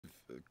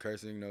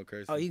Cursing, no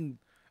cursing. Oh, you can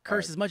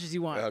curse as much as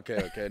you want.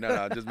 Okay. No,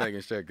 I'm just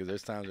making sure because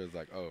there's times where it's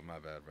like, oh, my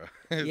bad,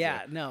 bro.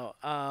 Yeah, no.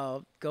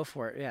 Go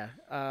for it. Yeah.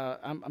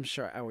 I'm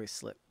sure I always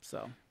slip.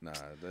 So. Nah,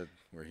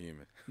 we're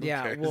human.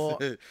 Yeah. Well,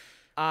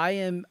 I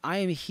am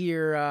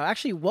here.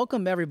 Actually,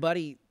 welcome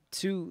everybody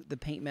to the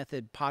Paint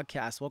Method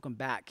podcast. Welcome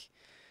back.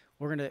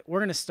 We're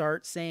gonna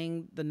start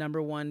saying the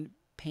 #1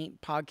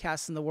 paint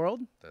podcast in the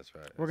world. That's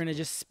right. We're gonna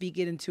just speak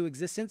it into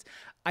existence.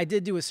 I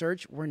did do a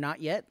search. We're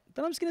not yet,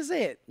 but I'm just gonna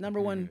say it.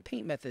 #1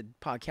 paint method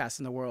podcast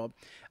in the world.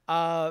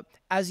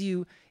 If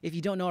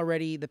you don't know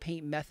already, the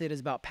Paint Method is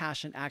about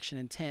passion, action,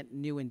 intent,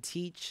 new and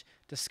teach,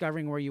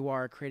 discovering where you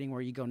are, creating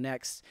where you go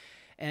next.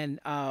 And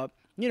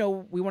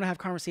we want to have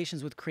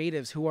conversations with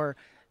creatives who are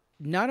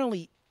not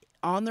only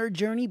on their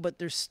journey, but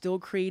they're still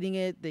creating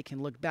it. They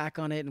can look back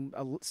on it, and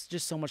it's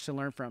just so much to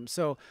learn from.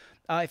 So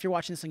if you're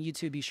watching this on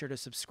YouTube, be sure to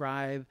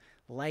subscribe,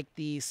 like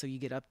these so you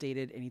get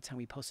updated anytime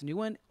we post a new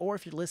one. Or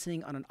if you're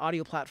listening on an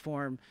audio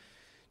platform,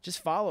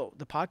 just follow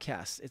the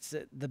podcast. It's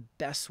the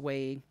best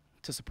way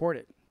to support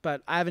it.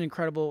 But I have an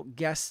incredible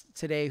guest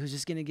today who's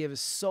just going to give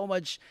us so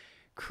much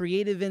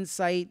creative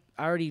insight.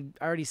 I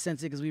already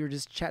sensed it because we were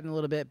just chatting a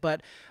little bit.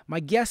 But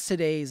my guest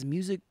today is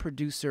music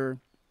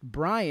producer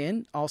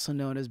Bryan, also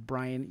known as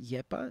Bryan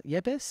Yepes.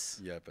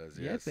 Yepes,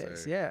 yes,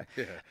 Yepes, yeah.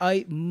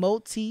 A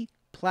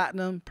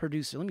multi-platinum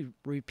producer. Let me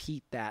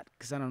repeat that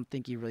because I don't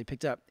think you really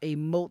picked up. A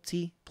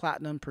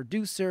multi-platinum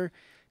producer,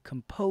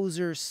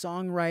 composer,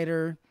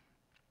 songwriter.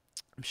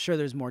 I'm sure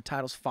there's more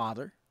titles.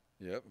 Father.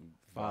 Yep.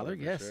 Father,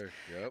 yes. Sure.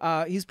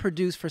 Yep. He's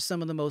produced for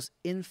some of the most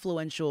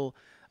influential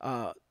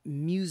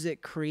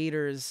music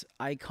creators,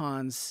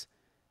 icons,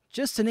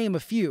 just to name a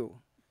few.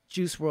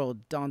 Juice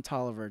WRLD, Don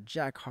Toliver,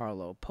 Jack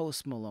Harlow,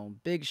 Post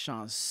Malone, Big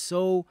Sean,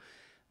 so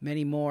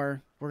many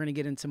more. We're going to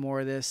get into more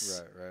of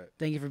this. Right.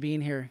 Thank you for being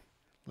here.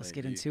 Let's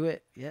get into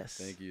it. Yes.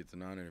 Thank you. It's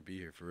an honor to be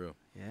here, for real.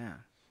 Yeah.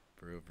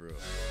 For real.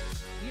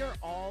 We are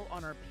all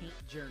on our paint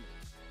journey,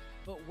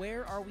 but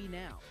where are we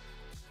now?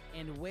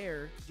 And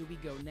where do we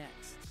go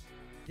next?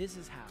 This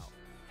is how.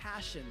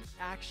 Passion,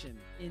 action,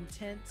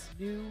 intent,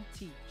 new,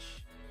 teach.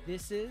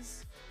 This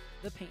is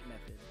the Paint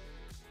Method.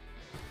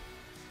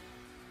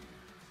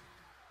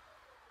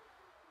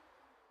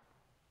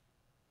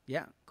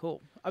 Yeah,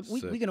 cool.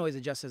 We can always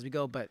adjust as we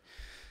go, but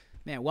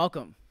man,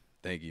 welcome.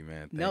 Thank you,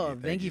 man.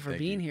 Thank you for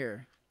being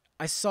here.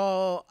 I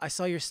saw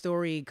your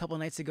story a couple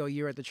of nights ago.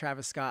 You were at the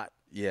Travis Scott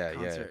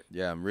concert.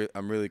 Yeah.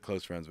 I'm really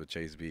close friends with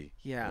Chase B.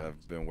 Yeah,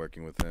 I've been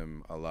working with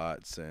him a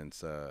lot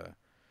since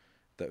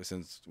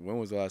when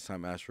was the last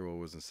time Astro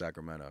was in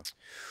Sacramento?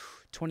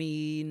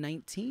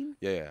 2019.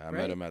 Yeah, I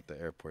met him at the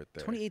airport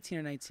there. 2018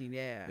 or 19.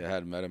 Yeah. Yeah, I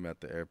had met him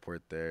at the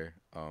airport there.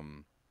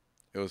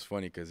 It was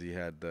funny because he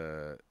had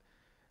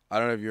I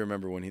don't know if you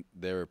remember when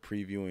they were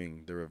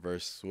previewing the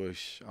reverse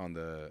swoosh on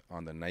the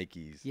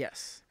Nikes.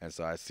 Yes. And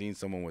so I seen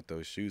someone with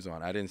those shoes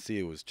on. I didn't see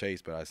it was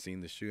Chase, but I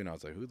seen the shoe and I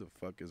was like, who the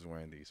fuck is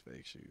wearing these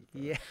fake shoes,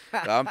 bro? Yeah.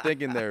 So I'm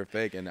thinking they're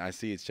fake, and I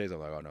see it's Chase. I'm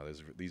like, oh no,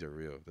 these are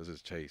real. This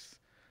is Chase.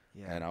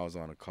 Yeah. And I was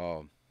on a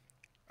call.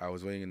 I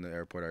was waiting in the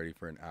airport already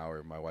for an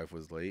hour. My wife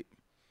was late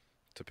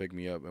to pick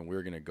me up, and we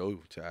were gonna go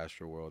to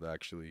Astro World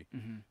actually,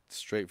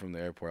 straight from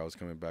the airport. I was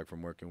coming back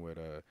from working with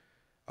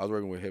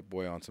Hit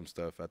Boy on some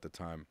stuff at the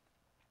time.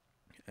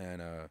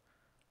 And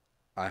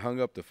I hung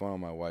up the phone on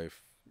my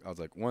wife. I was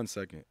like, 1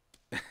 second.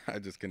 I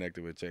just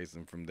connected with Chase,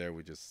 and from there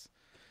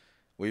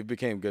we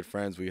became good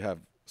friends. We have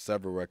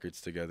several records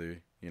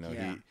together.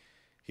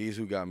 He's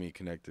who got me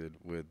connected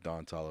with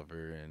Don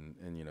Toliver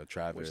and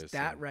Travis. Which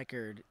that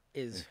record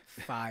is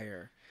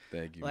fire.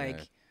 Thank you,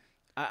 man.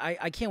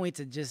 I can't wait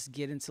to just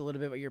get into a little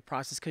bit about your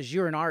process because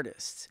you're an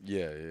artist.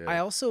 Yeah. I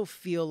also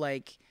feel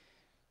like,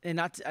 and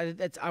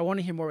I want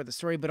to hear more about the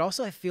story, but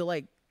also I feel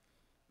like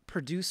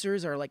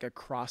producers are like a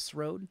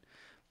crossroad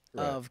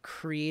of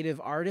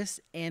creative artists,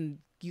 and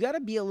you got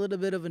to be a little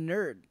bit of a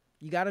nerd.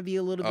 You got to be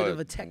a little bit of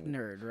a tech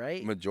nerd,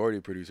 right? Majority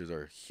of producers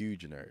are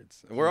huge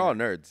nerds. We're all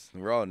nerds.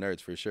 We're all nerds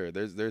for sure.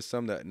 There's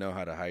some that know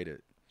how to hide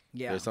it.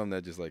 Yeah. There's some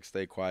that just like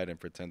stay quiet and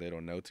pretend they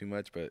don't know too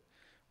much, but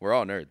we're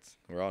all nerds.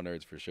 We're all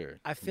nerds for sure.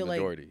 I feel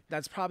like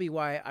that's probably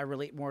why I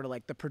relate more to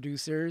like the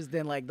producers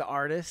than like the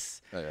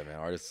artists. Oh, yeah, man.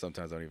 Artists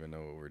sometimes don't even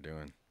know what we're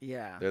doing.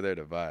 Yeah. They're there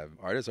to vibe.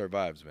 Artists are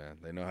vibes, man.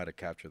 They know how to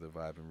capture the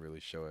vibe and really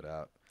show it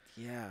out.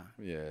 Yeah.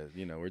 Yeah,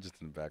 we're just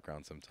in the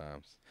background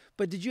sometimes.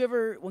 But did you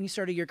ever, when you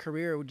started your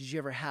career, did you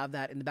ever have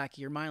that in the back of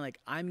your mind, like,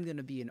 I'm going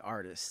to be an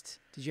artist?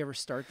 Did you ever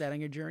start that on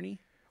your journey?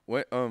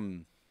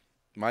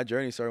 My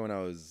journey started when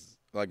I was,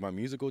 like, my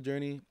musical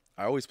journey,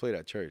 I always played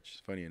at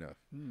church, funny enough.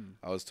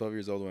 I was 12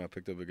 years old when I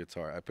picked up a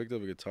guitar. I picked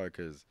up a guitar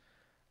because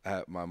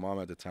my mom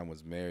at the time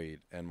was married,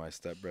 and my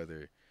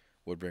stepbrother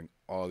would bring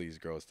all these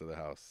girls to the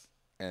house.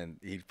 And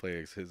he'd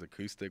play his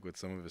acoustic with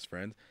some of his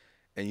friends,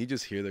 and you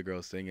just hear the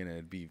girls singing, and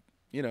it'd be,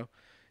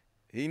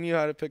 he knew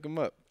how to pick them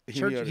up.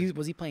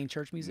 Was he playing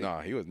church music? No,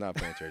 he was not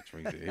playing church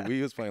music.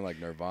 He was playing like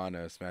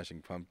Nirvana,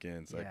 Smashing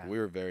Pumpkins. Like we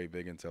were very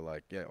big into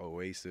like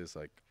Oasis,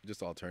 like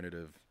just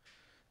alternative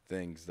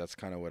things. That's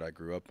kind of what I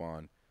grew up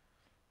on.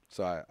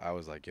 So I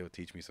was like, yo,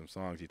 teach me some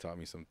songs. He taught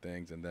me some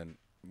things, and then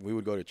we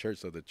would go to church.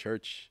 So the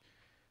church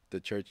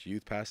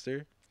youth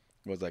pastor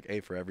was like, hey,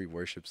 for every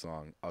worship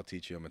song, I'll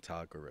teach you a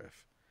Metallica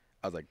riff.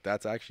 I was like,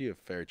 that's actually a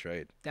fair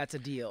trade. That's a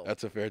deal.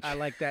 That's a fair trade. I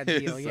like that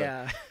deal. So,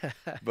 yeah.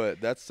 But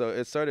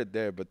it started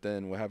there. But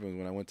then what happened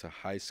when I went to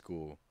high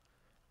school,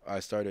 I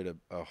started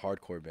a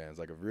hardcore band,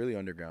 like a really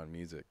underground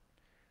music.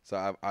 So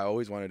I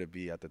always wanted to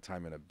be at the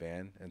time in a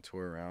band and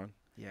tour around.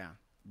 Yeah.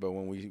 But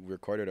when we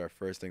recorded our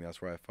first thing,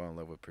 that's where I fell in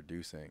love with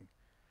producing.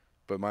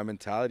 But my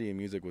mentality in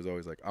music was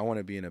always like, I want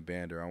to be in a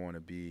band, or I want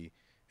to be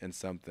in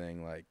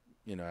something like,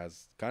 you know,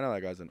 as kind of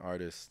like as an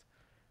artist.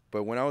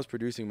 But when I was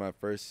producing my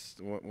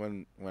first,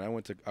 when I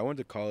went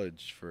to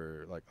college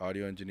for like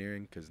audio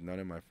engineering, because none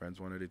of my friends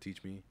wanted to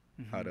teach me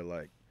how to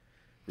like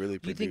really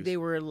produce. Do you think they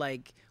were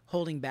like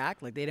holding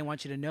back, like they didn't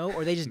want you to know,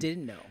 or they just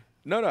didn't know?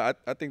 No,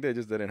 I think they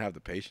just didn't have the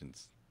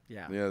patience.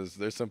 Yeah. You know,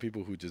 there's some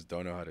people who just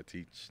don't know how to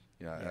teach.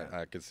 Yeah.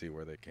 I could see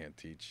where they can't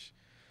teach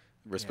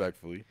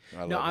respectfully.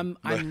 Yeah. No, I'm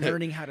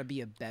learning how to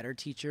be a better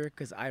teacher,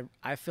 because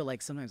I feel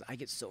like sometimes I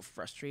get so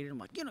frustrated. I'm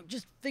like,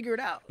 just figure it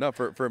out. No,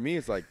 for me,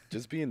 it's like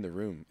just be in the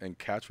room and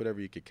catch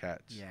whatever you could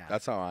catch. Yeah.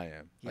 That's how I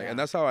am. Like, Yeah. and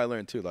that's how I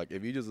learned too. Like,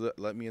 if you just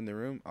let me in the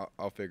room,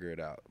 I'll figure it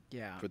out.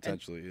 Yeah.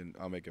 Potentially, and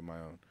I'll make it my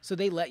own. So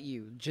they let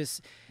you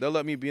just. They'll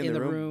let me be in the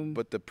room, room.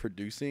 but the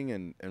producing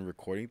and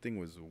recording thing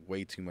was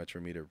way too much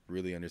for me to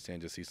really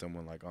understand. Just see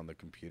someone like on the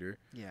computer.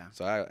 Yeah.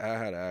 So I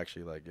had to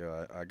actually like,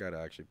 I gotta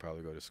actually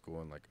probably go to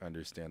school and like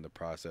understand the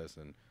process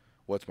and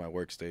what's my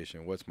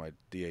workstation, what's my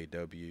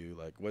DAW,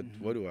 like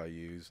what do I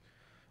use.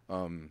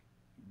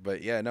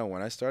 But yeah, no,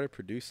 when I started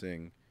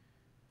producing,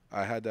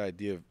 I had the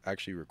idea of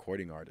actually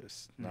recording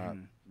artists, not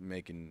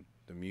making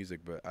the music.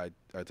 But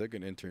I took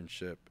an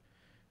internship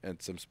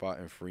at some spot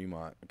in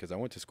Fremont, because I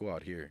went to school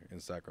out here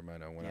in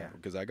Sacramento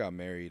because I got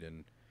married,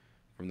 and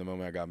from the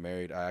moment I got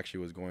married, I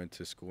actually was going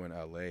to school in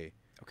LA.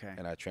 Okay.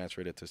 And I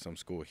transferred it to some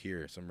school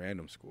here, some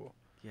random school.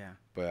 Yeah.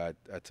 But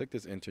I took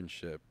this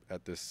internship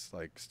at this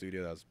like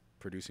studio that was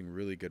producing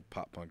really good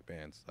pop punk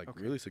bands, like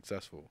really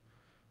successful.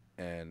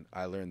 And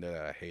I learned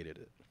that I hated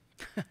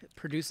it.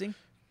 Producing?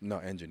 No,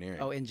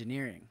 engineering. Oh,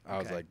 engineering. I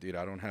was like, dude,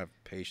 I don't have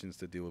patience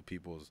to deal with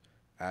people's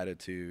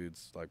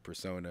attitudes, like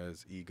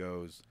personas,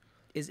 egos.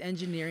 Is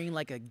engineering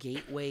like a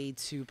gateway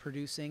to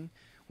producing,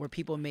 where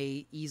people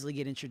may easily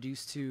get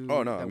introduced to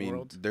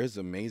world? There's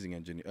amazing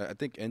engineers. I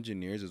think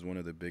engineers is one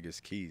of the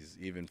biggest keys,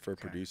 even for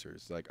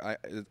producers. Like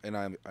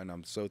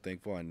I'm so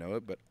thankful I know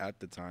it, but at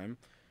the time,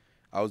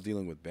 I was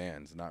dealing with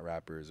bands, not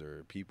rappers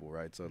or people,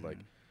 right? So like,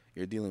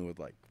 you're dealing with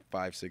like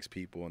 5-6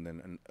 people, and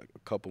then a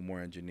couple more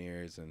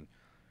engineers, and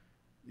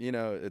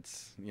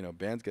it's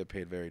bands get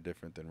paid very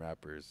different than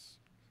rappers,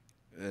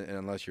 and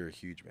unless you're a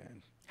huge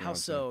band. How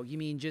so? You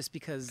mean just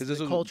because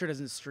the culture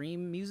doesn't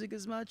stream music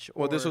as much?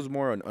 Or? Well, this was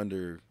more an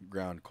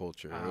underground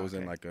culture. Ah, it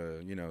wasn't like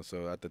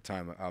so at the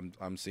time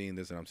I'm seeing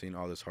this and I'm seeing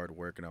all this hard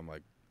work, and I'm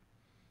like,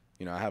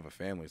 I have a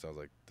family, so I was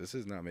like, this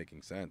is not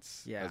making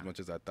sense as much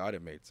as I thought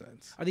it made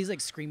sense. Are these like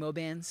screamo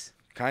bands?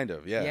 Kind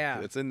of, yeah. Yeah.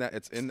 It's in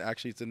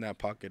that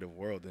pocket of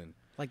world, and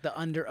like the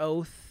Under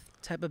Oath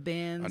type of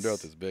bands. Under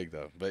Oath is big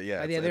though, but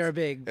yeah, they're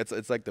big.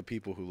 It's like the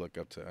people who look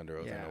up to Under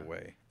Oath in a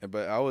way.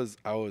 But I was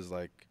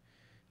like,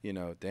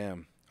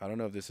 damn, I don't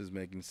know if this is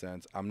making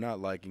sense. I'm not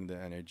liking the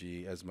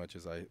energy as much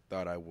as I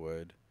thought I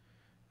would,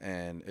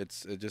 and it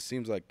just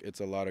seems like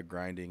it's a lot of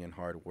grinding and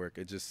hard work.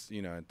 It just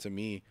to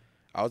me,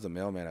 I was a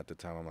mailman at the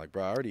time. I'm like,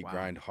 bro, I already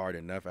grind hard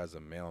enough as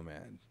a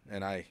mailman,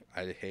 and I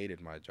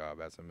hated my job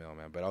as a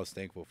mailman, but I was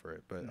thankful for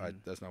it.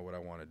 But that's not what I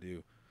want to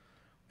do.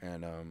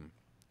 And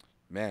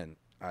man,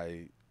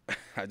 I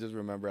just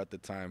remember at the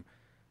time,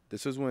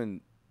 this was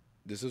when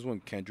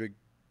Kendrick,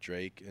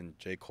 Drake, and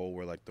J. Cole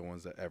were like the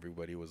ones that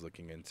everybody was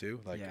looking into.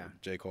 Like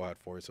J. Cole had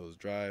Forest Hills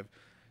Drive.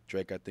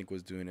 Drake, I think,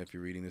 was doing If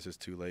You're Reading This Is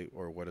Too Late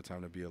or What a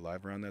Time to Be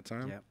Alive around that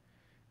time. Yep.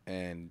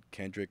 And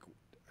Kendrick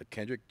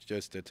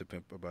just did To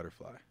Pimp a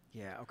Butterfly.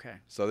 Yeah, okay.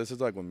 So this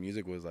is like when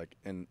music was like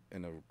in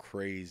a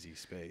crazy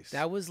space.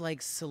 That was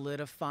like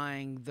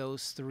solidifying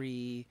those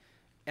three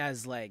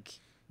as like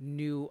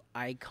new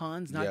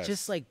icons, not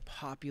just like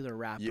popular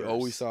rappers. You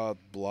always saw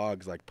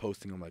blogs like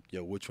posting them like,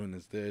 yo, which one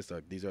is this?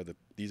 Like these are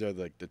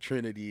like the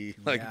Trinity.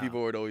 Like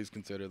people would always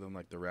consider them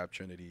like the rap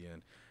Trinity,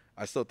 and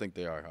I still think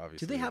they are,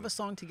 obviously. Do they have a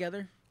song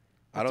together?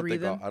 I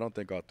don't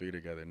think all three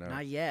together. No,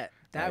 not yet.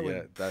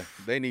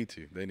 They need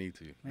to.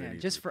 Man,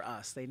 just for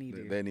us, they need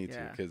to. They need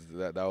to, because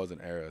that was an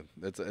era.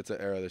 It's an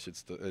era that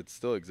it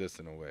still exists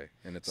in a way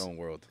in its own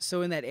world.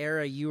 So in that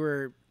era, you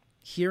were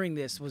hearing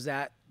this. Was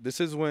that?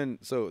 This is when.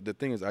 So the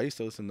thing is, I used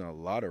to listen to a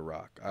lot of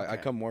rock. I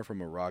come more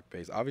from a rock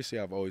base. Obviously,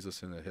 I've always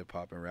listened to hip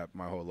hop and rap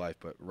my whole life,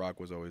 but rock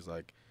was always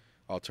like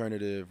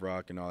alternative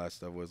rock and all that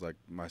stuff was like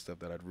my stuff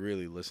that I'd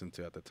really listened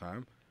to at the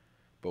time.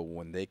 But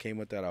when they came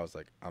with that, I was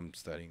like, I'm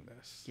studying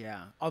this.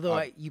 Yeah.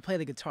 Although you play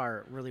the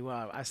guitar really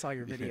well. I saw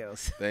your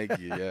videos. Thank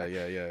you. Yeah.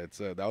 It's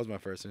that was my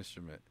first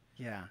instrument.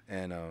 Yeah.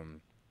 And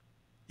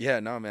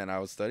man, I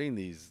was studying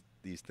these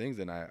things,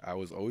 and I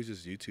was always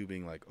just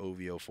YouTubing like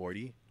OVO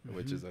 40,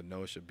 which is a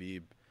Noah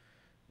Shabib,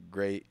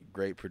 great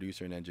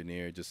producer and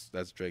engineer. Just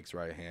that's Drake's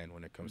right hand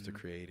when it comes to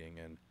creating.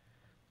 And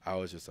I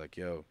was just like,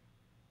 yo,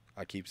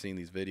 I keep seeing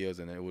these videos,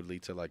 and it would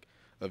lead to like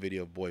a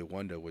video of Boy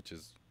Wonder, which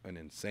is an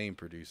insane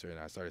producer, and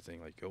I started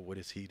saying like, yo, what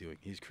is he doing?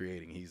 He's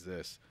creating, he's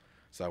this.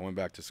 So I went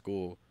back to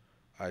school.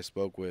 I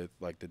spoke with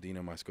like the dean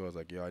of my school. I was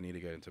like, yo, I need to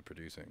get into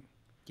producing.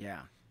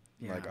 Yeah.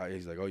 Yeah. Like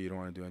he's like, oh, you don't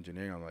want to do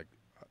engineering? I'm like,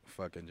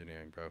 fuck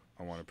engineering, bro.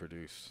 I want to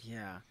produce.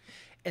 Yeah.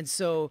 And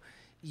so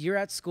you're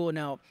at school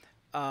now.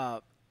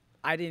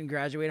 I didn't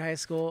graduate high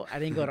school. I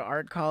didn't go to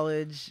art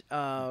college.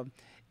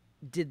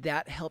 Did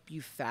that help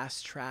you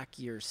fast track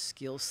your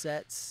skill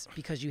sets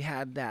because you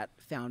had that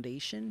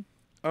foundation?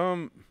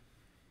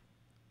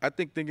 I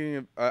think thinking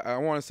of, I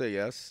want to say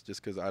yes,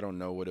 just because I don't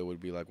know what it would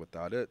be like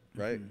without it,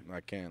 right?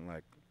 I can't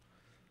like,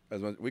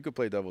 as much, we could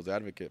play devil's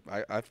advocate.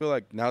 I feel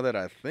like now that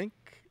I think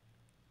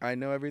I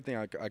know everything,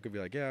 I could be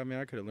like, yeah, I mean,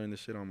 I could have learned this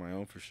shit on my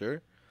own for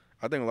sure.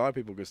 I think a lot of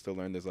people could still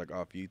learn this like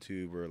off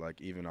YouTube or like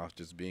even off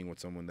just being with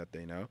someone that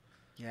they know.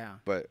 Yeah.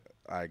 But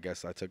I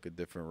guess I took a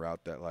different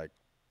route that like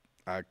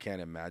I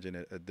can't imagine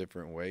it a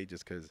different way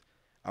just because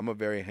I'm a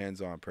very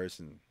hands-on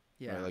person.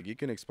 Yeah. Right? Like you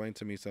can explain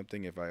to me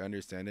something, if I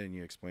understand it and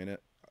you explain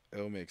it,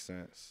 it'll make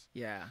sense.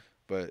 Yeah.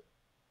 But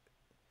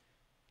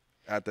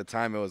at the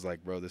time, it was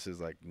like, bro, this is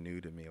like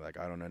new to me. Like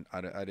I don't know,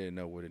 I didn't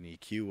know what an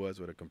EQ was,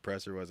 what a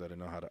compressor was. I didn't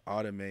know how to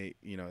automate.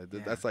 You know,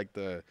 that's like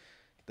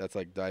that's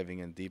like diving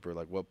in deeper.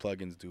 Like what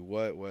plugins do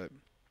what,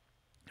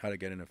 how to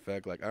get an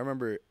effect. Like I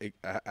remember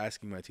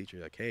asking my teacher,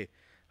 like, hey,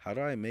 how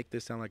do I make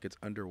this sound like it's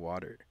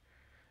underwater?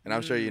 And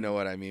I'm sure you know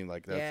what I mean.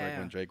 Like that's like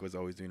when Drake was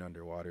always doing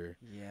underwater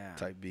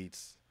type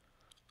beats.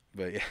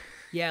 But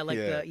yeah, like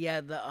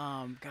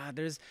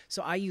God,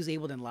 so I use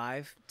Ableton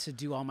Live to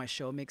do all my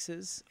show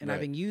mixes, and I've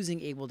been using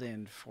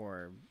Ableton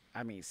for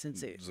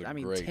since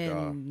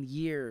 10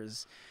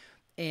 years,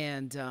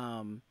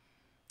 and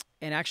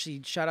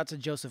actually shout out to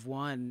Joseph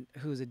One,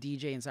 who's a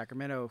DJ in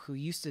Sacramento, who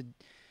used to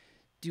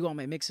do all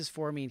my mixes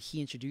for me, and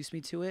he introduced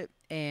me to it,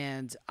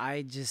 and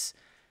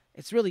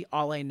it's really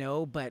all I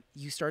know, but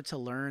you start to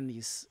learn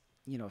these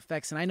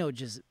effects, and I know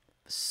just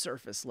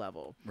surface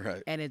level,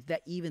 right? And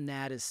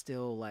that is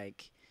still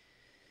like,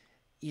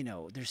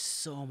 there's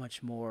so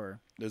much more.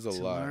 There's a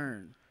lot.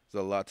 Learn.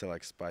 There's a lot to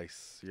like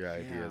spice your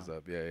ideas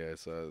up. Yeah.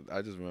 So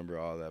I just remember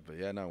all that. But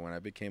yeah, no, when I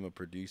became a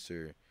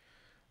producer,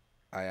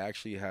 I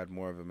actually had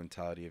more of a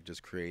mentality of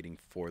just creating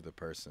for the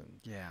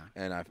person. Yeah.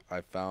 And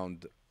I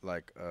found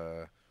like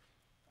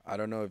I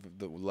don't know if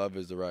the love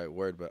is the right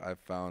word, but I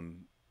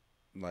found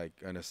like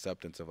an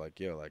acceptance of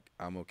like, yo, like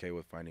I'm okay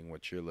with finding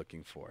what you're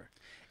looking for.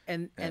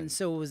 And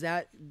so was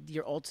that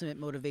your ultimate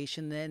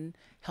motivation then,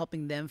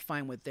 helping them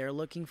find what they're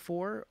looking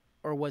for,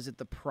 or was it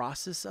the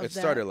process of that? It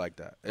started like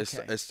that.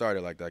 Okay. It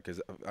started like that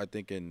because I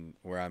think in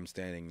where I'm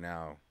standing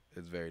now,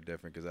 it's very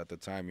different because at the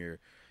time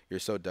you're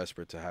so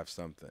desperate to have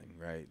something,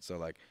 right? So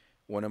like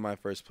one of my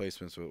first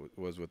placements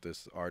was with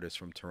this artist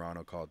from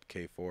Toronto called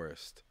K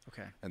Forest.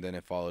 Okay. And then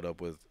it followed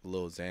up with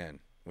Lil Xan,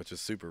 which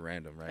is super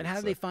random, right? And how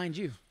did they find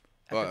you?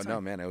 Well,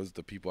 no, man, it was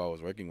the people I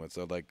was working with.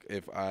 So like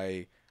if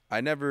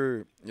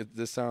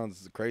this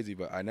sounds crazy,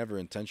 but I never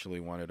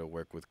intentionally wanted to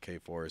work with K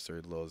Forest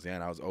or Lil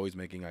Xan. I was always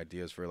making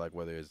ideas for like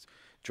whether it's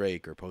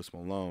Drake or Post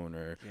Malone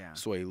or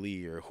Sway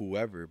Lee or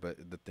whoever.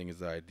 But the thing is,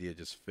 the idea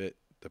just fit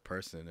the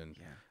person, and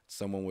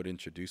someone would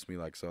introduce me.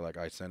 Like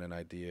I sent an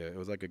idea. It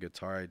was like a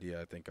guitar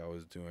idea. I think I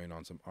was doing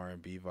on some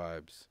R&B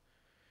vibes,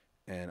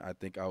 and I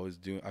think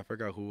I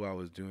forgot who I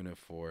was doing it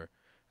for.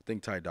 I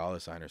think Ty Dolla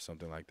 $ign or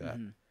something like that.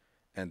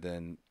 And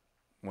then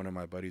one of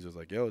my buddies was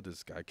like, "Yo,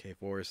 this guy K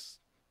Forest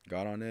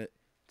got on it.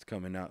 It's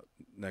coming out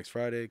next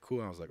Friday.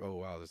 Cool." I was like, oh,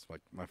 wow, this is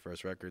like my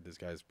first record. This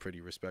guy's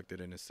pretty respected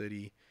in the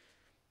city.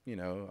 I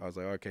was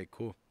like, okay,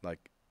 cool.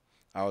 Like,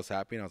 I was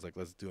happy, and I was like,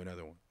 let's do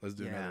another one. Let's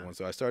do another one.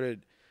 So I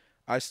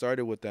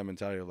started with that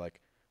mentality of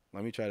like,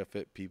 let me try to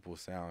fit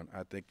people's sound.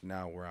 I think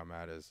now where I'm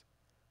at is,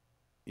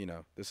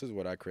 this is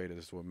what I created.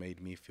 This is what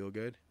made me feel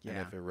good. Yeah.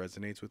 And if it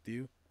resonates with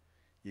you,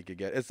 you could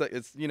get it. It's like,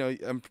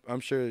 I'm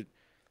sure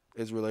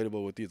it's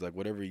relatable with you. It's like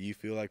whatever you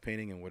feel like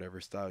painting and whatever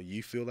style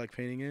you feel like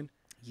painting in.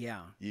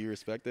 Yeah. You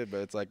respect it, but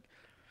it's like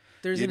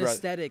there's an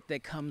aesthetic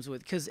that comes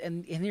with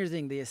and here's the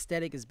thing, the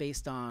aesthetic is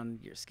based on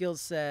your skill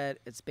set,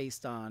 it's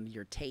based on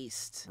your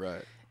taste.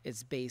 Right.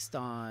 It's based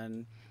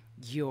on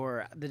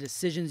the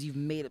decisions you've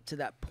made up to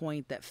that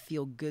point that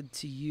feel good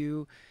to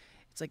you.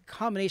 It's like a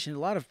combination, a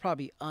lot of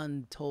probably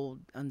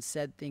untold,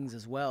 unsaid things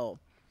as well.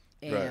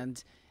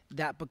 And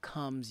that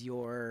becomes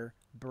your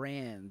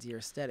brand, your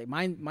aesthetic.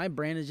 My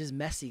brand is just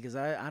messy because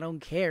I don't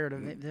care to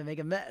make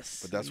a mess.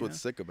 But that's what's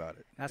sick about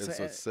it. That's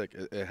what's sick.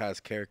 It has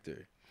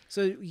character.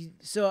 So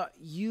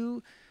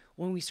you,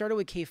 when we started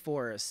with K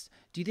Forest,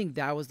 do you think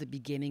that was the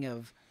beginning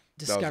of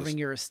discovering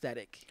your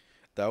aesthetic?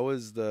 That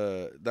was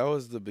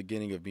the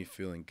beginning of me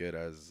feeling good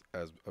as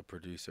a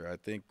producer. I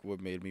think what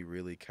made me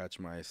really catch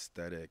my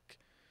aesthetic,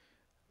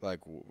 like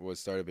what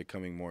started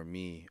becoming more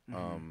me.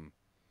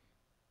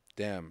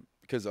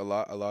 Because a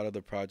lot of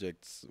the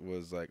projects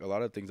was like a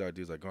lot of things I would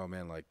do is like, oh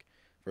man, like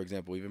for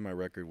example, even my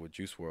record with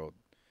Juice WRLD,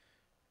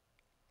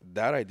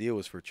 that idea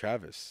was for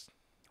Travis.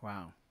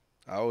 Wow.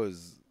 I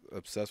was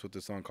obsessed with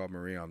this song called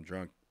Maria I'm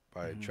Drunk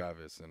by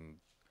Travis, and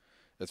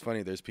It's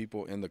funny. There's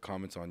people in the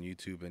comments on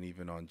YouTube and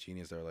even on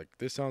Genius that are like,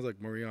 "This sounds like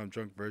Maria on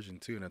Drunk version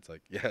 2," and it's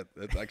like, yeah,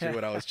 that's actually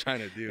what I was trying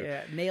to do.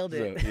 Yeah, nailed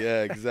it. So,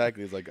 yeah,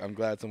 exactly. It's like I'm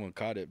glad someone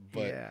caught it,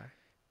 but Yeah.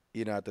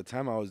 you know, at the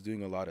time I was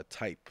doing a lot of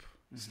type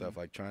stuff,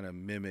 like trying to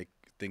mimic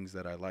things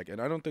that I like, and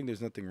I don't think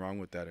there's nothing wrong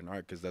with that in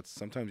art, because that's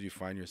sometimes you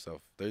find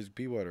yourself. There's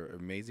people that are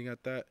amazing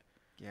at that.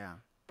 Yeah.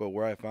 But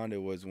where I found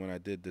it was when I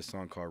did this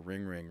song called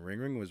Ring Ring. Ring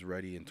Ring was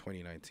ready in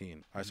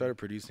 2019. I started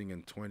producing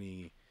in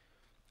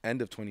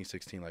end of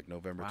 2016, like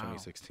November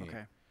 2016.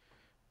 Okay.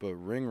 But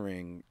Ring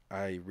Ring,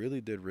 I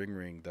really did Ring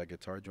Ring. That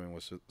guitar joint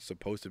was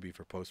supposed to be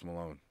for Post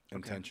Malone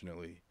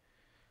intentionally.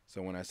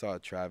 So when I saw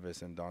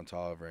Travis and Don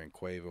Toliver and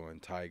Quavo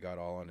and Ty got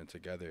all on it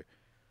together,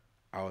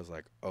 I was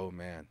like, oh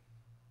man,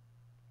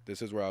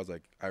 this is where I was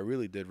like, I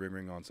really did Ring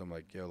Ring on some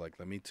like, yo, like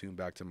let me tune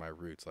back to my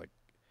roots. Like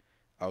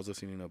I was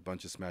listening to a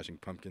bunch of Smashing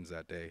Pumpkins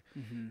that day.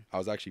 I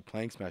was actually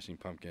playing Smashing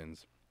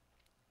Pumpkins,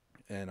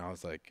 and I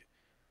was like,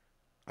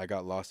 I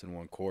got lost in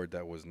one chord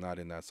that was not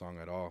in that song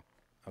at all.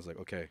 I was like,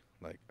 okay,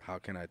 like how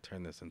can I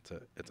turn this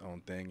into its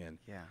own thing? And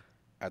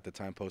at the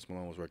time, Post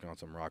Malone was working on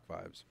some rock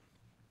vibes,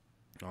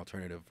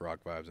 alternative rock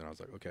vibes, and I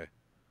was like, okay,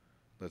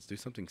 let's do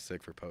something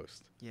sick for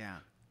Post. Yeah.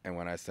 And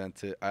when I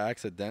sent it, I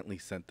accidentally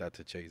sent that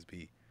to Chase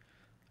B.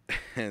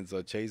 And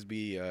so Chase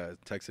B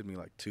texted me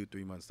like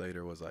 2-3 months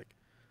later, was like,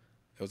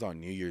 it was on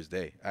New Year's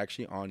Day.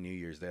 Actually on New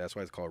Year's Day. That's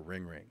why it's called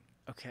Ring Ring.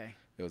 Okay.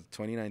 It was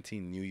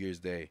 2019 New Year's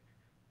Day.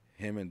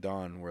 Him and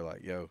Don were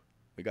like, yo,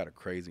 we got a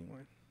crazy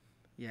one.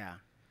 Yeah.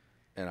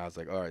 And I was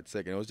like, all right,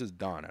 sick. And it was just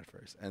Don at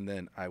first. And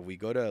then we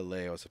go to LA.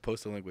 I was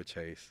supposed to link with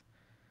Chase.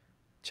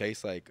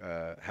 Chase like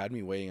had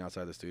me waiting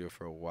outside the studio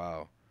for a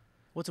while.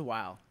 What's a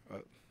while?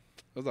 It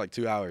was like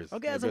 2 hours.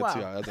 Okay, that's a while.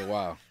 That's a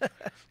while.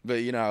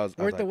 But you know, I was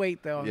Worth the like,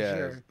 wait though, I'm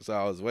sure. So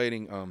I was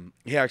waiting.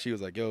 He actually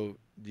was like, yo,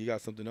 you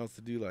got something else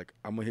to do? Like,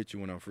 I'm gonna hit you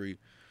when I'm free.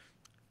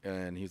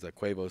 And he's like,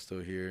 Quavo's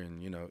still here,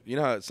 and you know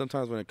how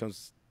sometimes when it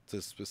comes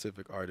to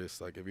specific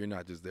artists, like if you're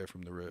not just there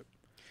from the rip.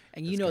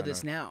 And you know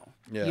this now.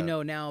 Yeah. You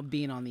know now,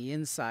 being on the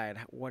inside,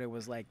 what it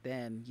was like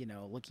then, you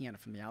know, looking at it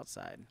from the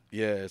outside.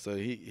 Yeah, so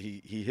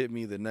he hit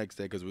me the next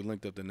day because we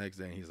linked up the next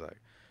day, and he's like,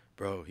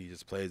 bro, he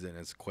just plays it, and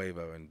it's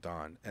Quavo and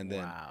Don. And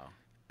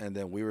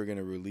then we were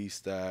gonna release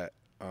that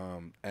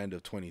end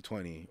of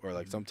 2020 or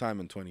like sometime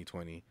in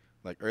 2020.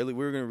 Like we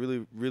were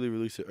gonna really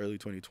release it early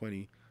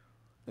 2020,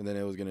 and then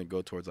it was gonna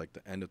go towards like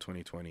the end of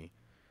 2020.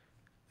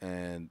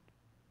 And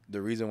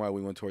the reason why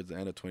we went towards the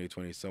end of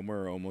 2020,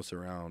 somewhere almost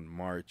around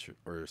March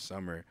or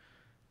summer,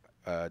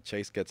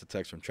 Chase gets a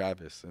text from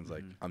Travis and is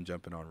like, I'm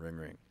jumping on Ring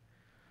Ring.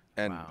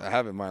 And I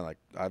have in mind, like,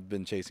 I've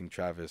been chasing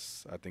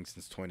Travis, I think,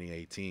 since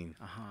 2018.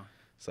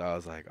 So I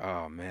was like,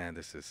 oh, man,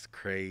 this is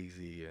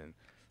crazy. And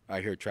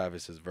I hear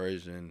Travis's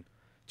version.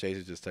 Chase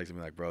is just texting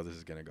me like, bro, this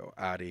is going to go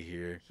out of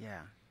here.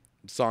 Yeah.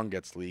 The song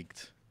gets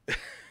leaked.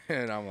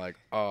 And I'm like,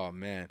 oh,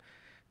 man.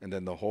 And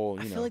then the whole,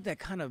 I feel like that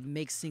kind of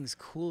makes things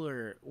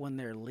cooler when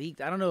they're leaked.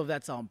 I don't know if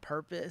that's on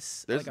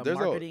purpose, like a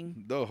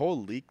marketing. The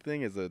whole leak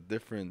thing is a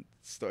different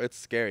story. It's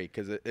scary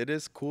because it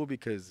is cool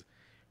because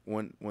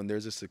when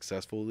there's a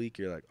successful leak,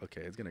 you're like,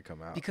 okay, it's going to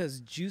come out.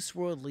 Because Juice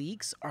WRLD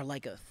leaks are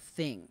like a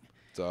thing.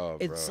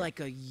 It's like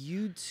a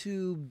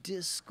YouTube,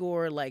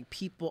 Discord, like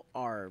people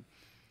are,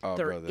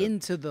 they're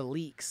into the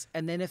leaks.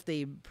 And then if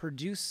they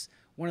produce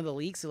one of the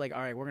leaks, they're like, all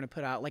right, we're going to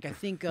put out, like I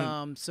think,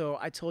 so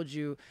I told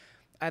you,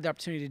 I had the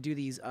opportunity to do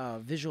these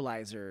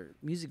visualizer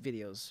music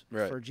videos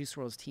for Juice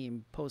WRLD's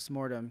team,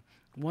 Postmortem.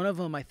 One of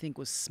them, I think,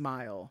 was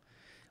Smile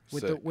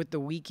with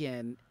the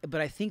Weeknd. But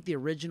I think the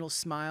original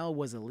Smile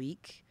was a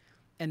leak.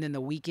 And then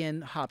the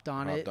Weeknd hopped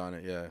on it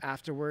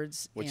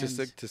afterwards. Which is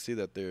sick to see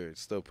that they're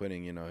still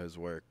putting, his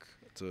work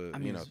to,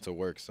 to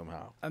work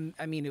somehow.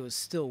 I mean, it was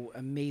still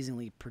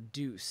amazingly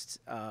produced.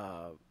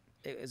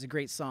 It was a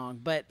great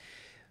song. But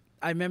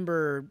I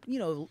remember,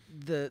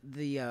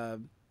 the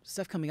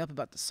stuff coming up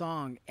about the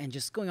song and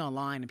just going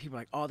online and people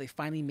are like, oh, they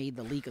finally made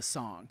the leak a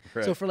song.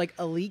 So for like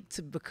a leak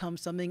to become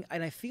something,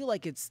 and I feel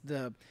like it's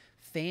the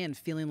fan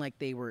feeling like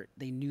they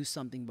knew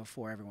something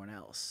before everyone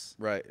else.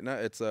 Right. No,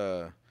 it's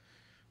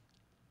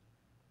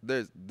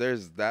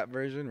there's that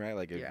version, right?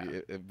 Like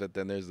but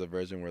then there's the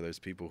version where there's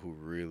people who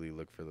really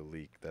look for the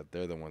leak, that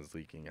they're the ones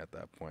leaking at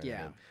that point.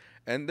 Yeah.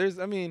 And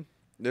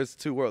there's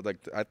two worlds.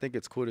 Like I think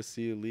it's cool to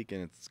see a leak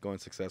and it's going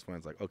successful and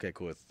it's like, okay,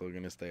 cool, it's still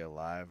gonna stay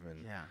alive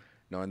and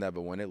knowing that.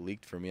 But when it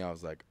leaked for me, I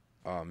was like,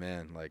 oh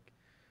man, like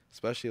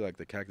especially like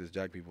the Cactus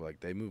Jack people, like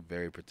they move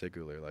very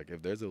particular. Like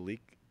if there's a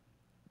leak,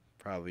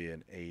 probably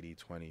an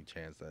 80-20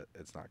 chance that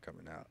it's not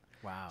coming out.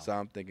 Wow. So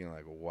I'm thinking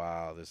like,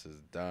 wow, this is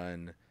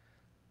done.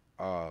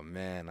 Oh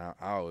man,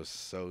 I was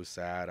so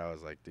sad. I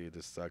was like, dude,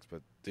 this sucks.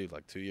 But dude,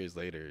 like 2 years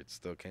later, it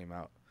still came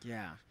out.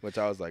 Yeah. Which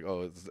I was like,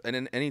 oh, and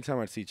then anytime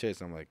I'd see Chase,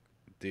 I'm like,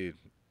 dude,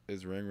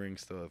 is Ring Ring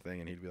still a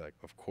thing? And he'd be like,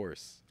 of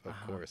course. So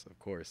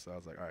I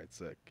was like, all right,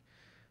 sick.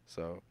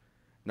 So,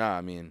 nah,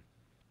 I mean,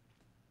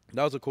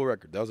 that was a cool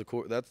record.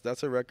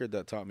 That's a record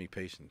that taught me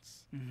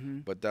patience.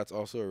 But that's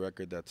also a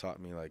record that taught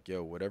me like,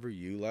 yo, whatever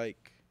you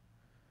like,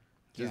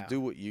 just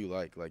do what you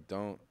like. Like,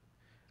 don't.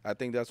 I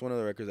think that's one of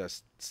the records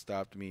that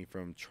stopped me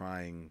from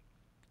trying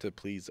to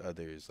please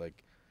others.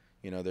 Like,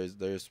 you know,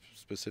 there's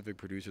specific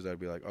producers that'd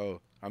be like,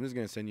 oh, I'm just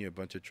gonna send you a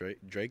bunch of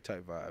Drake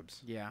type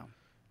vibes. Yeah.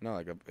 No,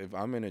 like if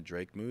I'm in a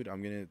Drake mood,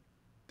 I'm gonna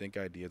think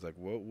ideas like,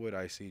 what would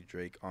I see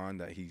Drake on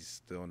that he's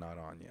still not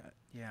on yet?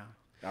 Yeah.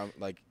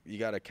 Like, you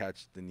gotta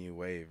catch the new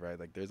wave, right?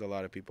 Like, there's a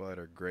lot of people that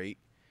are great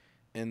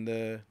in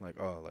the like,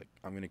 oh, like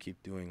I'm gonna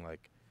keep doing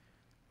like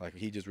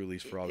he just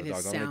released For All the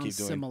Dogs. I'm gonna keep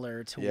doing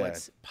similar to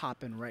what's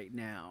popping right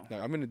now. Like,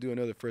 I'm gonna do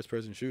another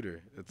first-person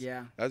shooter.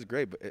 That's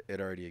great, but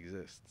it already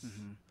exists,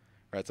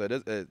 right?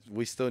 So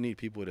we still need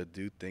people to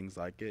do things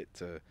like it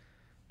to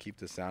keep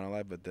the sound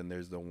alive. But then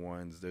there's the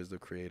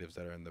creatives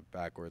that are in the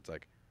back where it's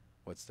like,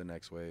 what's the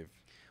next wave?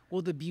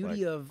 Well, the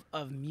beauty of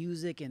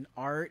music and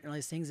art and all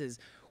these things is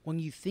when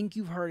you think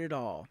you've heard it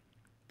all,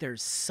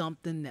 there's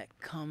something that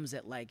comes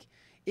at like,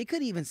 it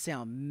could even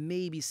sound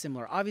maybe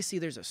similar. Obviously,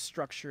 there's a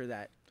structure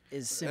that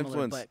is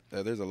similar, but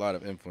there's a lot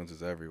of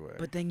influences everywhere.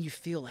 But then you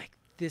feel like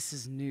this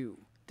is new.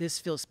 This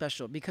feels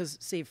special because,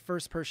 say,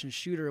 first-person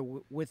shooter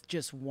with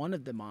just one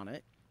of them on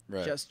it,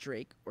 just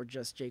Drake or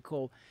just J.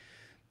 Cole,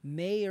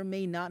 may or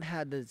may not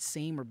have the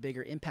same or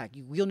bigger impact.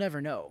 We'll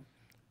never know.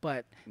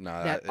 But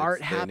that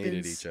art happens. They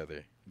needed each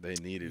other. They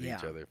needed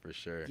each other for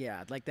sure.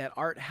 Yeah, like that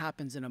art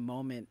happens in a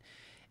moment,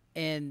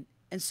 and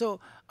so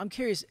I'm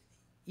curious.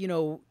 You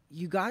know,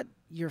 you got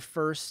your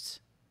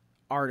first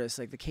artist,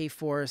 like the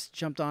K-Force,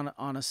 jumped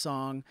on a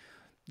song.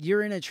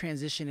 You're in a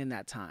transition in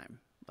that time.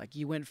 Like,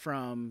 you went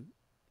from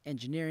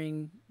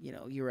engineering, you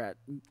know, you were at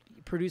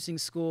producing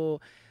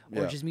school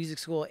or just music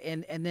school.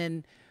 And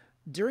then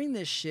during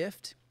this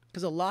shift,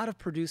 because a lot of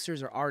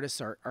producers or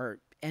artists are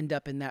end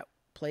up in that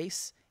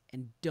place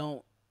and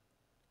don't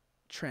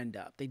trend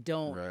up. They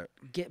don't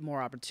get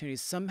more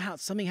opportunities. Somehow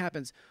something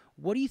happens.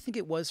 What do you think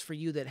it was for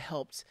you that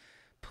helped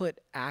put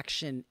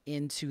action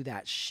into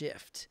that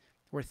shift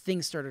where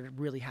things started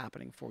really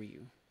happening for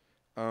you?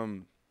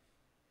 Man,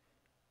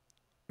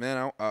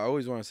 I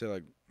always want to say,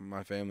 like,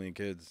 my family and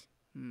kids,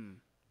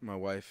 my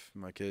wife,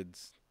 my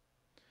kids.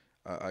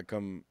 I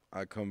come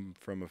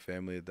from a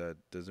family that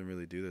doesn't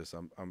really do this.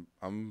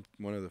 I'm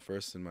one of the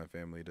first in my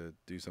family to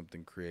do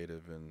something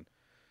creative and,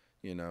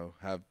 you know,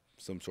 have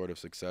some sort of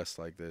success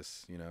like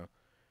this, you know.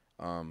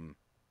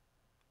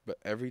 But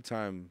every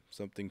time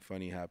something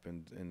funny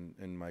happened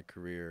in my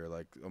career,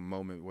 like a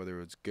moment, whether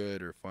it was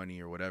good or funny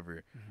or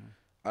whatever,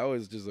 I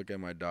always just look at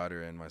my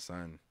daughter and my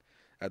son.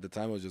 At the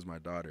time, it was just my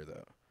daughter,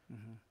 though.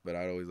 But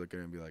I'd always look at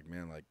her and be like,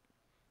 man, like,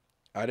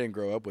 I didn't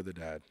grow up with a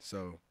dad,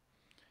 so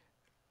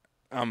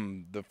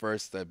I'm the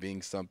first at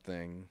being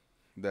something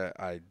that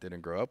I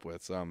didn't grow up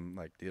with. So I'm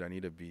like, dude, I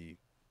need to be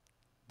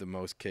the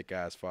most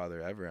kick-ass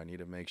father ever. I need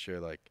to make sure,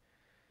 like,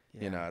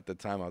 you know, at the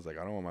time I was like,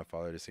 I don't want my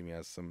father to see me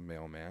as some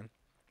mailman.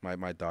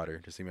 My daughter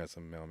to see me as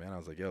some mailman. I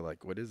was like, yo,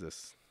 like, what is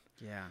this?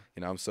 Yeah.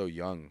 You know, I'm so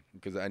young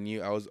because I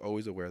was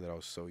always aware that I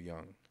was so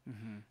young.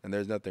 And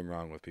there's nothing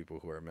wrong with people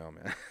who are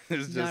mailmen.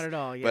 It's just, not at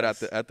all. Yes.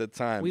 But at the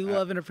time, we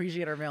love and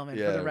appreciate our mailmen.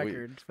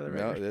 For the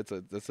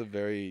record. That's a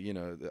very, you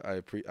know,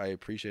 I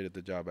appreciated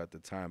the job at the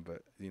time,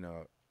 but, you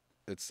know,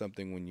 it's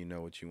something when you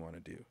know what you want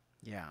to do.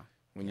 Yeah.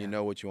 When you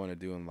know what you want to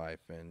do in life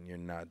and you're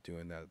not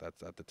doing that.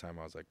 That's at the time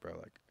I was like, bro,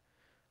 like,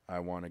 I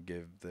want to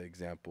give the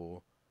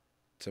example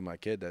to my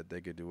kid that they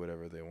could do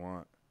whatever they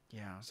want.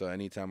 Yeah. So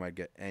anytime I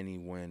get any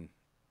win,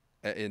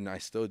 and I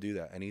still do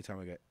that.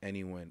 Anytime I get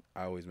any win,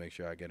 I always make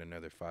sure I get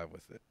another 5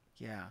 with it.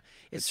 Yeah,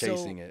 it's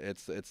chasing it.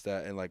 It's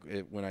that, and like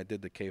when I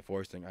did the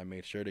K-Force thing, I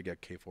made sure to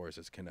get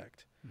K-Force's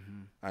connect.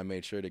 I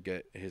made sure to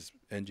get his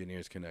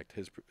engineers connect,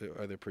 his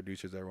other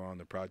producers that were on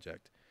the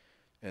project,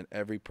 and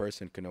every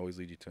person can always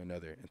lead you to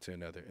another, into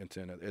another,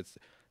 into another.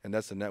 And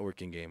that's a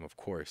networking game, of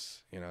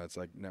course. You know, it's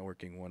like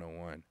networking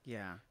 101.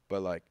 Yeah.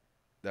 But like,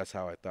 that's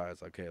how I thought.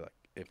 It's like, okay, like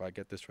if I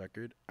get this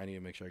record, I need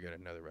to make sure I get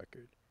another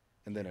record.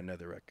 And then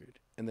another record,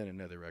 and then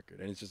another record.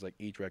 And it's just like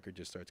each record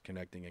just starts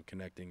connecting and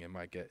connecting. It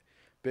might get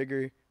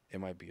bigger, it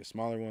might be a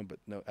smaller one, but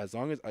no, as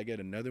long as I get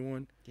another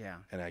one,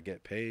 and I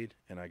get paid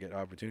and I get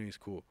opportunities,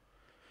 cool.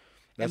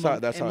 That's how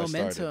I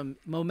started.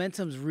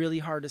 Momentum's really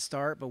hard to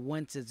start, but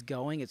once it's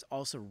going, it's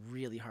also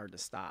really hard to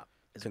stop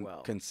as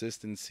well.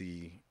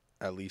 Consistency,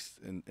 at least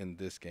in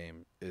this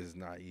game, is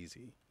not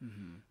easy.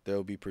 There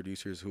will be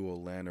producers who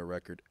will land a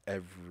record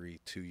every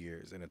 2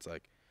 years, and it's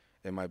like,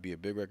 it might be a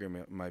big record,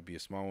 it might be a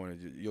small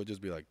one. You'll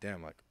just be like,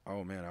 damn, like,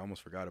 oh, man, I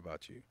almost forgot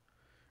about you,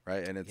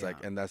 right? And it's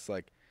like, and that's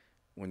like,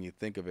 when you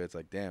think of it, it's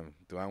like, damn,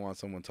 do I want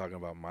someone talking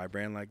about my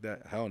brand like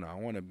that? Hell no. I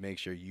want to make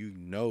sure you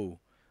know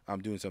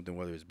I'm doing something,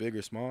 whether it's big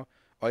or small.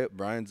 Oh, yeah,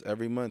 Bryan's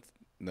every month,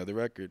 another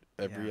record,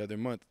 every other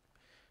month,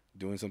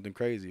 doing something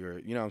crazy, or,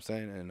 you know what I'm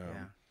saying? And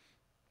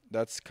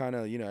that's kind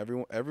of, you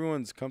know,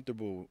 everyone's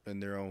comfortable in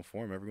their own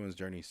form. Everyone's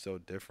journey is so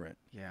different.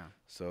 Yeah.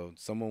 So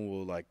someone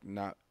will, like,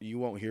 you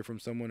won't hear from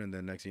someone, and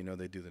then next thing you know,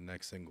 they do the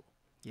next single.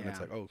 Yeah. And it's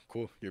like, oh,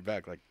 cool, you're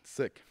back, like,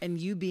 sick. And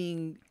you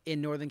being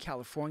in Northern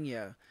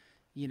California,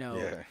 you know,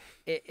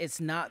 it's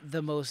not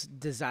the most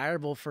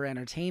desirable for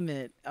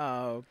entertainment.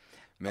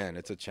 Man,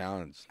 it's a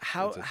challenge.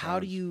 How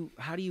do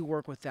you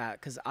work with that?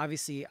 Because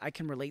obviously I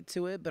can relate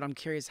to it, but I'm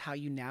curious how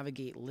you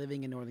navigate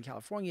living in Northern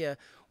California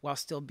while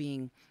still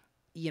being,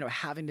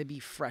 having to be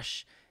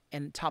fresh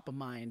and top of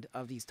mind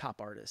of these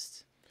top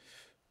artists.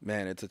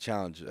 Man, it's a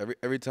challenge.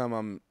 Every time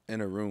I'm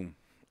in a room,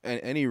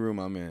 any room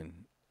I'm in,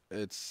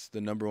 it's the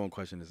number one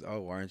question is,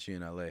 oh, why aren't you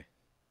in LA?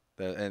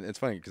 And it's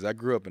funny because I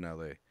grew up in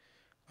LA.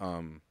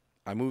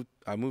 I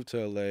moved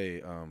to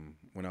LA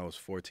when I was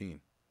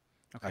 14.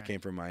 Okay. I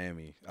came from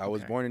Miami. I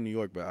was born in New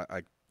York, but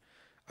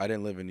I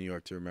didn't live in New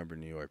York to remember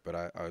New York. But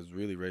I was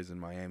really raised in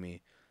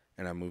Miami,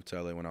 and I moved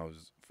to LA when I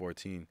was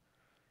 14.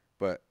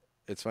 But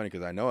it's funny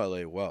because I know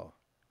LA well.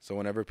 So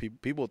whenever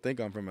people think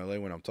I'm from LA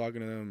when I'm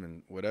talking to them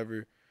and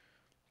whatever,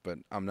 but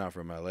I'm not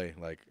from LA.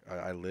 Like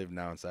I live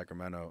now in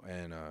Sacramento,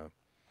 and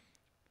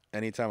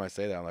anytime I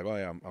say that, I'm like, oh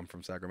yeah, I'm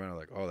from Sacramento.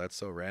 Like, oh, that's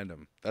so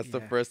random. That's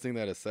the first thing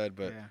that is said.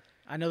 But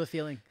I know the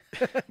feeling.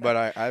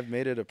 But I've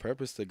made it a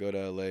purpose to go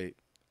to LA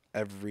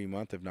every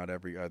month, if not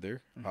every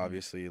other.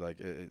 Obviously, like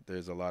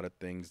there's a lot of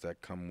things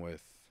that come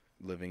with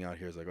living out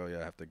here. It's like, oh yeah,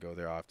 I have to go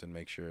there often,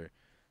 make sure,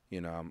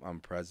 I'm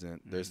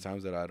present. There's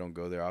times that I don't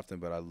go there often,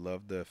 but I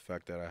love the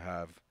effect that I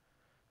have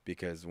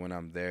because when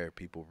I'm there,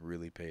 people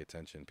really pay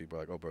attention. People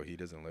are like, oh bro, he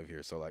doesn't live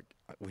here, so like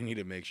we need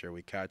to make sure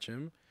we catch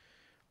him.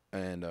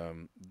 And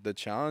the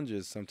challenge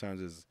is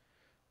sometimes is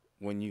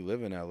when you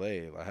live in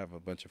LA, I have a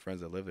bunch of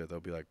friends that live there. They'll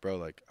be like, bro,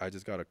 like I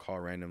just got a call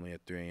randomly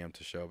at 3 a.m.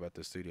 to show up at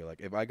the studio.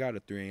 Like if I got a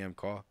 3 a.m.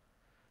 call,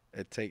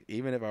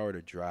 even if I were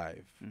to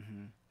drive,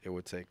 it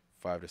would take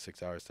 5 to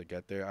 6 hours to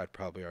get there. I'd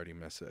probably already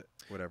miss it,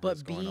 whatever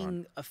is going on. But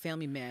being a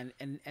family man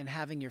and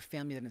having your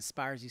family that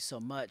inspires you so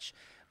much,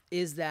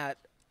 is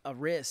that a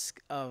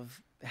risk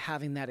of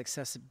having that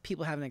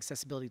people having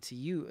accessibility to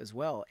you as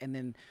well, and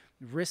then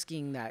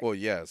risking that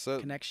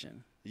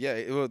connection? Yeah,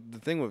 the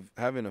thing with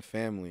having a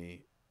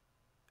family,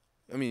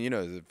 I mean,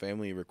 the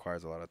family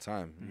requires a lot of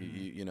time.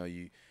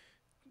 You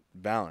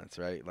balance,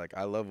 right? Like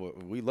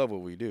we love what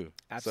we do.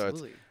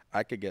 Absolutely. So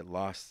I could get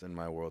lost in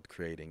my world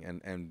creating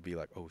and be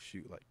like, oh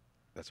shoot, like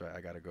that's right.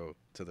 I got to go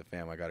to the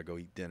fam. I got to go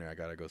eat dinner. I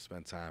got to go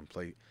spend time,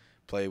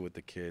 play with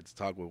the kids,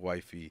 talk with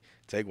wifey,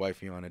 take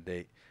wifey on a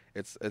date.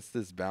 It's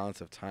this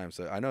balance of time.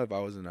 So I know if I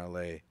was in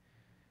LA,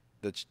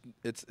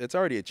 it's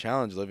already a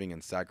challenge living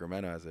in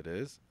Sacramento as it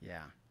is.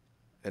 Yeah.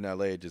 In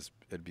LA,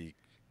 it'd be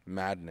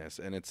madness,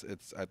 and it's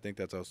I think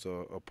that's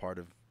also a part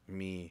of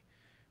me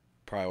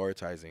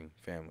prioritizing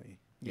family.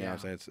 You know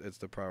what I'm saying? It's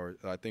the priority.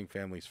 I think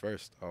family's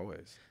first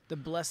always. The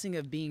blessing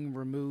of being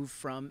removed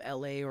from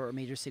LA or a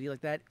major city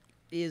like that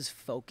is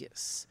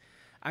focus.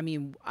 I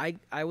mean,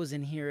 I was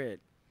in here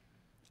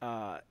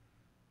at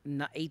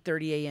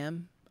 8:30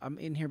 a.m. I'm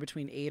in here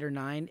between 8 or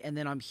 9, and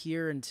then I'm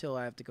here until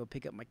I have to go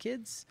pick up my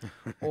kids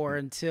or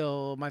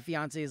until my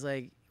fiance is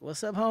like,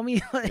 what's up,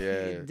 homie?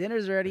 Like,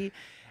 dinner's ready.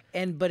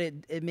 But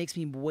it makes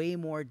me way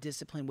more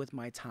disciplined with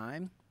my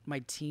time. My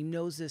team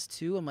knows this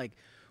too. I'm like,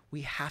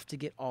 we have to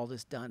get all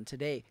this done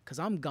today because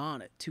I'm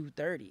gone at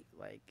 2:30.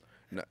 Like,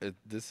 no,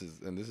 this is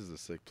a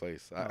sick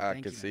place.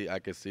 I could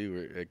see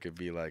where it could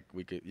be like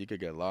you could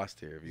get lost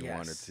here if you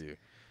wanted to.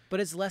 But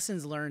it's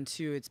lessons learned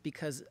too. It's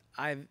because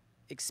I've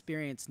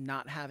experienced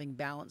not having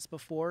balance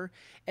before,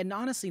 and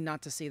honestly,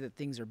 not to say that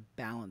things are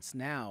balanced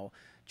now,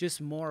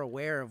 just more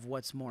aware of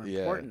what's more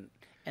important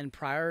and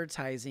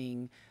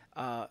prioritizing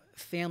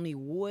family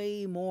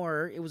way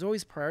more. It was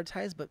always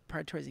prioritized, but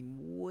prioritizing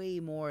way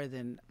more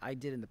than I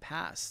did in the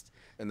past.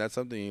 And that's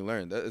something you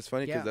learn. It's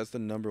funny because that's the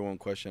number one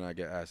question I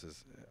get asked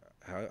is,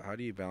 how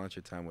do you balance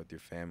your time with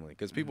your family?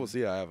 Because people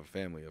see I have a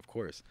family, of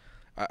course,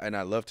 and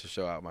I love to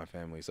show out my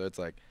family. So it's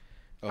like,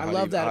 oh, I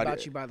love that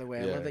about you, by the way.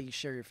 I love that you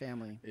share your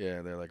family.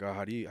 Yeah, they're like, oh,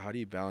 how do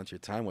you balance your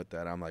time with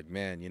that? I'm like,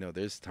 man,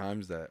 there's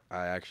times that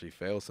I actually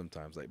fail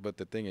sometimes. Like, but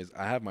the thing is,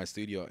 I have my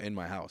studio in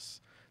my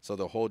house. So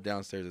the whole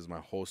downstairs is my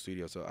whole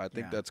studio. So I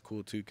think that's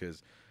cool too,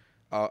 because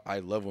I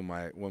love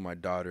when my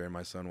daughter and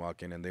my son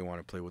walk in and they want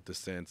to play with the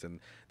synths and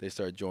they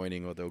start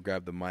joining or they'll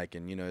grab the mic,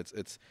 and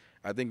it's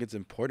I think it's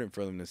important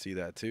for them to see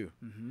that too,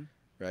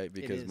 right?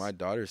 Because my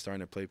daughter's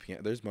starting to play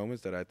piano. There's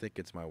moments that I think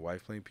it's my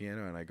wife playing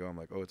piano, and I'm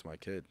like, oh, it's my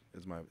kid,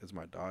 it's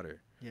my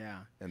daughter. Yeah.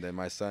 And then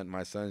my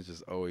son's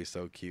just always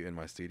so cute in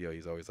my studio.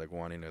 He's always like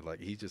wanting to, like,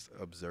 he just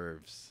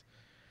observes.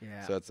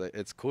 Yeah. So it's like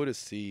it's cool to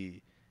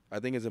see. I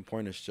think it's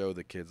important to show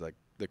the kids like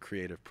the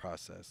creative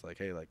process. Like,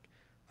 hey, like,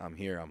 I'm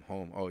here, I'm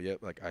home. Oh, yep,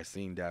 like I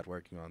seen dad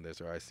working on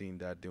this, or I seen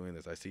dad doing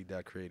this. I see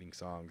dad creating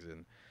songs.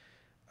 And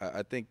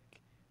I think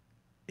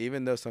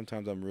even though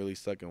sometimes I'm really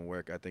stuck in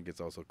work, I think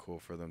it's also cool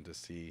for them to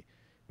see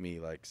me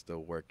like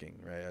still working,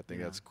 right? I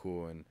think that's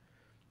cool. And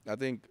I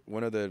think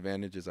one of the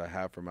advantages I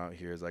have from out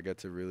here is I get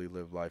to really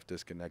live life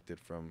disconnected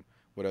from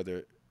what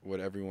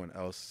everyone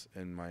else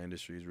in my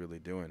industry is really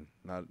doing.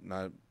 I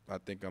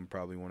think I'm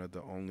probably one of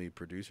the only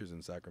producers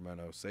in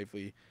Sacramento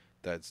safely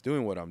that's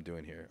doing what I'm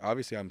doing here.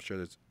 Obviously, I'm sure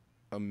there's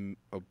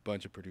a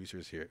bunch of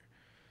producers here,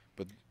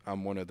 but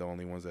I'm one of the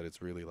only ones that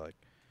it's really like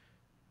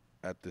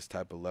at this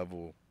type of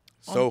level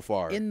so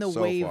far. In the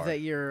wave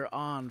that you're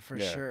on, for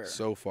sure.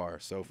 So far.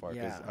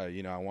 Because,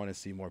 I want to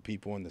see more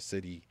people in the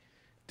city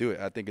do it.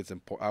 I think it's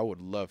important. I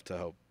would love to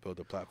help build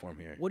a platform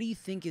here. What do you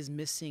think is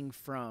missing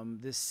from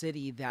the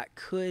city that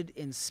could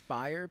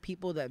inspire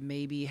people that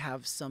maybe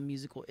have some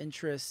musical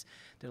interests?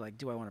 They're like,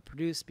 do I want to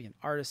produce, be an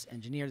artist,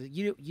 engineer?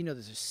 You know,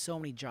 there's just so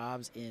many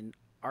jobs in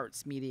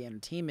arts, media,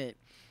 entertainment.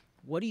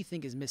 What do you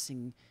think is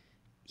missing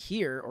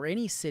here or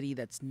any city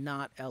that's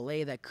not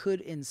LA that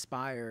could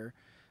inspire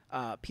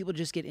people to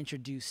just get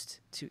introduced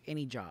to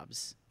any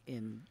jobs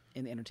in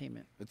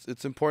entertainment?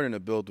 It's important to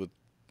build with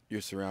your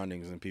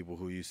surroundings and people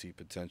who you see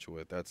potential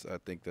with. I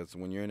think that's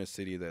when you're in a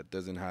city that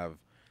doesn't have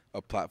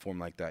a platform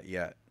like that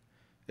yet.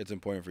 It's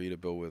important for you to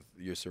build with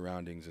your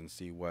surroundings and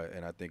see what.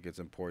 And I think it's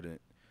important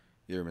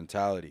your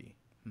mentality,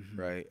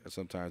 right?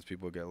 Sometimes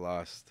people get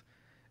lost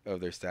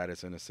of their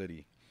status in a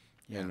city,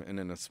 and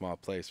in a small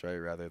place, right?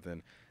 Rather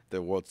than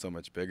the world's so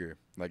much bigger.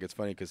 Like it's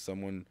funny because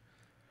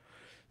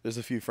there's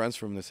a few friends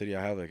from the city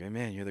I have like, hey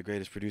man, you're the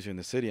greatest producer in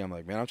the city. I'm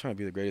like, man, I'm trying to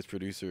be the greatest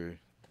producer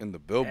in the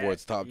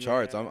Billboard's top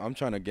charts. I'm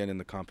trying to get in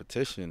the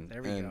competition.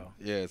 There we go.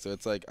 Yeah, so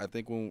it's like I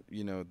think when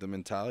the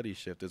mentality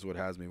shift is what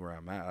has me where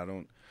I'm at.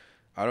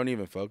 I don't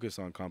even focus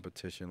on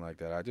competition like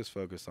that. I just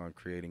focus on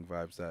creating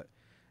vibes that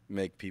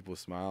make people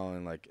smile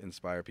and like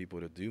inspire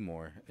people to do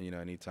more. And,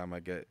 anytime I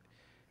get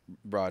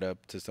brought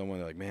up to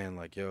someone like, man,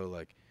 like yo,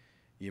 like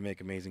you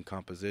make amazing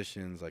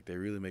compositions, like they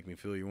really make me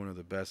feel you're one of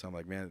the best. I'm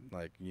like, man,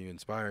 like you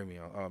inspire me.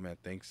 Oh man,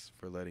 thanks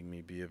for letting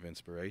me be of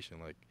inspiration.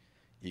 Like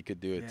you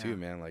could do it too,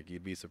 man. Like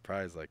you'd be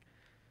surprised. Like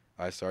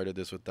I started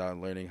this without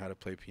learning how to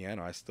play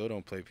piano. I still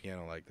don't play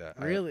piano like that.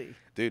 Really?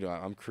 Dude,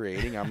 I'm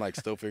creating. I'm like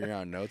still figuring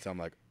out notes. I'm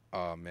like,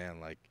 oh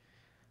man, like.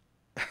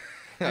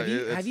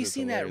 Have you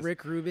seen that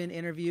Rick Rubin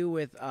interview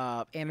with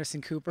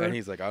Anderson Cooper? And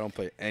he's like, I don't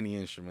play any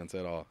instruments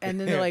at all. And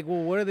then they're like,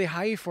 well, what do they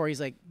hire you for? He's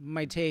like,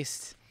 my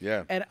taste.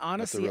 Yeah. And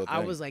honestly,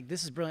 I was like,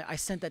 this is brilliant. I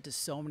sent that to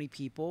so many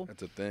people.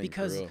 That's a thing.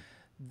 Because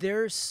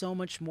there's so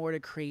much more to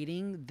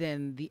creating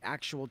than the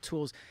actual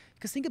tools.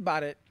 Because think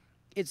about it,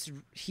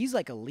 he's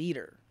like a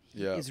leader.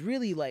 Yeah. It's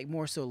really like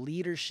more so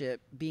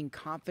leadership, being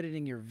confident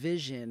in your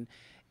vision.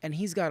 And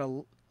he's got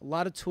a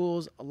lot of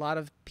tools, a lot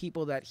of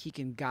people that he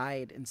can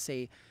guide and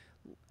say,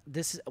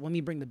 let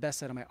me bring the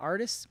best out of my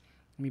artists.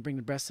 Let me bring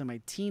the best out of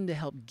my team to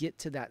help get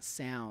to that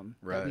sound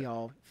that we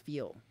all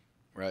feel.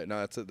 Right.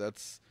 No,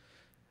 that's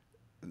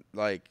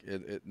like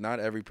not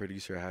every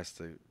producer has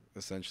to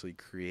essentially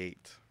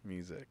create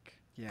music.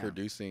 Yeah.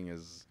 Producing,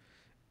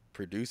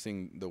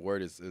 the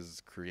word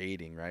is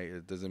creating, right?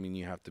 It doesn't mean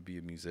you have to be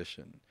a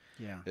musician.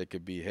 Yeah. It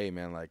could be, hey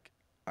man, like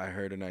I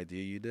heard an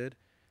idea you did.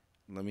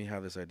 Let me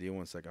have this idea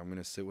one sec. I'm going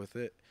to sit with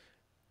it.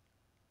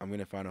 I'm going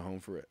to find a home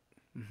for it.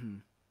 Mm-hmm.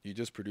 You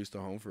just produced a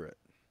home for it.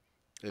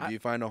 If you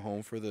find a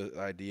home for the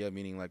idea,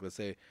 meaning like, let's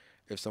say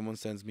if someone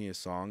sends me a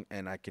song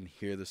and I can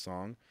hear the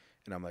song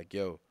and I'm like,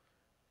 yo,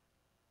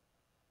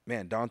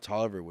 man, Don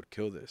Toliver would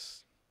kill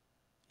this.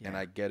 Yeah. And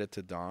I get it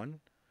to Don.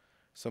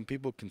 Some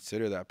people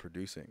consider that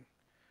producing.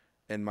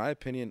 In my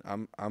opinion,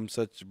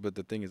 but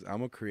the thing is,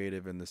 I'm a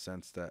creative in the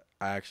sense that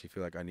I actually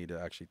feel like I need to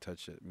actually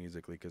touch it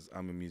musically because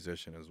I'm a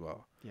musician as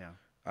well. Yeah.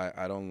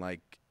 I don't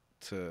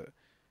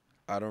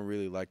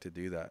really like to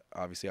do that.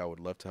 Obviously, I would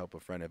love to help a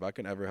friend. If I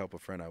can ever help a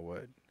friend, I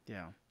would.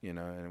 Yeah.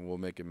 And we'll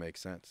make it make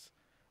sense.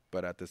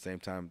 But at the same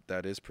time,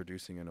 that is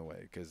producing in a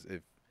way. Because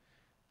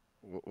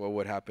what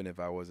would happen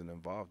if I wasn't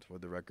involved?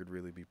 Would the record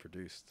really be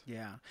produced?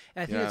 Yeah.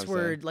 And I think that's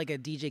where like a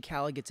DJ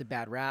Khaled gets a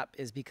bad rap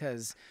is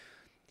because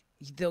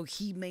though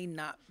he may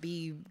not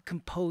be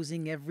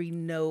composing every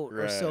note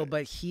or so,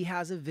 but he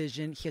has a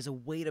vision. He has a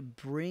way to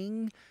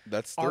bring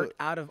art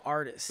out of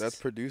artists. That's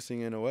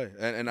producing in a way.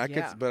 And I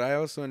could, but I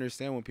also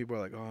understand when people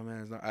are like, oh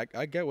man, it's not,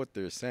 I get what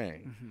they're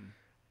saying. Mm-hmm.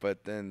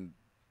 But then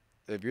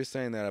if you're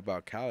saying that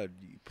about Khaled,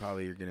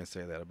 you're going to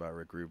say that about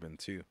Rick Rubin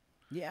too.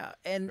 Yeah,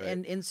 and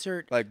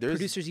insert like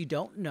producers you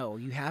don't know,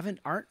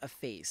 aren't a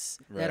face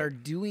that are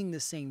doing the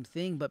same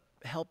thing, but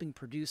helping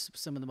produce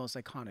some of the most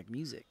iconic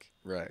music.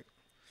 Right.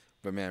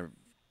 But man,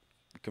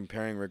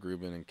 comparing Rick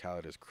Rubin and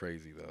Khaled is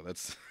crazy though.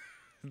 That's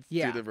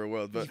two different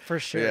worlds. But for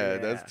sure. Yeah,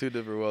 that's two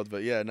different worlds.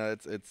 But yeah, no,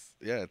 it's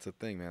a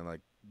thing, man.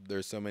 Like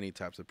there's so many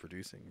types of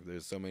producing.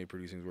 There's so many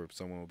producings where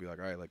someone will be like,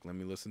 all right, like let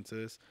me listen to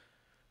this.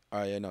 All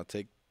right, yeah, no,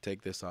 take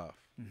this off.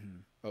 Mm-hmm.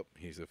 Oh,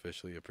 he's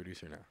officially a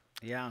producer now.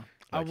 Yeah.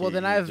 Like well,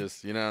 then I've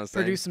just,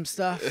 produced some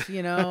stuff,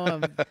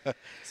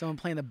 someone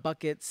playing the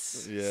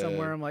buckets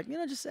somewhere. I'm like,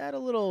 just add a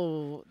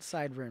little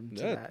side rim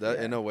to that.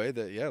 In a way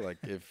that, like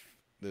if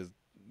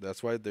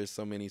that's why there's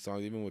so many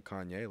songs, even with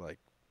Kanye, like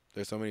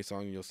there's so many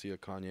songs you'll see a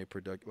Kanye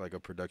like a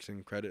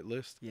production credit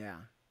list. Yeah.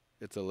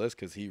 It's a list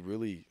because he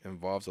really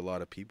involves a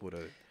lot of people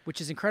which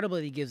is incredible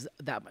that he gives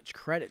that much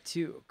credit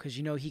too, because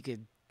he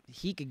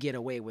could get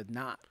away with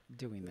not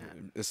doing that.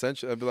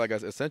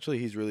 Essentially,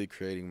 he's really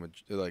creating.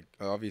 Like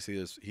obviously,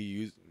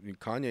 Kanye's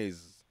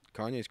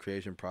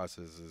creation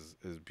process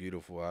is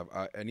beautiful.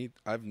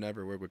 I've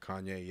never worked with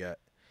Kanye yet,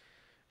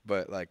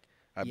 but like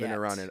I've been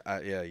around it.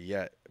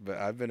 But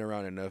I've been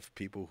around enough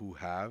people who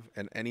have,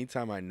 and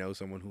anytime I know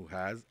someone who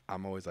has,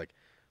 I'm always like,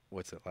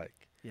 what's it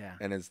like? Yeah.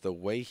 And it's the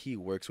way he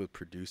works with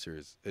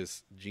producers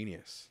is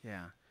genius.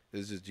 Yeah.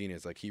 is just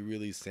genius. Like, he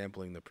really is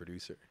sampling the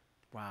producer.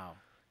 Wow.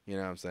 You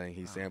know what I'm saying?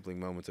 He's sampling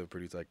moments of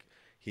produce. Like,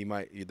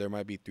 there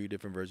might be 3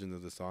 different versions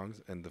of the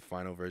songs, and the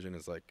final version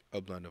is like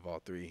a blend of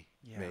all 3,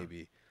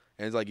 maybe.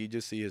 And it's like, you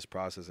just see his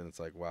process, and it's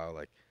like, wow.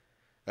 Like,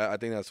 I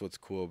think that's what's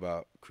cool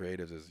about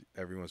creatives, is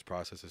everyone's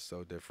process is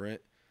so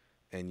different,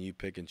 and you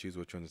pick and choose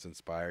which ones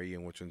inspire you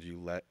and which ones you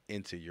let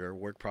into your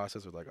work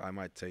process. Or like, I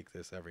might take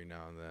this every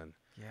now and then,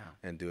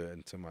 and do it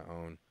into my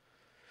own.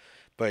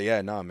 But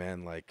yeah, nah,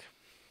 man. Like,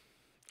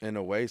 in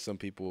a way, some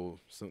people,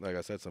 like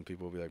I said, some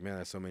people will be like, man,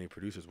 there's so many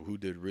producers. Well, who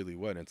did really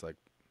what? And it's like,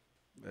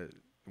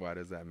 why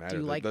does that matter?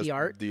 Do you like the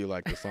art? Do you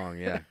like the song?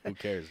 Yeah. Who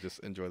cares? Just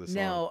enjoy the song.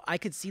 Now, I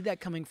could see that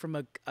coming from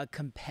a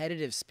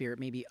competitive spirit,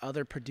 maybe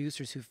other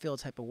producers who feel a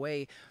type of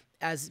way.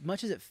 As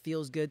much as it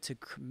feels good to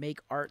make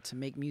art, to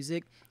make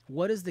music,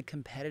 what is the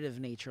competitive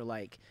nature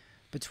like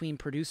between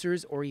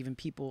producers or even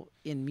people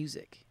in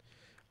music?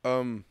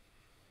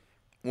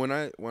 When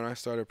I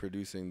started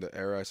producing, the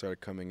era I started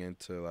coming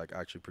into, like,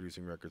 actually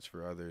producing records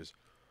for others,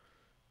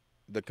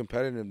 the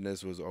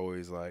competitiveness was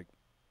always like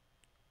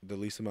the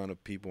least amount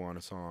of people on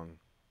a song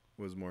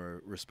was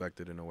more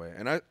respected in a way.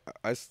 And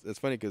it's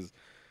funny because,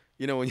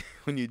 you know,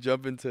 when you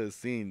jump into a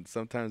scene,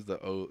 sometimes the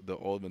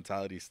old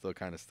mentality still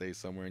kind of stays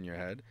somewhere in your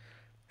head.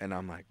 And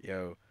I'm like,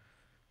 yo,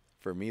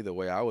 for me, the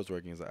way I was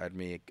working is I'd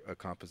make a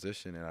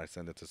composition and I'd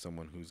send it to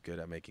someone who's good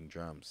at making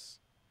drums.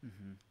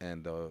 Mm-hmm.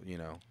 And, you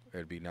know,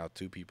 it'd be now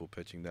 2 people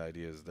pitching the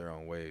ideas their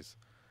own ways.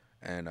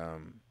 And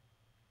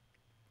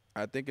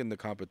I think in the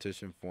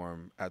competition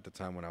form at the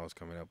time when I was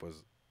coming up,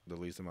 was the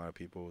least amount of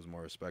people was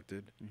more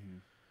respected. Mm-hmm.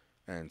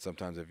 And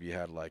sometimes if you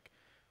had like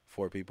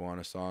 4 people on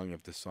a song,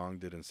 if the song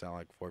didn't sound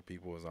like 4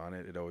 people was on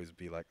it, it'd always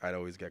be like, I'd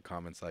always get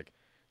comments like,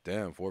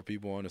 damn, 4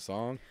 people on a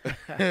song.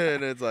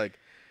 And it's like,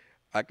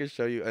 I could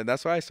show you. And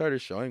that's why I started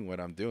showing what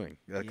I'm doing.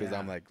 Because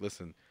I'm like,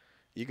 listen,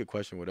 you could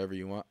question whatever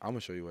you want. I'm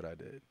going to show you what I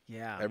did.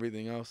 Yeah.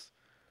 Everything else.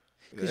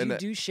 Because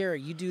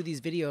you do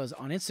these videos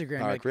on Instagram.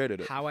 How I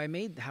created it. How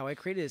I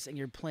created this. And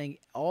you're playing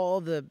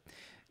all the,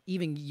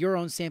 even your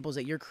own samples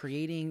that you're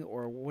creating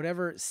or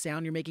whatever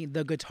sound you're making,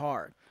 the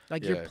guitar.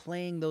 Like, you're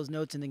playing those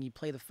notes and then you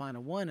play the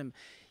final one and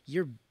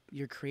you're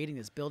creating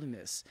this, building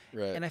this.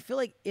 Right. And I feel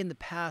like in the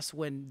past,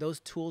 when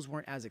those tools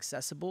weren't as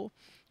accessible,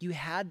 you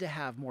had to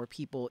have more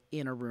people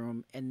in a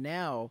room. And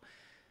now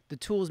the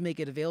tools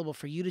make it available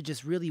for you to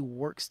just really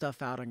work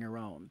stuff out on your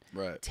own.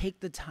 Right.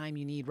 Take the time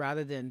you need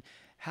rather than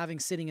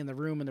sitting in the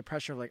room and the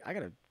pressure of like, I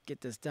got to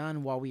get this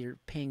done while we are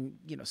paying,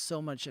 you know,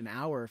 so much an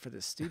hour for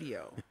this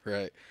studio.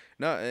 Right.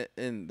 No,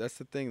 and that's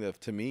the thing that,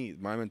 to me,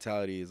 my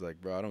mentality is like,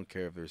 bro, I don't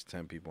care if there's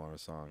 10 people on a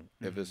song.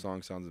 Mm-hmm. If the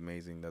song sounds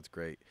amazing, that's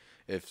great.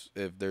 If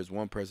there's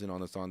one person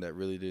on the song that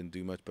really didn't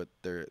do much, but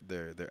their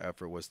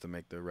effort was to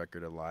make the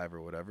record alive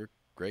or whatever,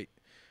 great.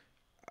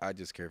 I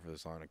just care for the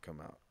song to come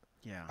out.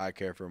 Yeah. I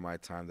care for my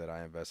time that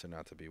I invested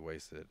not to be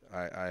wasted.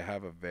 I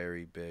have a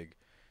very big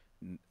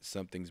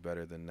something's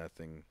better than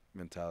nothing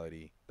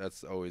mentality.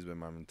 That's always been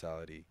my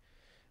mentality.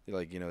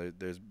 Like, you know,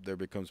 there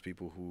becomes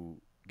people who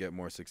get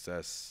more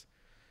success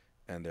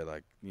and they're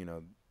like, you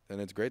know, and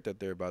it's great that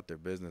they're about their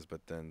business,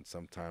 but then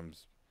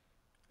sometimes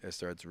it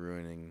starts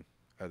ruining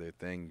other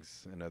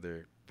things and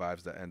other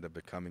vibes that end up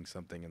becoming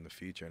something in the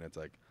future. And it's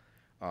like,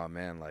 oh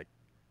man, like,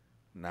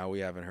 now we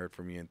haven't heard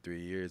from you in 3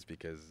 years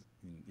because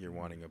you're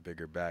wanting a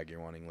bigger bag.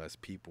 You're wanting less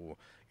people.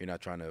 You're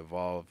not trying to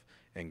evolve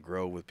and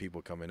grow with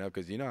people coming up.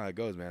 Because you know how it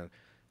goes, man.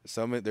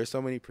 There's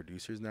so many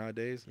producers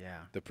nowadays. Yeah.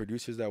 The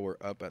producers that were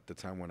up at the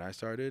time when I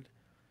started,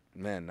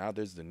 man, now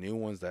there's the new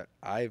ones that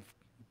I've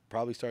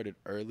probably started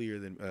earlier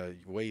than,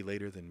 way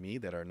later than me,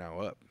 that are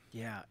now up.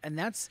 Yeah. And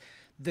that's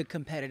the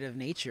competitive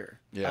nature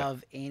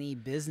of any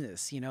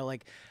business, you know,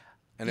 like.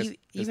 And it's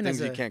even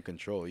things you can't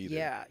control either.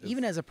 Yeah,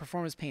 even as a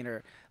performance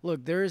painter,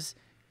 look, there's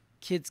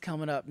kids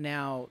coming up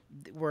now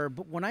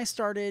but when I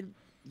started,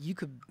 you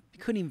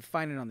couldn't even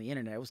find it on the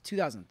internet. It was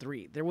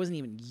 2003. There wasn't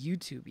even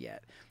YouTube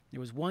yet. There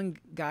was one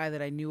guy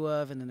that I knew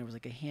of, and then there was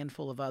like a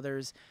handful of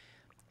others.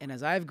 And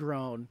as I've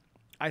grown,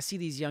 I see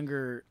these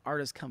younger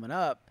artists coming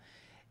up,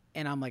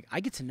 and I'm like, I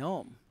get to know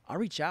them. I'll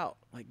reach out,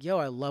 like, yo,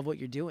 I love what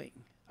you're doing.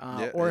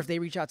 Or if they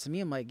reach out to me,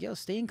 I'm like, yo,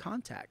 stay in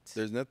contact.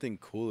 There's nothing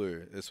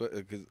cooler.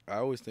 Because I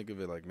always think of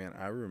it like, man,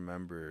 I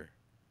remember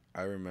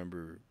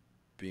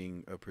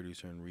being a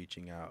producer and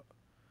reaching out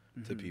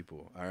to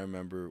people. I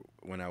remember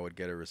when I would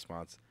get a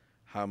response,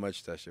 how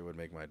much that shit would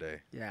make my day.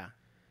 Yeah.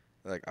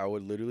 Like, I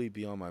would literally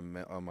be on my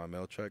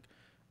mail truck,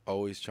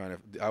 always trying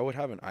to. I would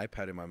have an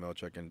iPad in my mail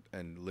truck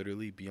and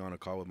literally be on a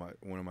call with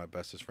one of my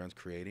bestest friends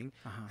creating.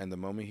 And the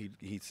moment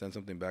he'd send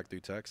something back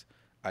through text,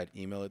 I'd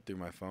email it through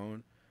my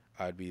phone.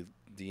 I'd be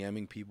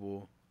DMing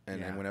people,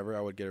 and whenever I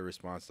would get a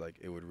response, like,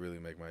 it would really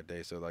make my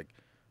day. So, like,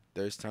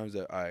 there's times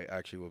that I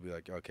actually will be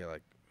like, okay,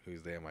 like,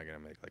 whose day am I gonna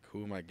make? Like,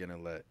 who am I gonna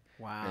let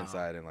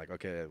inside? And like,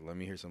 okay, let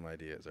me hear some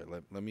ideas, or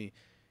let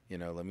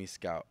me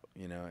scout,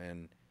 you know.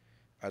 And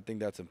I think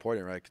that's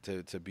important,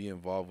 right? To be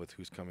involved with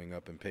who's coming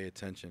up and pay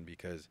attention,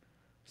 because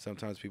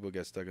sometimes people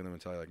get stuck in the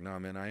mentality like, nah,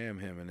 man, I am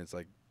him, and it's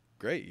like,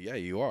 great, yeah,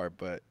 you are,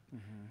 but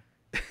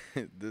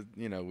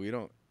you know, we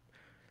don't.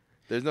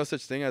 there's no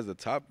such thing as the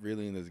top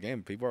really in this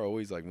game. People are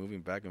always like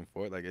moving back and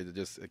forth. Like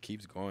it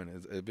keeps going.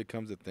 It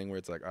becomes a thing where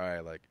it's like, all right,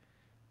 like,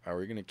 are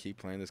we gonna keep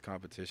playing this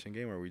competition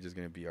game, or are we just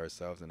gonna be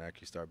ourselves and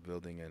actually start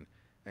building and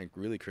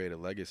really create a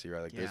legacy,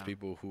 right? Like, there's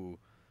people who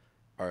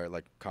are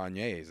like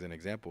Kanye is an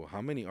example.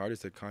 How many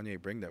artists did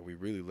Kanye bring that we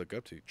really look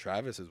up to?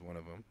 Travis is one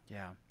of them.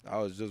 Yeah. I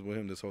was just with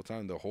him this whole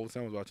time. The whole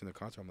time I was watching the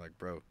concert, I'm like,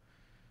 bro,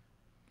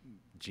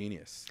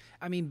 genius.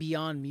 I mean,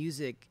 beyond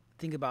music,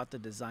 think about the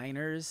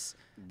designers,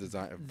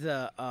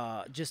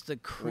 just the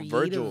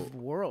creative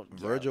world.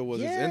 Virgil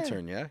was his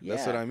intern,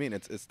 That's what I mean.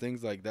 It's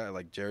things like that.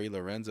 Like Jerry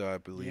Lorenzo, I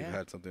believe,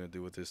 had something to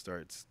do with his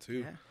starts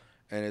too.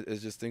 And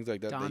it's just things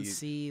like that. Don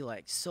C,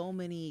 like so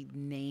many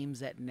names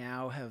that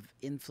now have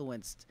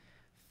influenced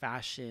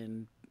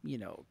fashion, you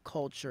know,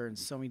 culture in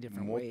so many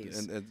different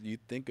ways. And you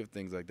think of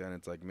things like that, and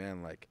it's like,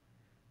 man, like,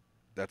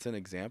 that's an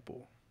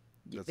example.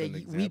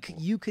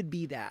 You could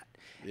be that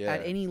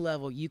at any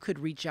level. You could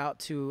reach out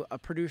to a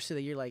producer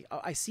that you're like,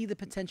 oh, I see the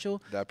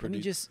potential. Let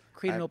me just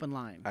create an open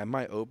line. I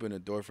might open a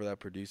door for that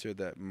producer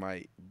that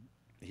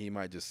he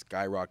might just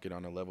skyrocket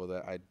on a level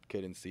that I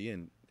couldn't see,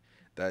 and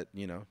that,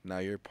 you know, now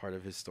you're part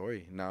of his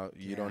story. Now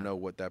you don't know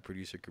what that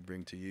producer could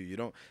bring to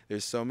you.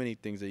 There's so many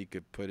things that you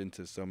could put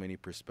into so many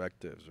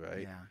perspectives,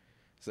 right? Yeah.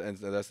 So, and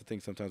that's the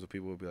thing. Sometimes when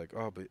people will be like,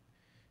 oh, but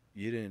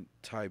you didn't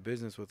tie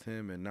business with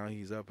him, and now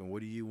he's up, and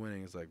what are you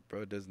winning? It's like,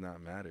 bro, it does not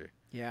matter.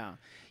 Yeah.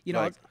 You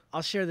know,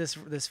 I'll share this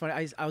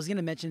funny. I was going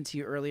to mention to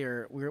you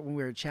earlier when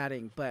we were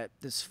chatting, but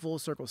this full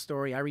circle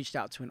story, I reached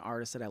out to an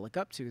artist that I look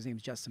up to. His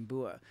name's Justin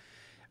Bua.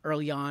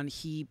 Early on,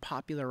 he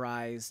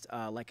popularized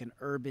like an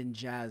urban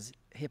jazz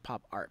hip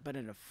hop art, but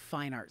in a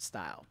fine art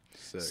style.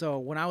 Sick. So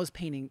when I was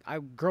painting,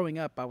 growing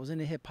up, I was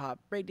into hip hop,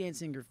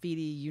 breakdancing,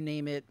 graffiti, you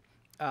name it.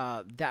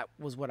 That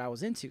was what I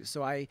was into.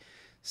 So I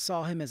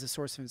saw him as a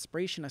source of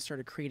inspiration. I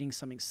started creating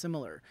something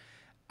similar.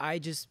 I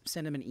just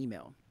sent him an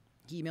email.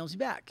 He emails me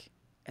back.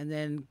 And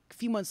then a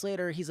few months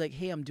later, he's like,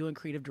 hey, I'm doing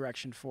creative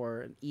direction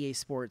for an EA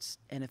Sports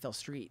NFL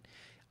Street.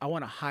 I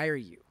want to hire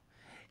you.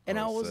 And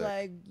I was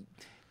like,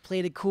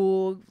 played it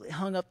cool,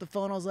 hung up the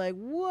phone. I was like,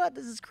 what?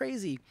 This is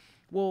crazy.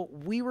 Well,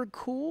 we were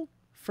cool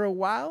for a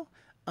while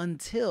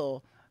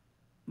until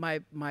my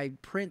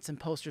prints and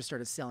posters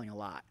started selling a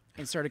lot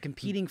and started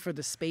competing for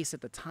the space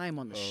at the time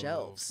on the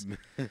shelves.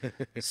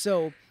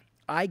 So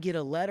I get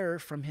a letter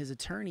from his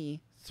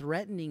attorney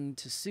threatening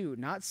to sue,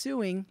 not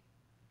suing,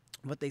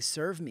 but they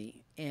served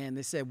me. And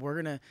they said,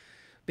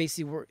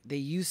 they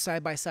use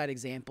side-by-side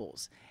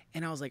examples.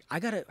 And I was like,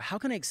 how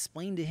can I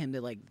explain to him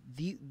that, like,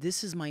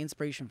 this is my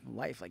inspiration from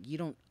life? Like, you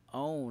don't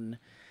own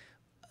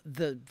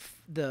the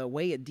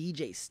way a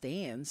DJ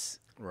stands,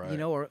 you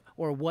know,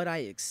 or what I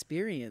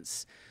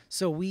experience.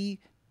 So we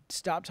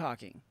stopped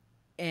talking.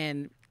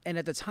 And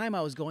at the time,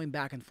 I was going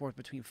back and forth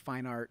between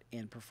fine art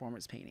and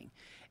performance painting.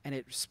 And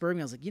it spurred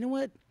me. I was like, you know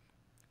what?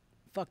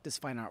 Fuck this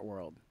fine art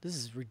world. This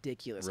is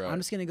ridiculous. I'm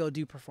just going to go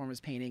do performance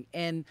painting.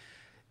 And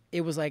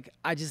it was like,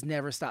 I just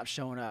never stopped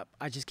showing up.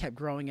 I just kept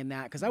growing in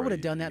that because I would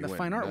have done that in the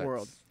fine art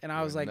world. And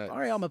I was like, all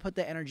right, I'm going to put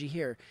that energy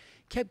here.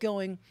 Kept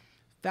going.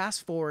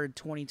 Fast forward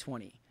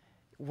 2020.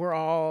 We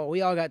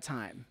all got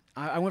time.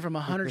 I went from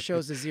 100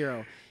 shows to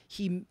 0.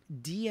 He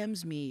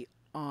DMs me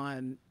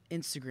on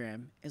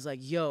Instagram. Is like,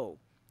 yo,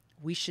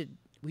 we should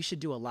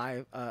do a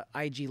live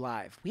IG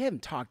live. We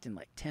haven't talked in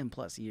like 10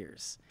 plus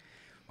years.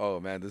 Oh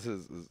man, this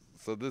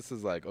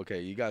is like, okay,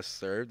 you got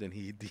served and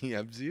he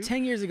DMs you?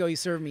 10 years ago he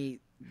served me.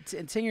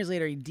 10 years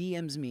later he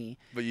DMs me.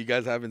 But you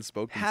guys haven't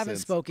spoken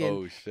since. Oh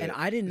shit. And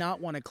I did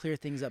not want to clear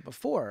things up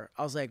before.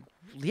 I was like,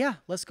 yeah,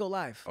 let's go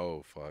live.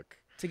 Oh fuck.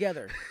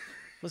 Together.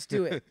 Let's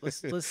do it.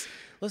 Let's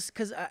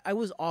because I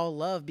was all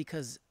love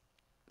because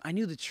I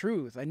knew the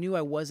truth. I knew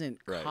I wasn't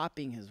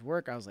copying his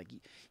work. I was like,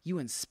 you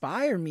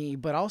inspire me,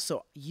 but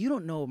also you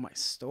don't know my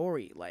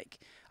story. Like,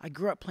 I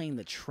grew up playing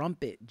the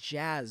trumpet,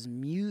 jazz,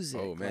 music.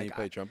 Oh man, like, you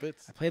play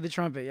trumpets? I played the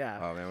trumpet, yeah.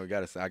 Oh man, I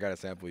gotta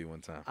sample you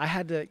one time. I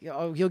had to.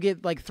 You'll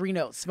get like 3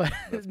 notes, but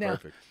that's no,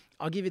 perfect.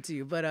 I'll give it to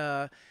you.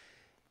 But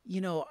you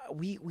know,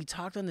 we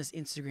talked on this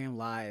Instagram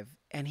live,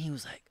 and he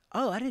was like,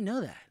 "Oh, I didn't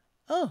know that.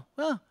 Oh,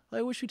 well,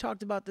 I wish we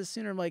talked about this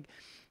sooner." I'm like,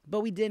 but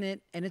we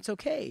didn't, and it's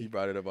okay. You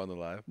brought it up on the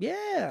live?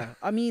 Yeah.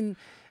 I mean,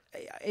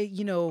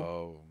 you know.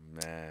 Oh,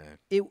 man.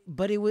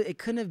 It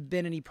couldn't have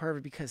been any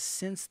perfect because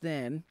since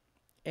then,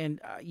 and,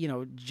 you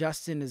know,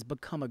 Justin has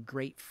become a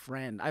great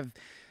friend. I've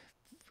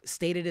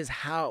stayed at his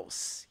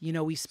house. You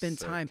know, we spend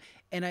time.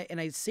 And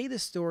I say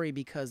this story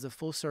because the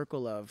full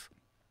circle of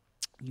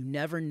you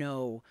never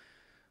know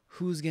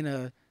who's going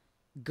to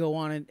go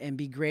on and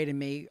be great and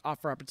may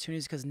offer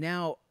opportunities because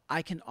now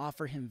I can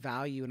offer him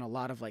value in a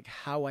lot of like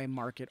how I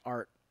market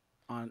art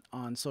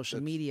on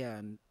social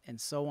media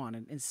and so on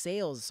and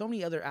sales, so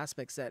many other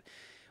aspects that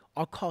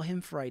I'll call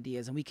him for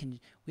ideas and we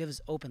have this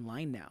open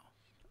line now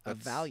of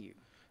value.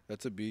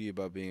 That's the beauty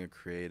about being a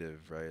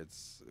creative, right?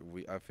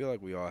 I feel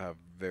like we all have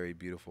very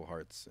beautiful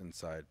hearts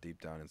inside,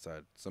 deep down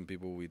inside. Some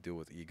people we deal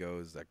with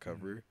egos that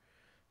cover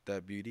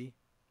that beauty.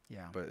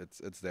 Yeah. But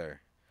it's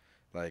there.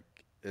 Like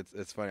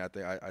it's funny. I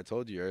think I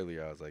told you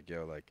earlier, I was like,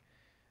 yo, like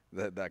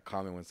that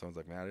comment when someone's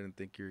like, man, I didn't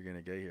think you were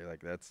gonna get here.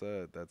 Like that's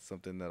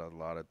something that a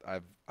lot of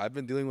I've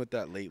been dealing with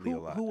that lately a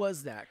lot. Who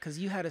was that? Because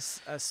you had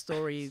a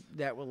story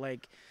that was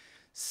like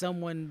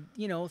someone,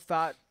 you know,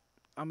 thought,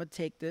 I'm gonna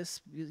take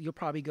this. You'll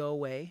probably go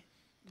away.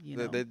 You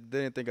know? They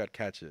didn't think I'd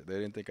catch it. They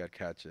didn't think I'd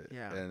catch it.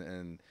 Yeah.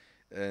 And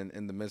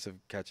in the midst of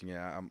catching it,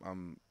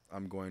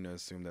 I'm going to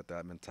assume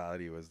that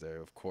mentality was there,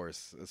 of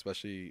course,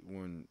 especially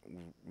when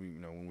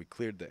we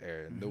cleared the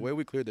air. And the way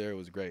we cleared the air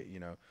was great, you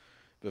know.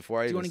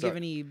 Before I Do you want to give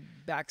any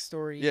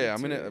backstory? Yeah,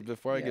 I'm gonna.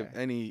 Before I give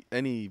any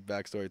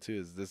backstory too,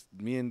 is this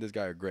me and this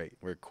guy are great.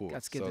 We're cool.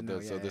 That's good to know.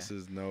 So this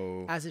is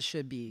no, as it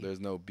should be. There's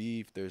no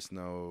beef. There's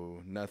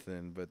no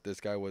nothing. But this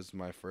guy was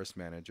my first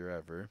manager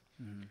ever.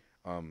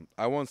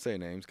 I won't say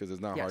names because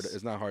it's not hard.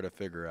 It's not hard to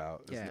figure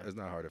out. It's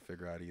not hard to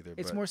figure out either.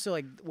 It's more so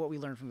like what we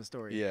learned from the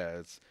story.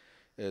 Yeah,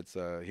 it's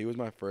he was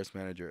my first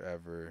manager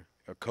ever,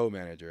 a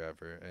co-manager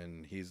ever,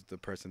 and he's the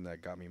person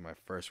that got me my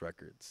first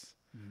records.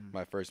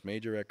 My first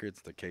major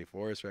records, the K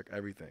Forest record,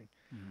 everything,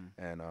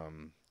 and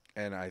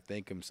I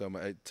thank him so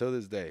much till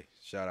this day.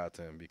 Shout out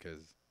to him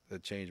because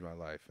it changed my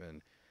life,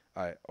 and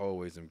I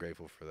always am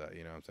grateful for that.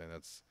 You know what I'm saying?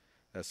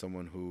 That's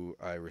someone who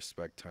I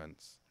respect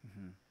tons.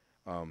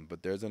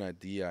 But there's an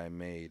idea I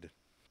made,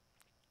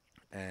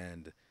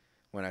 and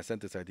when I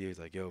sent this idea, he's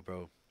like, "Yo,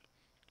 bro,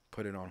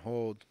 put it on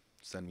hold.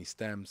 Send me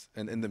stems."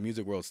 And in the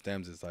music world,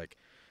 stems is like,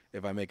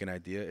 if I make an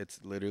idea,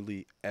 it's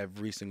literally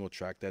every single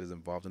track that is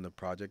involved in the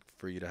project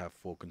for you to have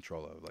full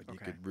control of. Like, you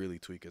could really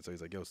tweak it. So he's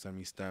like, yo, send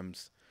me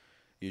stems.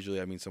 Usually,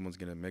 I mean, someone's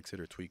going to mix it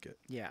or tweak it.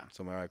 Yeah.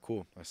 So I'm like, all right,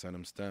 cool. I send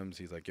him stems.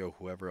 He's like, yo,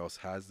 whoever else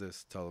has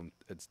this, tell them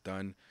it's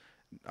done.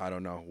 I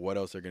don't know what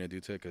else they're going to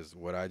do to it because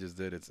what I just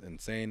did, it's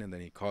insane. And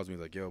then he calls me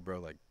like, yo, bro,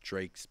 like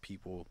Drake's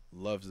people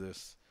loves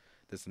this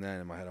and that.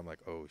 And in my head, I'm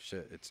like, oh,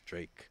 shit, it's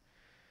Drake.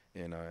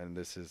 You know, and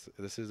this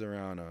is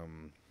around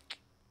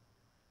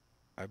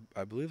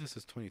I believe this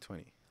is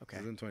 2020. Okay.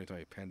 This is in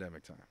 2020,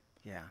 pandemic time.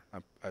 Yeah.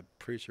 I'm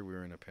pretty sure we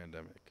were in a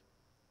pandemic.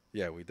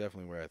 Yeah, we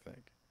definitely were, I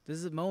think. This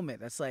is a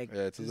moment. That's like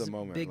this is a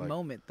moment. Big like,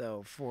 moment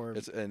though for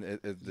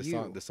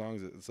the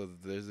songs. So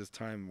there's this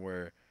time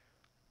where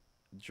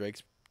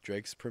Drake's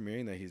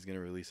premiering that he's gonna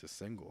release a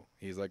single.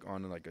 He's like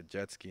on like a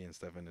jet ski and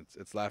stuff, and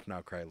it's Laugh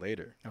Now Cry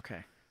Later.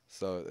 Okay.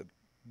 So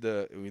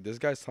this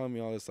guy's telling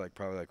me all this like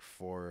probably like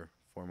four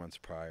months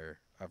prior.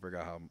 I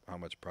forgot how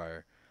much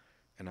prior,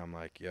 and I'm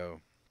like, yo.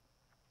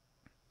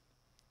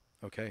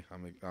 Okay,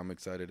 I'm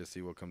excited to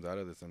see what comes out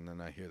of this, and then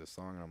I hear the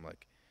song, and I'm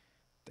like,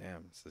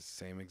 damn, it's the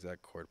same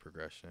exact chord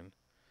progression,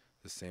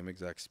 the same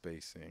exact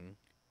spacing,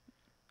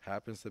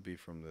 happens to be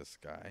from this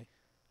guy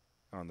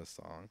on the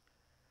song.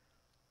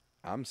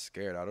 I'm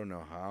scared. I don't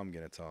know how I'm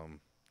gonna tell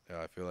him.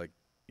 I feel like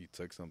you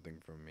took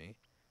something from me,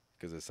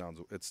 because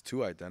it's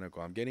too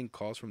identical. I'm getting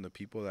calls from the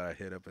people that I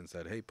hit up and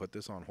said, hey, put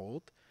this on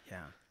hold.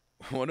 Yeah.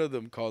 One of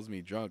them calls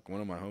me drunk.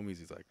 One of my homies,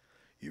 he's like,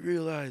 you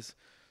realize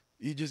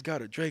you just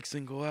got a Drake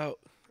single out?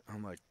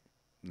 I'm like,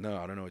 no,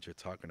 I don't know what you're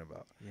talking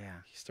about. Yeah.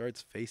 He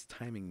starts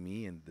FaceTiming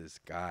me and this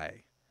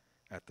guy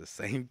at the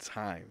same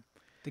time.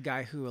 The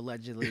guy who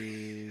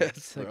allegedly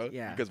yes, bro.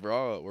 Yeah. Because we're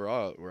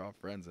all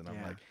friends, and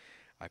I'm like,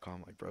 I call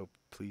him like, bro,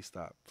 please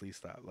stop.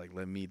 Like,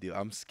 let me deal.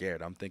 I'm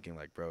scared. I'm thinking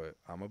like, bro,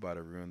 I'm about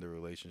to ruin the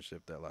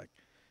relationship that like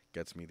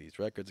gets me these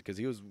records.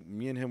 Because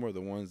me and him were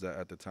the ones that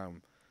at the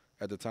time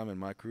in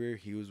my career,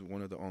 he was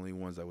one of the only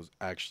ones that was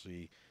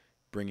actually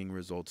bringing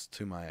results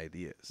to my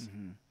ideas.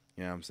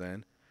 You know what I'm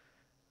saying?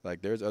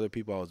 Like, there's other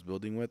people I was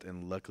building with,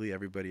 and luckily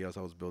everybody else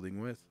I was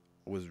building with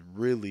was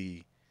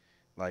really,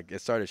 like, it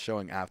started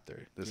showing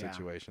after the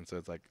situation. So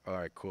it's like, all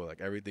right, cool.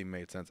 Like, everything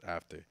made sense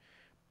after.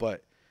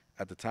 But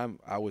at the time,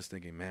 I was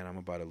thinking, man, I'm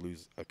about to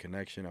lose a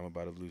connection. I'm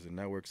about to lose a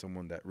network,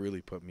 someone that really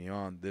put me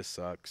on. This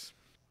sucks.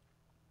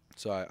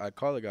 So I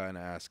call the guy and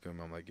I ask him,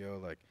 I'm like, yo,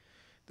 like,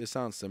 this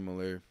sounds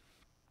similar.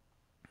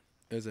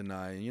 Is it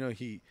not? And, you know,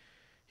 he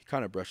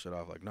kind of brushed it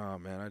off like, nah,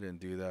 man, I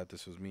didn't do that.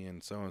 This was me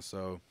and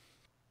so.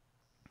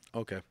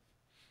 Okay.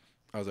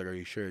 I was like, are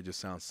you sure? It just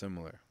sounds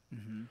similar.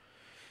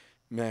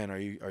 Man, are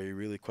you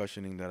really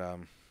questioning that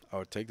I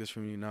would take this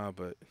from you now?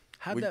 But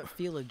how'd that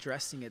feel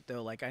addressing it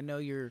though? Like, I know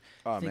you're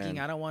thinking,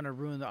 man, I don't want to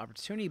ruin the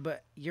opportunity,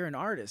 but you're an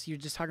artist. You're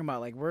just talking about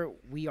like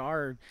we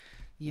are,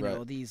 you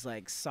know, these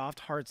like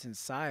soft hearts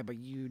inside, but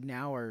you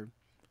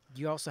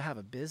also have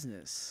a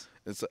business.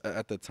 It's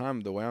at the time,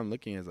 the way I'm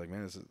looking at it is like,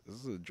 man, this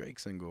is a Drake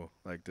single.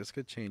 Like, this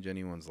could change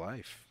anyone's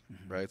life,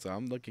 right? So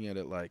I'm looking at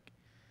it like,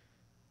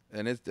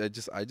 and I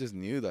just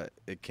knew that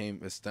it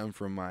stemmed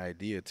from my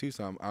idea too.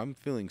 So I'm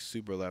feeling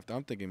super left.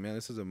 I'm thinking, man,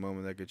 this is a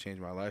moment that could change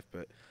my life.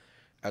 But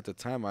at the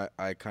time,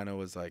 I kind of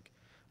was like,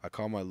 I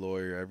called my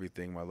lawyer,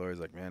 everything. My lawyer's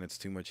like, man, it's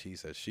too much he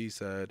said, she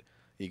said.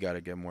 You got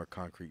to get more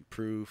concrete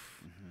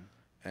proof.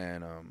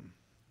 And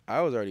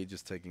I was already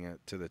just taking it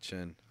to the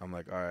chin. I'm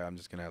like, all right, I'm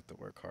just gonna have to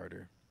work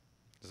harder.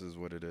 This is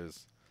what it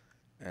is.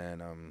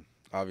 And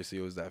obviously,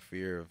 it was that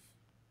fear of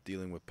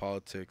dealing with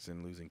politics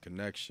and losing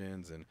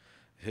connections and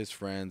his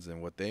friends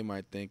and what they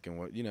might think and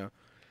what, you know.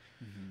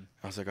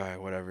 I was like, all right,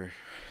 whatever.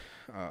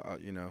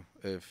 You know,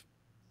 if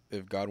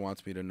God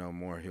wants me to know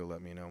more, he'll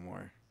let me know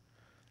more.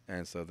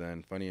 And so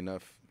then, funny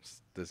enough,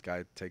 this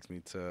guy takes me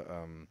to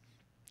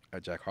a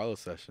Jack Harlow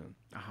session.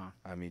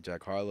 I meet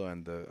Jack Harlow,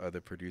 and the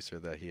other producer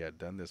that he had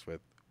done this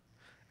with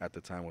at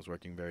the time was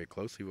working very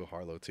closely with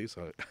Harlow too.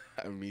 So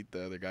I meet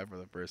the other guy for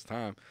the first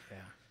time.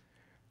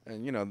 Yeah.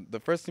 And you know, the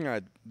first thing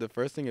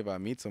if I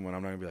meet someone,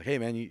 I'm not gonna be like, hey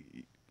man,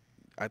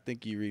 I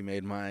think you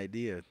remade my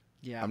idea.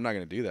 Yeah. I'm not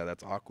gonna do that.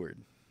 That's awkward.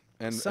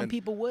 And some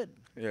people would.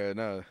 Yeah,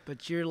 no.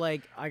 But you're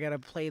like, I gotta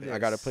play this. I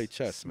gotta play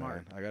chess,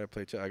 smart. man. I gotta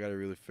play chess. I gotta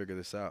really figure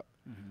this out.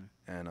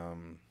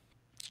 And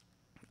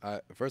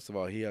first of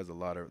all,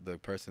 the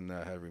person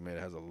that had remade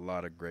it has a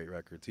lot of great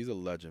records. He's a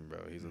legend, bro.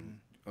 He's an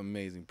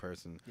amazing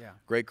person. Yeah.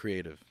 Great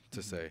creative,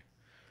 to say.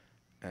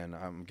 And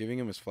I'm giving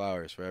him his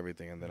flowers for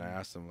everything. And then I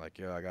asked him, like,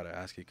 yo, I got to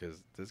ask you,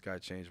 because this guy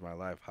changed my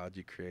life. How'd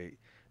you create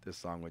this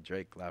song with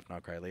Drake, Laugh Now,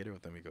 Cry Later,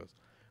 with him? He goes,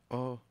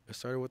 oh, it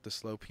started with the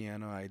slow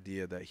piano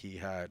idea that he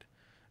had.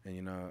 And,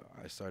 you know,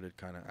 I started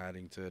kind of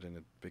adding to it, and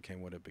it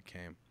became what it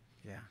became.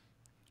 Yeah.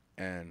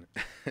 And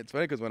it's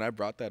funny because when I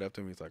brought that up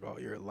to him, he's like, oh,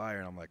 you're a liar.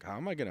 And I'm like, how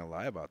am I going to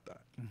lie about that?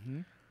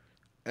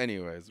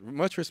 Anyways,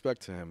 much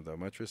respect to him, though.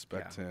 Much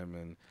respect to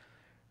him.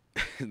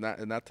 And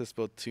not to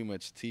spill too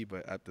much tea,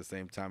 but at the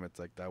same time, it's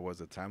like that was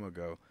a time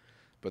ago.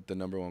 But the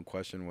number one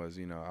question was,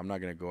 you know, I'm not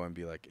going to go and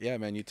be like, yeah,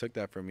 man, you took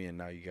that from me, and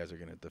now you guys are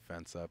going to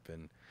defense up.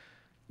 And,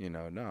 you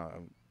know,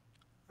 no,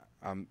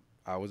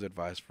 I was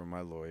advised from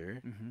my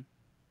lawyer,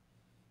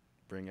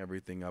 bring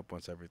everything up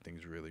once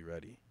everything's really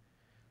ready.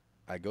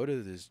 I go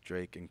to this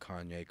Drake and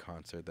Kanye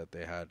concert that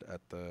they had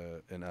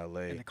in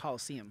LA. In the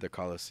Coliseum. The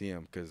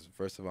Coliseum, because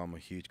first of all, I'm a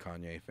huge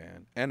Kanye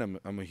fan, and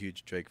I'm a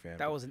huge Drake fan.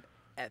 That was an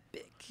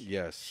epic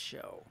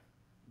show.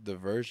 The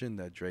version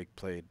that Drake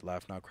played,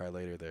 Laugh Now, Cry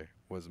Later, there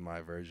was my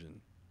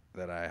version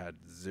that I had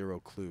zero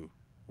clue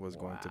was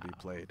going to be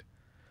played.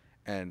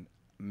 And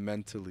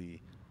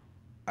mentally,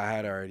 I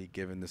had already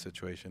given the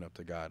situation up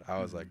to God. I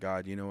was like,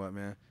 God, you know what,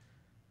 man?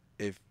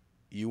 If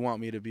you want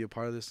me to be a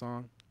part of this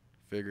song,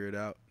 figure it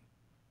out.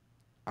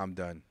 I'm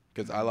done.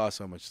 Because I lost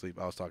so much sleep.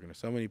 I was talking to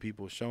so many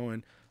people,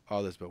 showing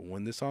all this. But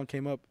when this song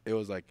came up, it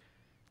was like,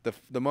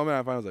 the moment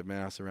I finally was like,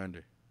 man, I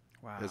surrender.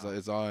 Wow.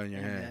 It's all in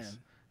your hands.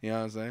 You know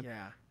what I'm saying?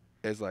 Yeah.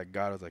 It's like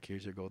God was like,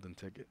 here's your golden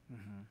ticket.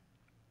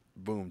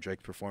 Boom,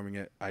 Drake performing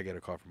it. I get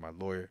a call from my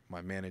lawyer,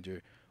 my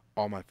manager.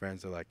 All my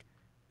friends are like,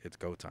 it's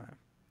go time.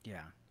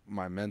 Yeah.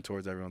 My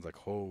mentors, everyone's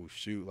like, oh,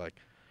 shoot. Like,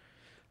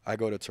 I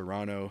go to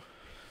Toronto.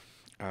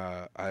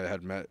 I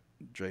had met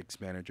Drake's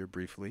manager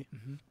briefly.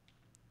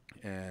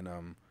 And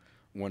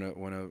one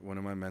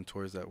of my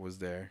mentors that was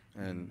there,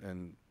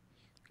 and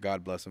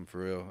God bless him for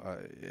real.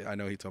 I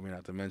know he told me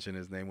not to mention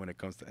his name when it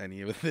comes to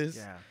any of this.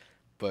 Yeah.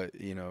 But,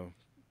 you know,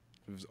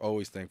 I was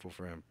always thankful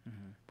for him.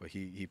 But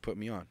he put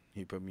me on.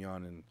 He put me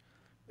on and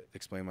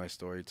explained my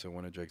story to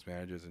one of Drake's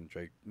managers, and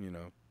Drake, you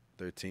know,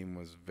 their team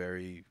was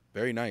very,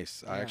 very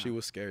nice. Yeah. I actually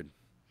was scared.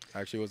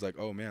 I actually was like,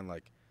 oh, man,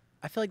 like.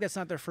 I feel like that's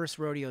not their first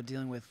rodeo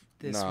dealing with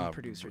this with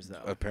producers,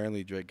 though.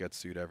 Apparently Drake gets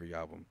sued every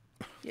album.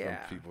 From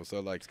people, so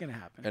like it's gonna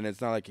happen, and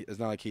it's not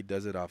like he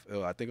does it off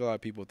ill. I think a lot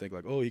of people think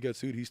like, oh, he got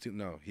sued, he's too.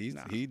 No,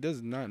 he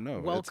does not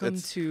know.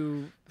 Welcome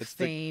to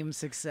fame,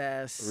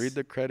 success. Read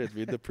the credits,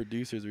 read the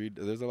producers.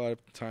 There's a lot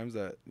of times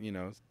that, you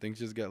know, things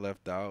just get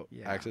left out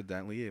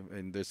accidentally,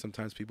 and there's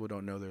sometimes people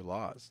don't know their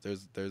laws.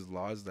 There's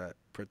laws that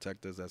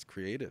protect us as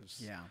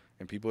creatives,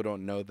 and people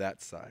don't know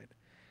that side.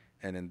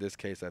 And in this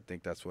case, I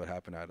think that's what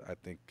happened. I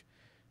think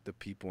the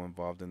people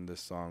involved in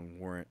this song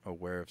weren't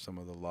aware of some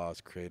of the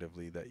laws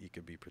creatively that you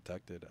could be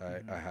protected.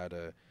 I had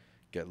to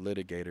get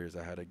litigators.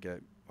 I had to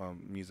get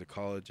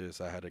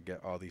musicologists. I had to get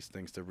all these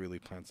things to really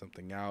plan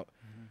something out.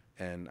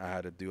 And I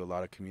had to do a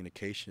lot of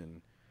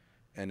communication.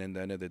 And in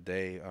the end of the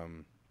day,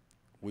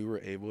 we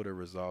were able to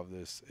resolve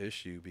this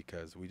issue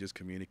because we just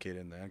communicated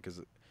in the end,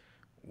 because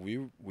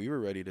we were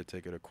ready to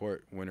take it to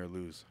court, win or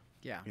lose.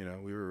 Yeah. You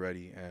know, we were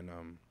ready. And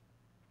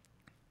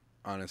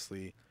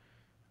honestly,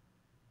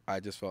 I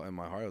just felt in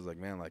my heart, I was like,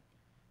 man, like,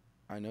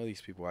 I know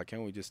these people. Why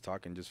can't we just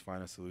talk and just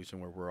find a solution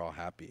where we're all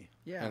happy?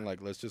 Yeah. And,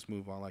 like, let's just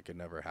move on like it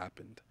never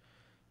happened,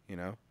 you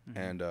know?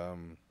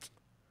 And,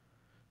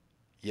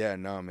 yeah,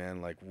 no, man,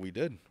 like, we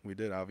did.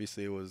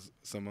 Obviously, it was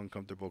some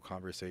uncomfortable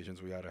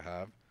conversations we had to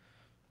have.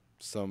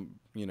 Some,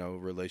 you know,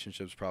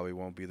 relationships probably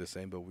won't be the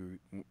same, but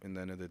in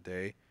the end of the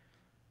day,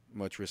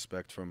 much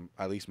respect from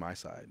at least my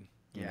side.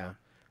 You know?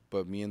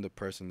 But me and the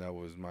person that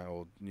was my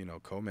old, you know,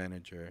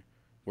 co-manager,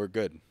 we're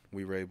good.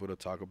 We were able to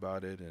talk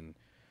about it, and,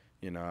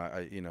 you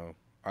know,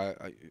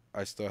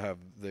 I still have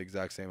the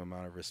exact same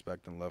amount of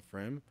respect and love for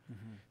him.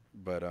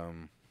 But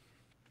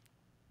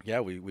yeah,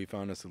 we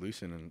found a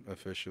solution, and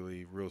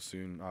officially real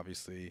soon,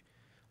 obviously,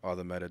 all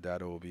the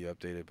metadata will be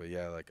updated. But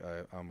yeah, like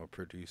I'm a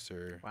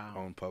producer,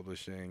 own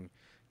publishing,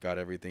 got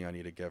everything I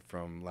need to get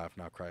from Laugh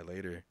Now Cry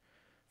Later,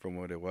 from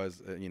what it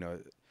was. You know,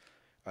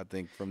 I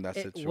think from that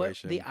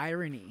situation, the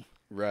irony,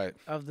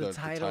 of the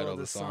title of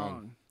the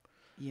song.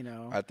 You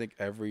know, I think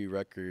every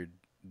record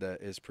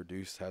that is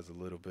produced has a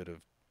little bit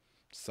of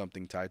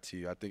something tied to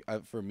you. I think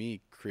for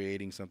me,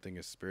 creating something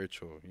is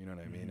spiritual. You know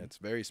what I mean? It's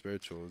very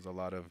spiritual. There's a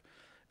lot of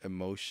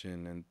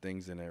emotion and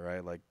things in it,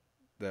 right? Like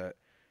that.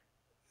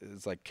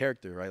 it's like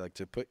character, right? Like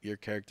to put your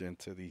character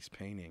into these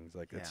paintings,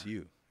 like it's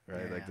you,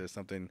 right? Like there's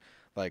something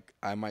like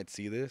I might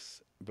see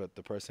this, but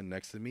the person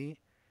next to me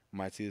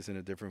might see this in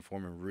a different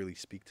form and really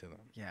speak to them.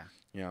 Yeah.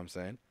 You know what I'm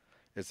saying?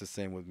 It's the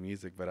same with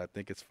music, but I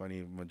think it's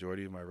funny.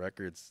 Majority of my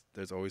records,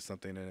 there's always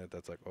something in it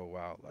that's like, oh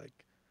wow,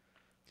 like,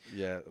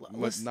 yeah,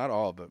 not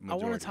all, but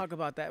majority. I want to talk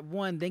about that.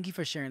 One, thank you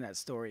for sharing that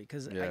story,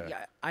 because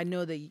I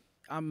know that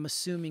I'm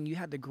assuming you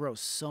had to grow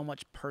so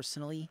much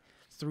personally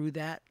through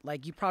that.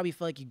 Like you probably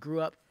feel like you grew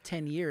up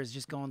 10 years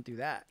just going through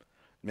that.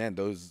 Man,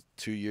 those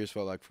 2 years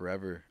felt like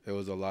forever. It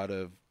was a lot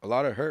of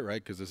hurt,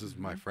 right? Because this is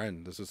my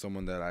friend. This is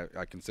someone that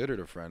I considered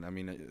a friend. I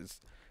mean,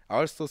 I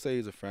would still say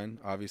he's a friend.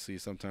 Obviously,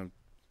 sometimes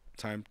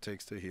time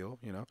takes to heal,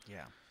 you know.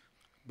 Yeah.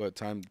 But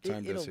time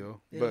does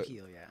heal. It'll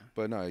heal, yeah.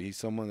 But no, he's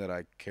someone that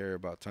I care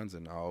about tons,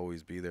 and I'll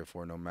always be there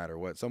for no matter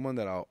what. Someone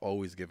that I'll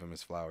always give him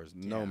his flowers,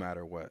 no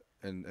matter what.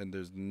 And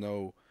there's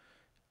no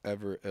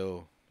ever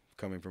ill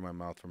coming from my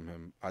mouth from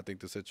him. I think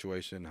the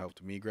situation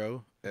helped me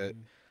grow.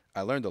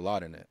 I learned a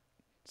lot in it.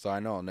 So I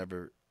know I'll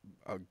never,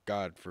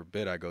 God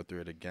forbid I go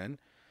through it again.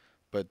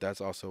 But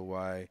that's also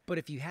why. But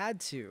if you had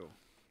to,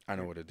 I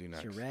know what to do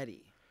next. You're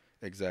ready.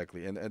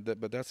 Exactly.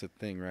 But that's the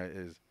thing, right,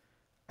 is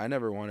I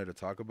never wanted to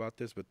talk about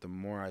this, but the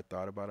more I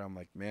thought about it, I'm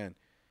like, man,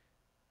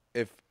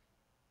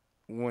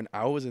 when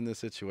I was in this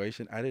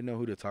situation, I didn't know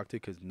who to talk to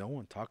because no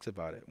one talks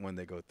about it when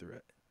they go through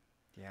it.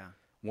 Yeah.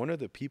 One of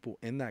the people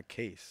in that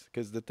case,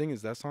 because the thing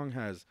is that song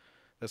has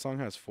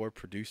 4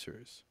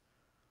 producers.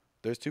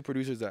 There's 2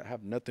 producers that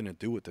have nothing to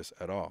do with this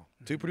at all.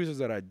 2 producers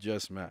that I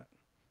just met,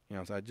 you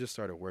know, so I just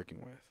started working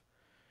with.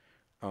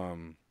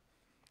 And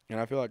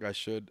I feel like I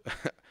should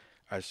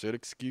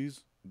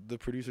excuse the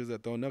producers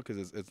that don't know,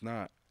 because it's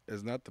not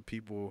the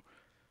people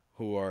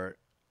who are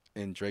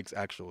in Drake's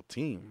actual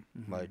team.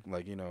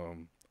 Like you know,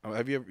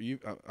 have you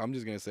ever? I'm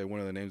just gonna say one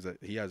of the names that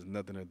he has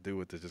nothing to do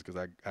with this, just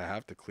because I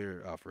have to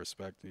clear out for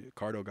respect.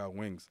 Cardo got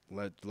wings,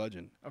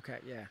 legend. Okay,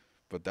 yeah.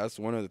 But that's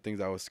one of the things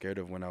I was scared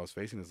of when I was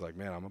facing this. Like,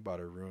 man, I'm about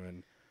to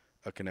ruin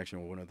a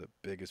connection with one of the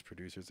biggest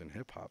producers in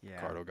hip hop.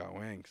 Yeah. Cardo got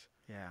wings.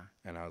 Yeah.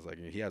 And I was like,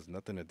 he has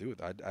nothing to do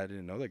with it. I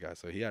didn't know that guy,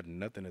 so he had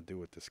nothing to do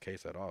with this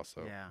case at all.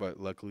 So, but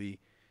luckily,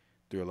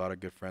 through a lot of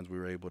good friends, we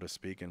were able to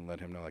speak and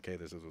let him know, like, hey,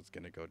 this is what's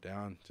gonna go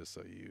down, just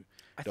so you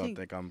don't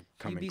think I'm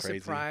coming crazy. You'd be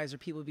surprised, or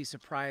people would be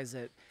surprised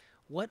at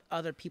what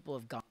other people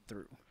have gone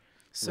through.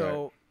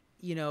 So,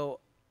 you know,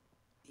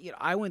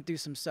 I went through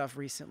some stuff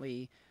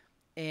recently,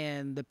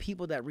 and the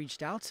people that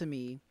reached out to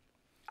me,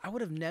 I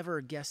would have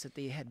never guessed that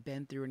they had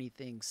been through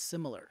anything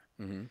similar.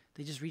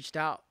 They just reached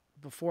out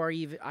before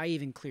I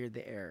even cleared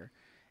the air.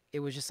 It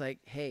was just like,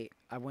 hey,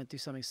 I went through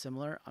something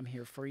similar. I'm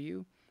here for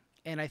you.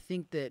 And I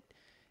think that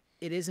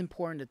it is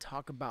important to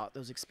talk about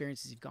those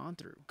experiences you've gone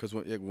through. Because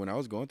when I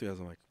was going through, I was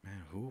like,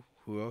 man,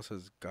 who else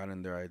has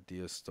gotten their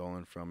ideas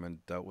stolen from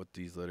and dealt with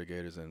these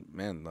litigators? And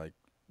man, like,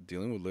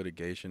 dealing with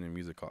litigation in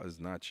music is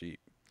not cheap.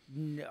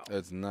 No,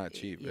 it's not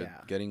cheap.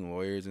 Getting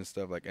lawyers and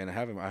stuff, like, and I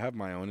have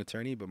my own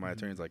attorney, but my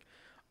attorney's like,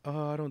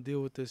 oh, I don't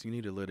deal with this. You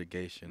need a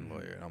litigation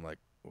lawyer. And I'm like,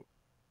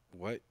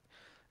 what?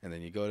 And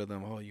then you go to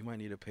them, oh, you might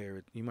need to pay,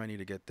 you might need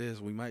to get this.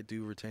 We might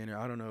do retainer.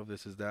 I don't know if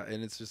this is that.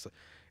 And it's just,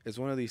 it's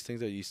one of these things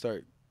that you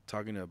start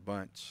talking to a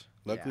bunch.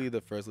 Luckily,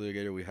 the first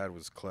litigator we had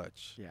was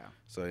Clutch. Yeah.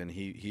 So, and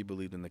he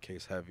believed in the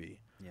case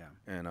heavy. Yeah.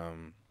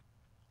 And,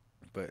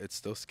 but it's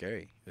still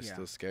scary. It's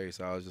still scary.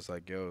 So I was just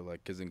like, yo,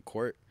 like, because in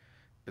court,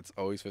 it's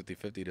always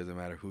 50-50. It doesn't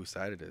matter whose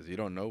side it is. You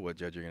don't know what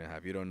judge you're going to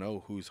have. You don't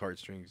know whose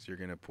heartstrings you're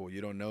going to pull. You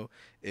don't know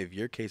if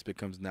your case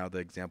becomes now the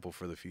example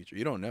for the future.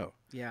 You don't know.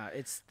 Yeah,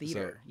 it's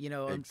theater. So, you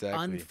know,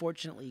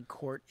 unfortunately,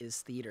 court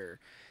is theater.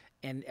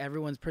 And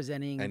everyone's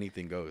presenting...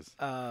 anything goes.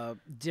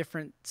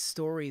 Different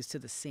stories to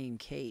the same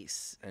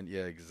case. And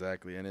yeah,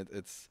 exactly. And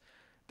it's...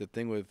 the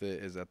thing with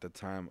it is at the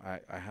time,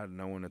 I had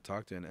no one to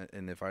talk to.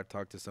 And if I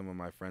talked to some of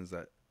my friends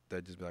that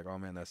just be like, oh,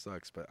 man, that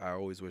sucks. But I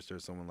always wish there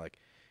was someone like,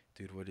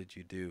 dude, what did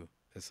you do?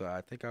 And so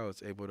I think I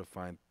was able to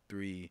find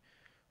 3-4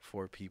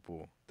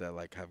 people that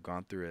like have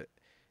gone through it,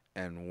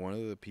 and one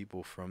of the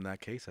people from that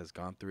case has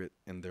gone through it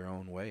in their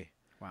own way.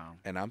 Wow.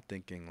 And I'm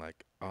thinking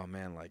like, oh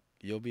man, like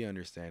you'll be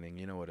understanding,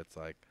 you know what it's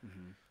like.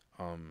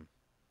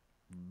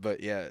 But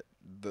yeah,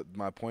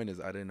 my point is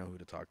I didn't know who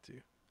to talk to,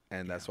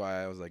 and that's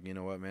why I was like, you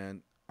know what,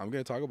 man, I'm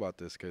gonna talk about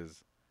this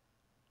because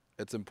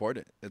it's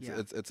important.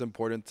 It's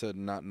important to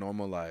not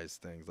normalize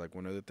things. Like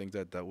one of the things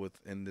I dealt with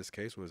in this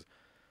case was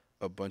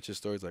a bunch of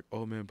stories like,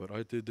 oh man, but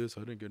I did this, I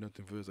didn't get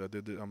nothing for this, I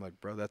did this. I'm like,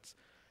 bro, that's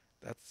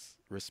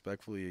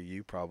respectfully a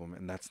you problem,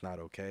 and that's not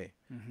okay.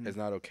 It's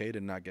not okay to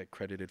not get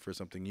credited for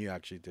something you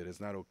actually did. It's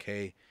not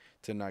okay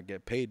to not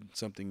get paid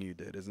something you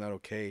did. It's not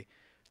okay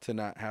to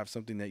not have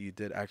something that you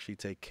did actually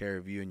take care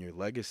of you and your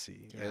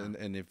legacy.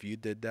 And if you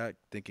did that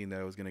thinking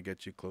that it was going to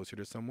get you closer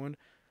to someone,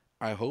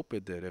 I hope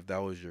it did if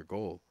that was your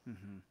goal.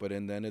 But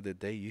in the end of the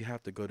day, you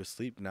have to go to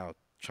sleep now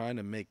trying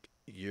to make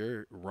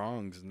your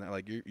wrongs,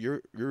 like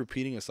you're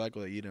repeating a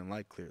cycle that you didn't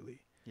like,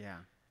 clearly. Yeah.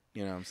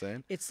 You know what I'm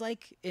saying? It's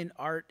like in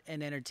art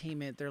and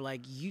entertainment, they're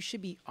like, you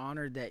should be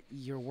honored that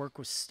your work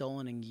was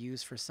stolen and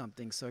used for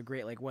something so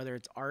great. Like whether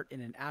it's art in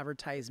an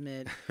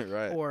advertisement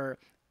Right. or,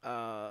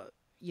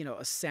 you know,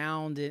 a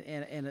sound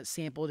and it's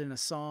sampled in a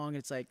song.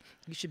 It's like,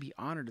 you should be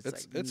honored.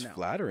 It's no.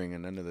 flattering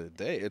at the end of the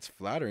day. It's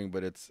flattering,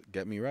 but it's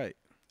get me right.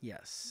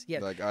 Yes. Yeah.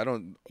 Like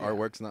our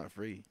work's not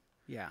free.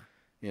 Yeah.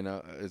 You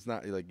know, it's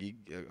not like you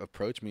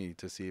approach me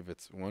to see if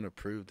it's one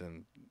approved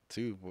and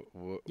two.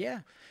 Yeah,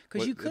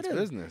 because you could have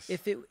business.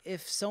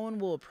 If someone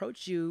will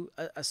approach you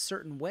a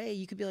certain way,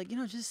 you could be like, you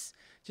know, just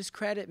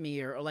credit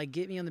me or like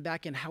get me on the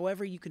back end.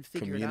 However, you can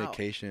figure it out.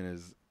 Communication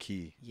is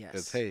key. Yes.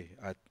 It's hey,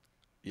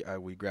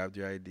 we grabbed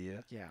your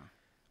idea. Yeah.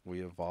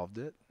 We evolved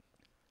it,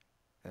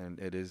 and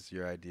it is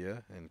your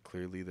idea. And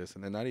clearly this,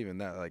 and then not even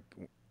that. Like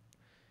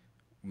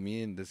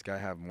me and this guy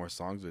have more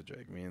songs with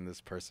Drake. Me and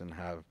this person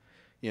have.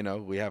 You know,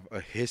 we have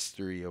a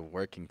history of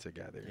working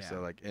together. Yeah.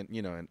 So, like,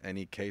 in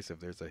any case,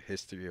 if there's a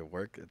history of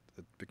work,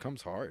 it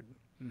becomes hard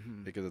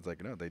because it's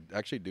like, no, they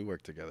actually do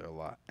work together a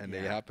lot. And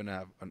they happen to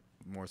have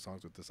more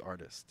songs with this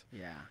artist.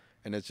 Yeah.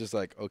 And it's just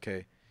like,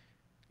 okay,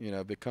 you know,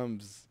 it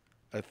becomes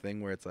a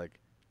thing where it's like,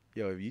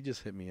 yo, if you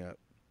just hit me up.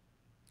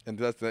 And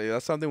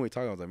that's something we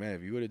talk about. I was like, man,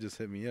 if you would have just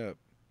hit me up,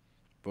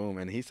 boom.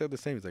 And he said the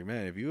same. He's like,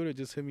 man, if you would have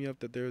just hit me up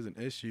that there was an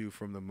issue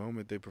from the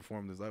moment they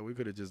performed this live, we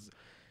could have just...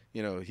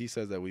 You know, he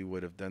says that we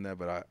would have done that,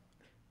 but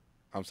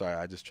I'm sorry,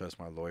 I just trust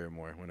my lawyer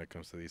more when it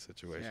comes to these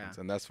situations.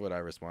 Yeah. And that's what I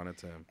responded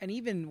to him. And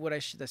even what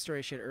the story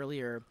I shared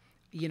earlier,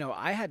 you know,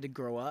 I had to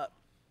grow up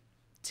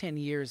 10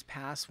 years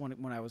past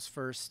when I was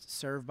first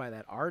served by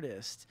that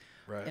artist.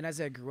 Right. And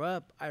as I grew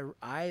up,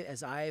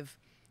 as I've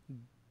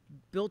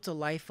built a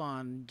life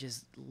on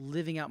just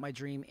living out my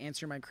dream,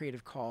 answering my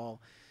creative call,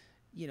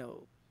 you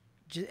know,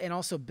 and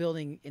also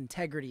building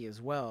integrity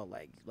as well,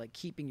 like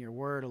keeping your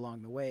word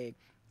along the way.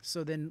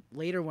 So then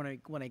later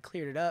when I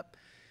cleared it up,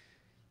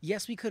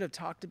 yes, we could have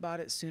talked about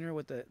it sooner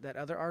with that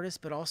other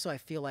artist, but also I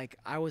feel like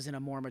I was in a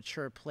more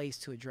mature place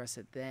to address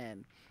it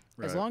then,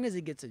 as long as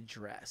it gets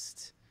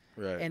addressed.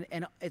 Right.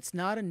 And it's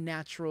not a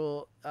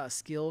natural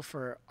skill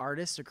for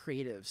artists or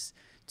creatives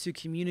to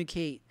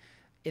communicate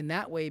in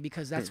that way,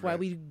 because that's why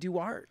we do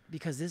art,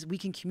 because we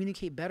can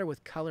communicate better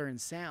with color and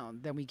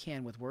sound than we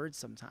can with words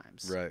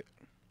sometimes. Right.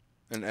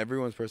 And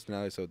everyone's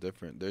personality is so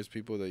different. There's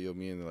people that you'll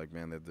meet and they're like,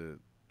 man, they're the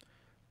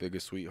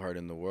biggest sweetheart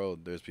in the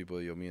world. There's people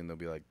that you'll meet and they'll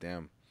be like,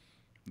 damn,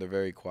 they're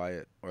very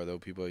quiet. Or there are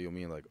people that you'll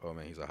meet and like, oh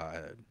man, he's a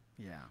hothead.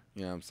 Yeah.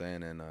 You know what I'm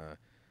saying? And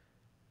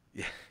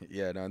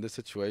no, in this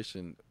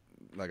situation,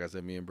 like I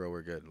said, me and bro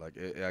were good. Like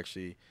it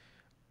actually,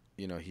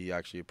 you know, he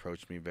actually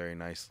approached me very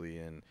nicely,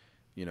 and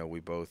you know, we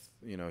both,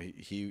 you know,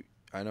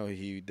 I know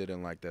he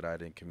didn't like that I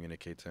didn't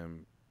communicate to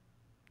him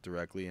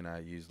directly and I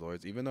used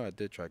lawyers, even though I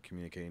did try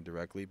communicating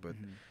directly, but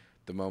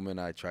the moment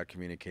I tried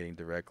communicating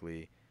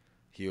directly,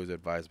 he was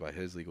advised by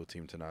his legal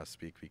team to not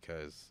speak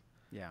because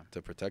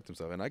to protect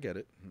himself. And I get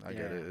it. I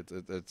get it.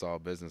 It's all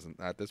business. And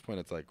at this point,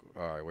 it's like,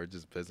 all right, we're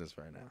just business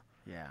right now.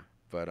 Yeah.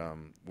 But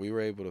we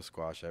were able to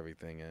squash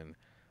everything. And,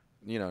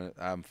 you know,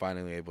 I'm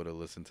finally able to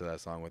listen to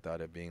that song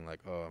without it being like,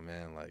 oh,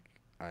 man, like,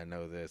 I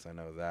know this, I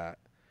know that.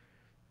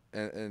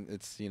 And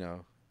it's, you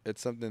know,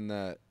 it's something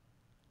that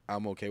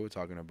I'm okay with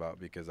talking about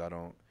because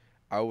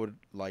I would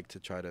like to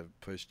try to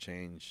push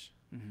change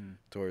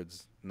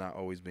towards not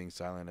always being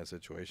silent at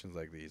situations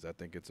like these. I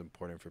think it's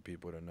important for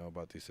people to know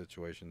about these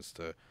situations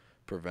to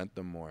prevent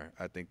them more.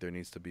 I think there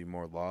needs to be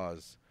more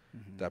laws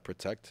that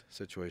protect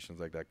situations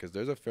like that, because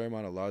there's a fair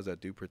amount of laws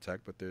that do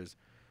protect, but there's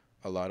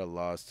a lot of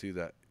laws too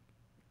that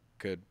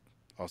could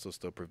also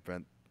still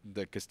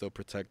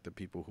protect the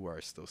people who are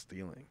still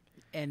stealing.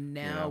 And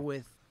now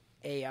with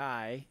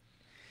AI,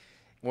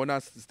 well,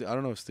 I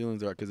don't know if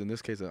stealing's right, because in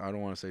this case I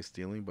don't want to say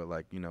stealing, but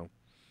like, you know,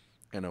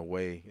 in a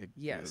way,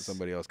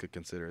 somebody else could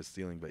consider it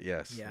stealing, but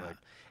yes. Yeah. Like,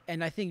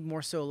 and I think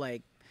more so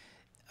like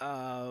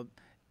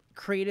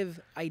creative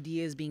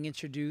ideas being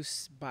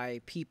introduced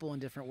by people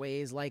in different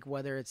ways, like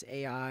whether it's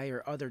AI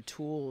or other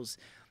tools,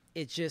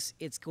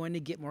 it's going to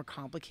get more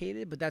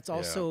complicated, but that's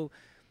also,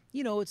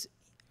 you know,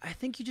 I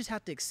think you just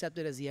have to accept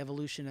it as the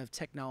evolution of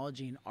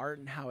technology and art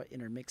and how it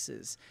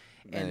intermixes.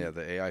 And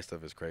the AI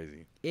stuff is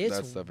crazy.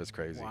 That stuff is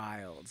crazy.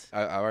 Wild.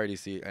 I already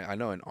see. I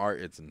know in art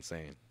it's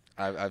insane.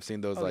 I've seen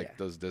those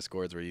those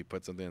discords where you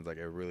put something, it's like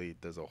it really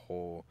does a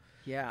whole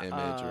image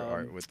or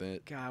art with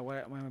it. God,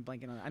 what am I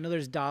blanking on? I know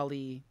there's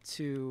DALL-E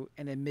 2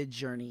 and then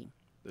Midjourney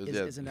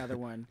is another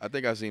one. I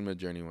think I've seen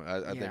Midjourney one.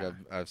 I think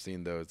I've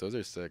seen those. Those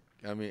are sick.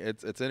 I mean,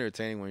 it's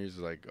entertaining when you're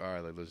just like, all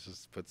right, like, let's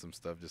just put some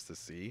stuff just to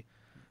see.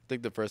 I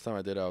think the first time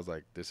I did it, I was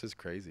like, this is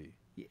crazy.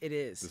 It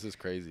is. This is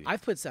crazy.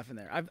 I've put stuff in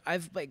there.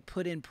 I've like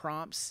put in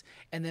prompts,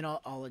 and then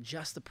I'll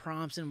adjust the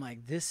prompts, and I'm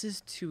like, this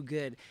is too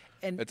good.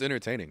 And it's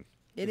entertaining.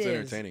 It's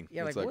entertaining.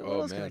 Yeah, it's like what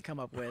else can I come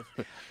up with?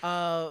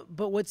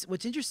 But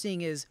what's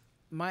interesting is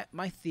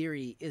my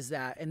theory is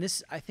that, and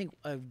this, I think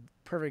a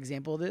perfect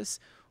example of this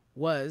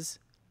was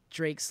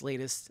Drake's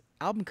latest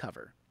album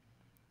cover.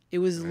 It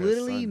was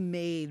literally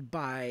made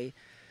by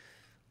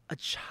a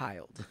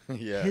child,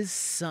 his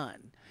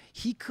son.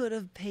 He could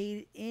have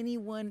paid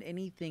anyone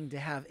anything to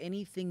have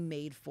anything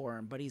made for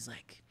him, but he's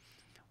like,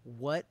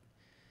 what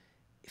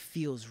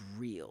feels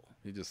real?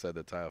 He just said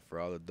the title for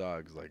all the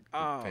dogs, like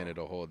Oh. painted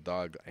a whole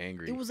dog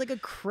angry. It was like a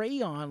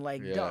crayon,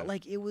 like Yeah.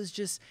 like it was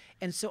just,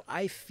 and so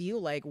I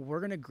feel like we're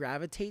gonna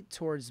gravitate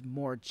towards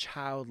more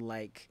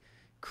childlike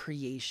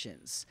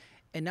creations,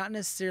 and not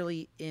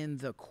necessarily in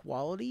the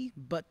quality,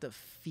 but the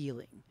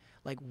feeling.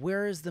 Like,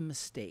 where is the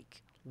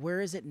mistake?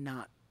 Where is it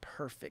not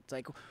perfect?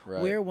 Like,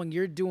 Right. where when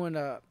you're doing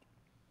a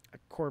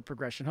chord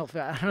progression,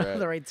 hopefully I don't know Right.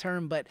 the right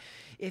term, but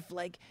if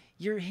like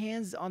your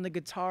hands on the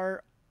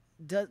guitar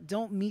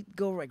don't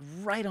go like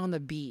right on the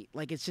beat,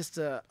 like it's just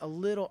a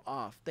little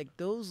off, like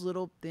those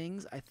little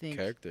things, I think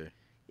Character.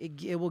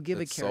 it will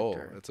give It's a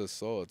character. soul. It's a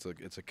soul.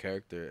 It's a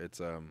character.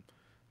 It's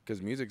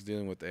because music's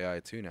dealing with AI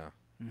too now.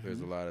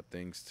 There's a lot of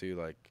things too,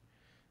 like,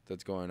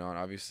 that's going on.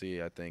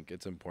 Obviously, I think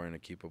it's important to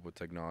keep up with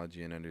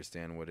technology and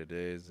understand what it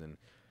is and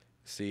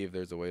see if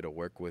there's a way to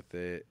work with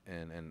it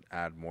and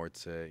add more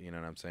to it, you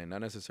know what I'm saying?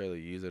 Not necessarily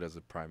use it as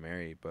a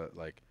primary, but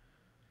like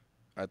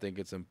I think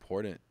it's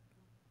important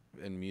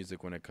in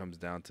music when it comes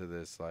down to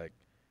this, like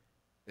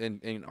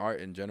in art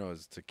in general,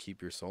 is to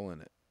keep your soul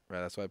in it, right?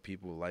 That's why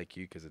people like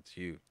you, because it's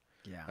you.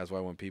 Yeah. That's why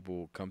when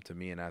people come to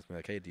me and ask me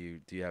like, hey, do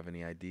you have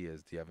any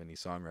ideas? Do you have any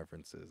song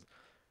references?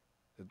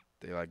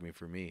 They like me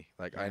for me.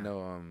 Like, I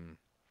know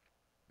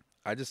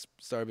I just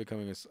started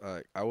becoming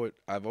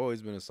I've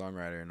always been a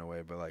songwriter in a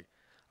way, but like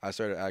I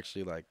started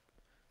actually like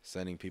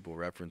sending people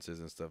references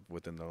and stuff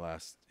within the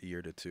last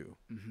year to two.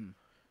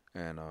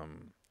 And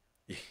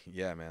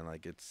yeah, man,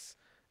 like it's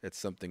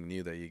something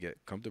new that you get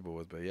comfortable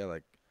with. But yeah,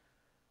 like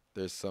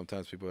there's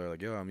sometimes people are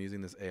like, yo, I'm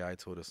using this AI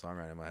tool to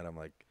songwrite. In my head, I'm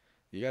like,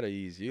 you gotta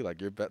use you. Like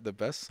the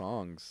best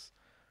songs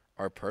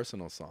are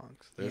personal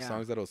songs. There's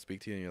songs that'll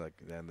speak to you and you're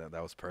like, man,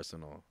 that was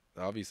personal.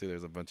 Obviously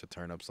there's a bunch of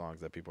turn up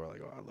songs that people are like,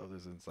 oh, I love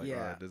this, and it's like,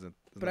 oh, it doesn't.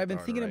 But I've been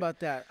thinking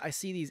about that. I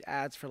see these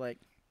ads for like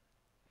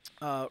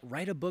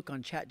write a book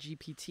on Chat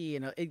GPT,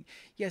 and it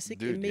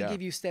may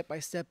give you step by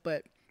step,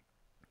 but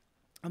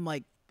I'm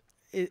like,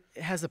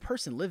 has the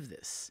person lived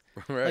this?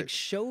 Right. Like,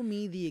 show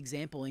me the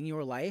example in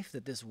your life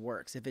that this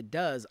works. If it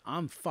does,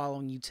 I'm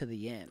following you to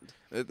the end.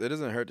 It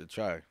doesn't hurt to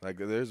try. Like,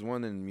 there's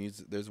one in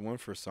music, there's one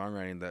for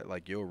songwriting that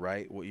like you'll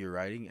write what you're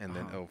writing and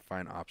then it'll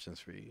find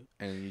options for you,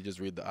 and you just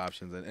read the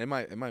options, and it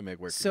might make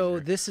work. So easier.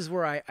 this is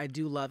where I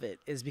do love it,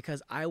 is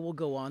because I will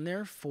go on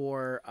there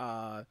for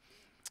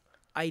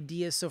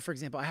ideas. So for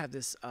example, I have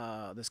this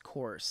this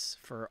course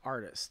for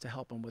artists to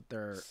help them with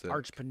their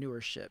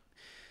entrepreneurship.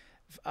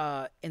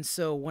 And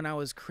so when I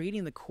was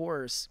creating the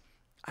course,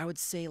 I would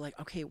say like,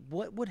 okay,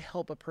 what would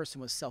help a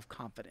person with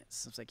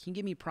self-confidence? I was like, can you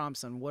give me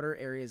prompts on what are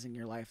areas in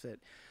your life that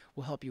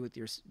will help you with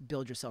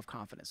build your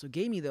self-confidence? So it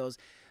gave me those.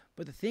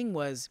 But the thing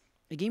was,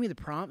 it gave me the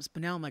prompts,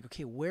 but now I'm like,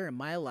 okay, where in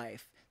my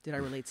life did I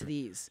relate to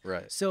these?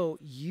 Right. So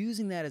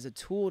using that as a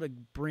tool to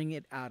bring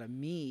it out of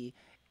me.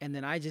 And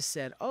then I just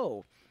said,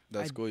 oh,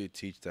 that's cool. You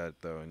teach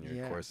that though in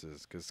your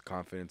courses, because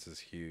confidence is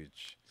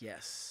huge.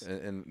 Yes.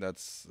 And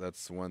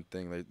that's one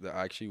thing. Like,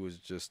 I actually was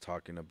just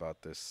talking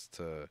about this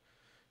to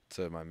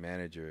my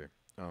manager.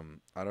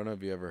 I don't know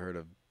if you ever heard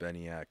of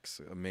Benny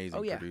X,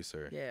 amazing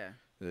producer. Yeah.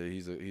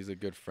 He's a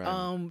good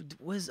friend.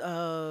 Was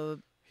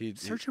he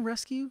Search and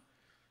Rescue?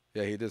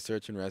 Yeah, he did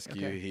Search and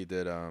Rescue. Okay. He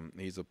did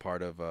he's a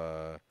part of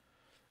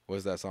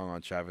what's that song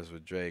on Travis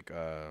with Drake?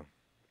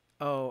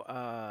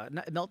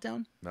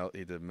 Meltdown?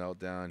 He did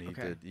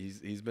Meltdown.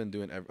 He's been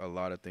doing a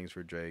lot of things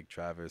for Drake,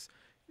 Travis.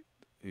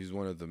 He's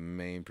one of the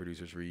main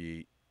producers for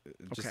Yeet.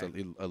 Just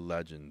a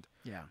legend.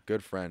 Yeah.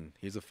 Good friend.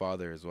 He's a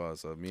father as well,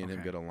 so me and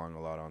him get along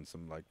a lot on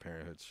some like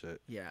parenthood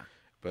shit. Yeah.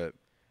 But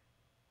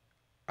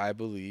I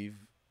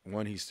believe,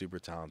 one, he's super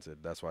talented.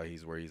 That's why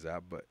he's where he's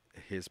at. But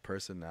his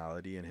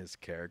personality and his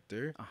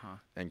character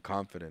and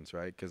confidence,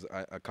 right? Because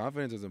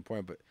confidence is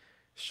important, but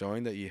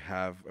showing that you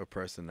have a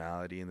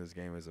personality in this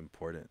game is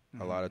important.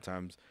 A lot of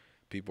times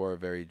people are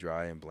very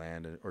dry and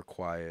bland or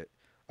quiet.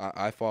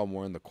 I fall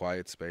more in the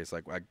quiet space.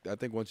 Like, I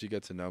think once you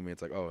get to know me,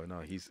 it's like, oh no,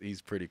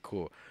 he's pretty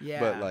cool.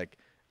 Yeah.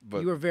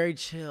 But you were very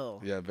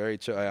chill. Yeah, very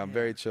chill. I'm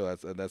very chill.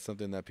 That's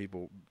something that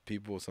people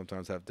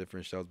sometimes have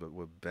different shows. But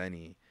with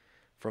Benny,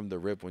 from the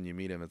rip, when you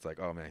meet him, it's like,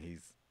 oh man,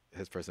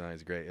 his personality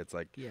is great. It's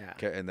like,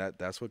 and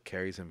that's what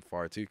carries him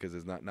far too. Because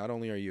it's not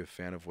only are you a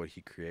fan of what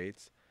he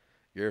creates,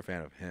 you're a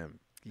fan of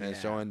him. And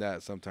showing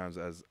that sometimes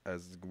as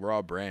we're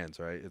all brands,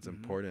 right? It's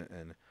important,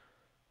 and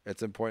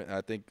it's important. I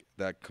think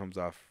that comes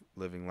off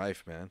living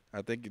life, man.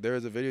 I think there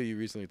was a video you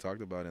recently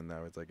talked about in that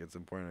where it's like, it's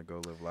important to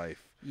go live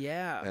life.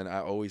 Yeah. And I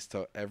always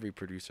tell every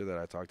producer that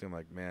I talk to, I'm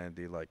like, man,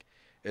 dude, like,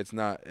 it's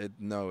not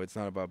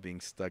about being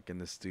stuck in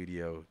the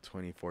studio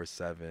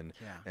 24/7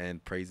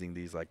 and praising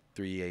these like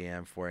 3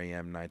 a.m., 4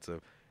 a.m. nights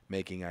of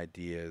making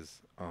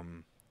ideas.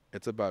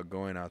 It's about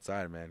going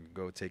outside, man.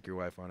 Go take your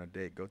wife on a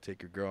date. Go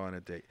take your girl on a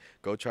date.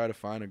 Go try to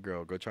find a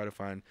girl. Go try to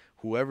find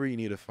whoever you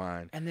need to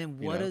find. And then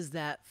what does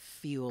that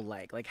feel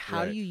like? Like,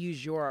 how do you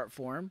use your art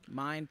form,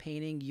 mine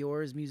painting,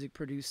 yours music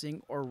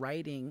producing or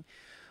writing,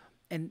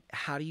 And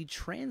how do you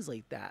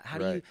translate that? How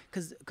do Right. you,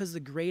 because the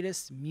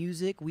greatest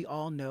music we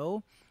all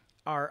know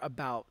are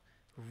about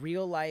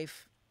real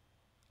life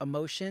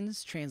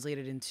emotions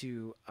translated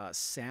into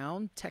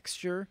sound,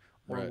 texture,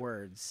 or Right.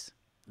 words.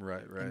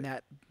 Right. And Right.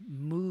 that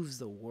moves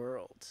the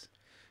world.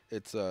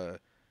 It's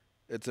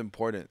it's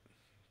important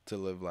to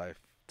live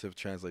life to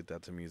translate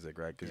that to music,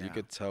 right? Because you Yeah.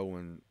 could tell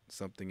when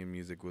something in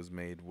music was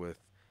made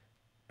with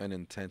an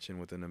intention,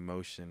 with an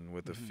emotion,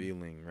 with a Mm-hmm.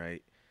 feeling,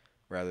 right?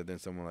 Rather than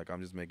someone like, I'm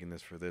just making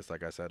this for this.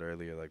 Like I said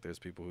earlier, like there's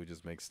people who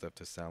just make stuff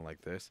to sound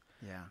like this.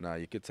 Yeah. Nah,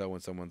 you could tell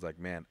when someone's like,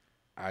 man,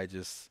 I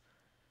just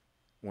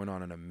went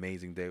on an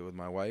amazing date with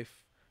my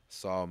wife,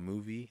 saw a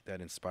movie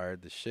that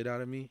inspired the shit out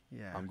of me.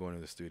 Yeah. I'm going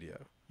to the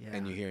studio. Yeah.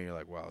 And you hear and you're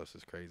like, wow, this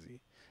is crazy.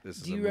 This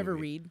is Do a you ever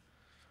movie. read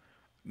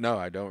No,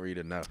 I don't read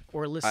enough.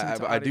 or listen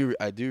to audio?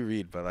 I do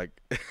read, but like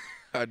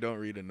I don't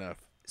read enough.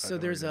 So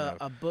there's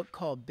a book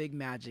called Big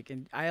Magic,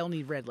 and I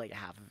only read like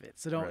half of it,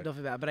 so don't feel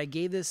bad. But I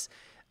gave this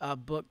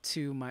book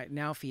to my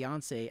now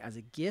fiance as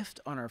a gift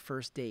on our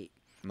first date.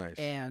 Nice.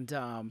 And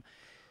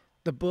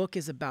the book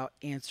is about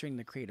answering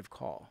the creative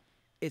call.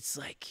 It's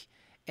like,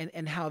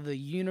 and how the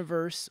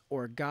universe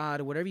or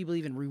God, whatever you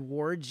believe in,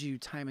 rewards you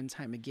time and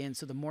time again.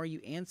 So the more you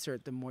answer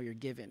it, the more you're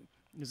given.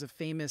 There's a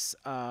famous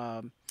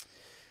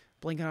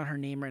blanking on her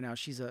name right now.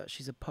 She's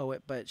a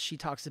poet, but she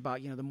talks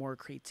about, the more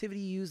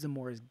creativity you use, the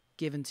more is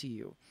given to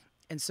you.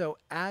 And so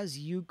as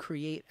you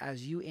create,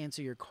 as you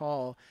answer your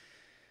call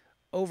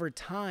over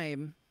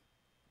time,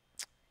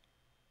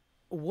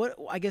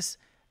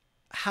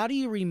 how do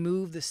you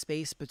remove the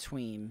space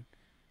between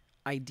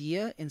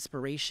idea,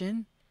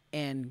 inspiration,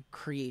 and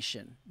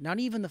creation? Not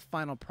even the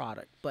final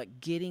product,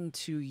 but getting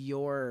to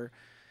your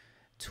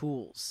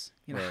tools.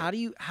 Right.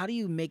 How do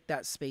you make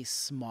that space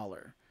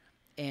smaller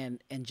and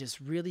just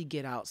really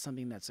get out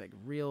something that's like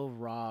real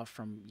raw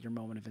from your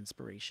moment of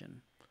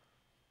inspiration?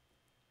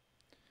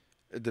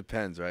 It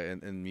depends, right?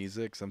 In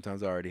music,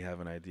 sometimes I already have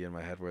an idea in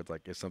my head where it's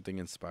like, if something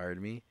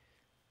inspired me,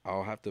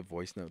 I'll have to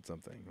voice note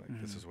something.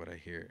 Like, this is what I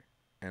hear.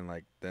 And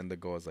like, then the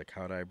goal is like,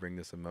 how do I bring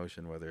this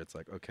emotion? Whether it's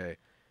like, okay,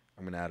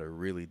 I'm going to add a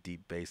really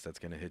deep bass that's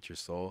going to hit your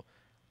soul,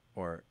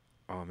 or,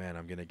 oh man,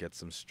 I'm going to get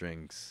some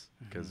strings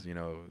because, it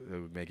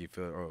would make you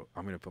feel, or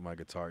I'm going to put my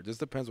guitar. It just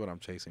depends what I'm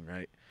chasing,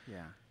 right?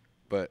 Yeah.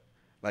 But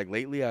like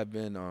lately I've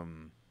been,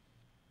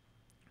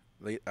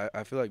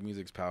 I feel like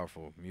music's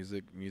powerful.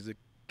 Music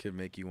could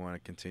make you want to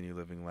continue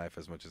living life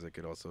as much as it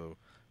could also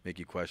make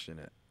you question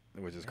it,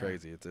 which is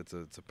crazy. It's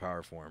a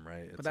power form,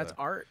 right? But that's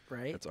art,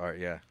 right? It's art,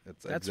 yeah.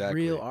 That's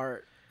exactly real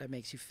art that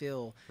makes you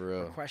feel for real.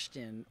 or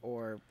question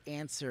or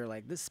answer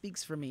like, this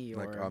speaks for me,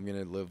 Like, or I'm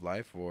gonna live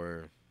life,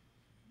 or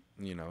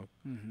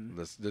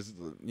let's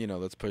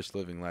push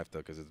living life though,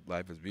 because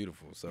life is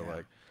beautiful. So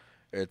like,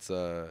 it's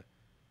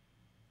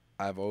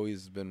I've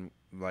always been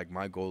like,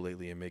 my goal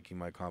lately in making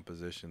my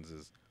compositions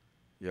is,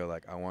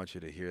 like, I want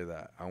you to hear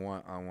that. I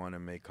want to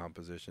make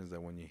compositions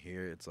that when you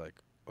hear it, it's like,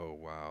 oh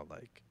wow,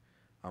 like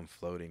I'm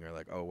floating, or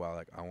like, oh wow,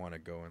 like I want to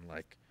go and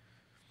like,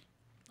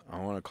 I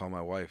want to call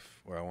my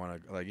wife, or I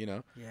want to, like,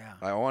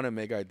 I want to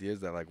make ideas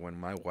that like when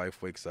my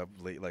wife wakes up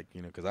late, like,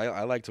 because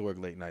I like to work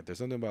late night. There's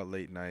something about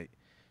late night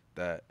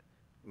that,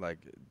 like,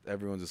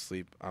 everyone's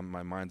asleep,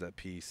 my mind's at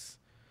peace.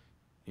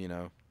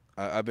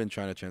 I've been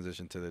trying to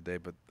transition to the day,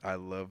 but I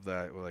love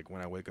that, like,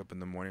 when I wake up in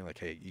the morning, like,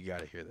 hey, you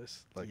gotta hear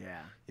this, like,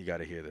 you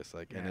gotta hear this,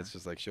 like, and it's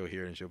just like, she'll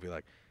hear it and she'll be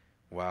like,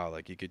 wow,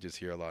 like, you could just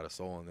hear a lot of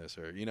soul in this,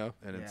 or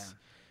and it's,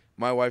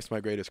 my wife's my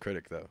greatest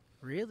critic though.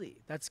 Really?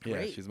 That's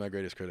great. Yeah, she's my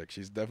greatest critic.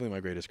 She's definitely my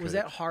greatest critic. Was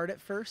that hard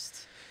at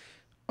first?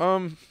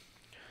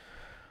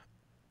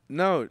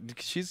 No,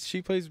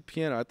 she plays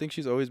piano. I think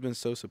she's always been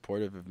so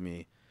supportive of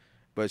me,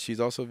 but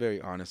she's also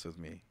very honest with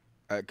me,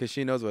 because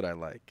she knows what I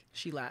like.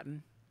 She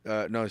Latin?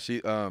 No,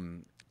 she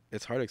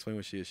it's hard to explain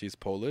what she is. She's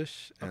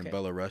Polish and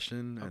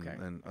Belarusian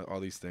and all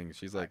these things.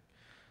 She's like,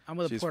 I'm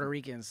with a Puerto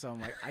Rican, so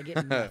I'm like, I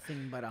get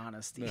nothing but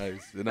honesty.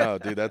 Nice. No,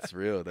 dude, that's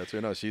real. That's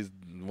real. No, she's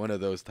one of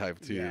those type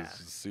too. Yeah.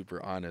 She's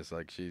super honest.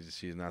 Like,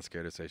 she's not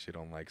scared to say she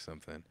don't like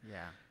something.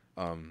 Yeah.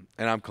 And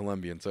I'm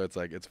Colombian, so it's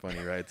like, it's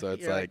funny, right? So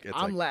it's like,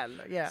 I'm Latin.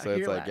 Yeah. So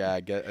it's like, Latin. yeah, I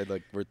get,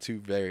 like, we're two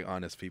very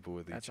honest people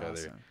with That's each other.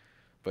 awesome.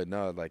 But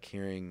no, like,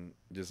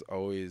 just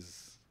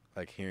always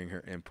like hearing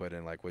her input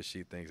and like what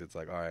she thinks. It's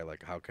like, all right,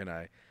 like, how can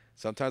I?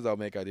 Sometimes I'll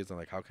make ideas. I'm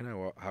like, how can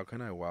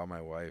I wow my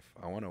wife?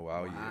 I want to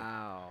wow you.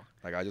 Wow.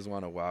 Like, I just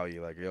want to wow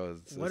you. Like, yo,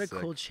 what a sick.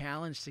 cool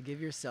challenge to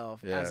give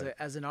yourself Yeah.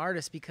 as an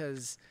artist,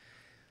 because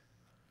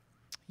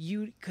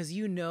you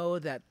know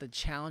that the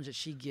challenge that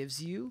she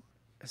gives you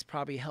has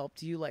probably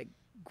helped you like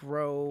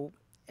grow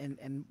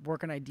and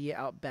work an idea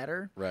out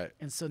better. Right.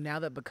 And so now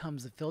that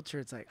becomes the filter,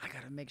 it's like, I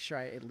got to make sure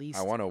I at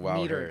least want to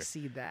wow meet her. or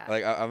exceed that.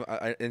 Like,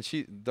 I and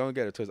she, don't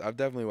get it twisted, I've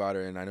definitely wowed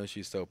her, and I know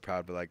she's so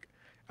proud, but like,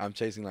 I'm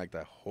chasing like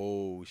that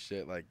whole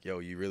shit, like, yo,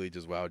 you really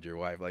just wowed your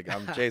wife. Like,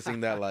 I'm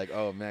chasing that, like,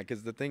 oh man,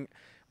 because the thing,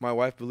 my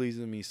wife believes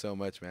in me so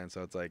much, man.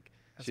 So it's like,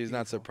 That's she's beautiful.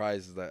 not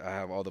surprised that I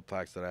have all the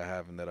plaques that I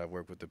have, and that I've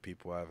worked with the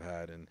people I've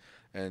had,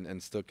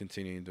 and still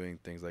continuing doing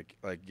things like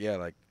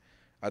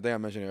I think I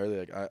mentioned it earlier,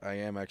 like, I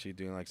am actually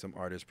doing like some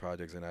artist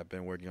projects, and I've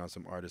been working on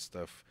some artist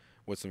stuff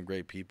with some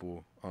great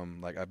people.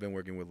 Like I've been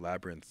working with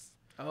Labyrinth,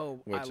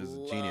 Oh, which I is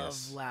love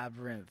genius.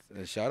 Labyrinth.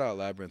 And shout out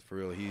Labyrinth for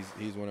real.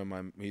 He's one of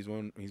my Bro,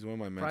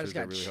 I mentors just that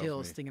got really helps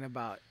chills me. thinking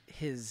about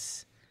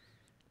his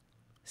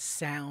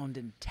sound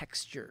and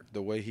texture.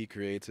 The way he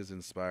creates has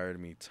inspired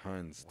me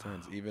tons. Wow.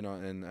 Even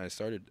on, and I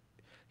started.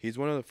 He's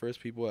one of the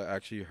first people I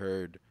actually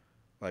heard,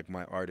 like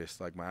my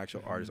artist, like my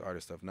actual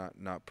artist stuff,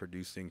 not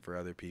producing for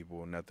other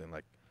people, nothing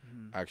like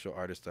actual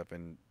artist stuff.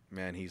 And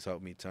man, he's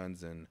helped me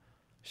tons. And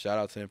shout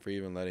out to him for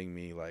even letting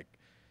me like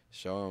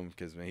show him,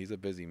 because man, he's a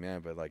busy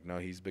man, but like no,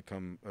 he's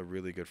become a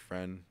really good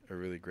friend, a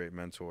really great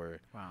mentor.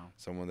 Wow.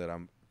 Someone that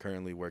I'm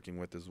currently working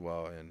with as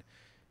well. And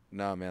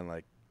nah, man,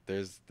 like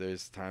there's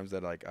times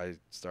that like I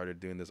started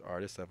doing this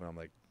artist stuff and I'm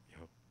like,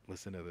 yo,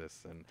 listen to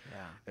this,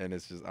 and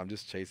it's just I'm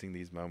just chasing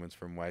these moments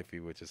from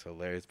wifey, which is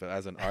hilarious. But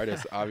as an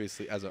artist,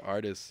 obviously as an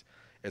artist,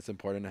 it's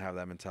important to have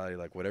that mentality,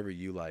 like whatever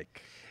you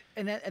like.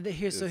 And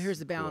here's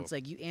the balance. Cool.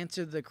 Like you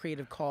answer the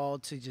creative call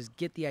to just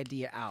get the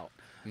idea out,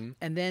 Mm-hmm.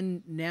 and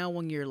then now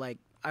when you're like,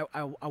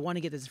 I want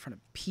to get this in front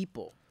of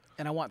people,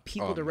 and I want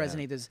people to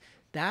resonate this.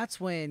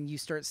 That's when you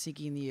start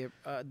seeking the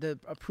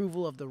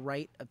approval of the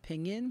right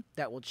opinion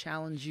that will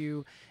challenge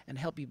you and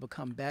help you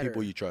become better.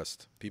 People you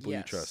trust.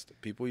 You trust.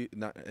 People you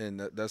not, and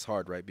that's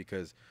hard, right?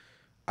 Because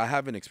I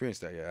haven't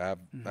experienced that yet.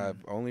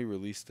 I've only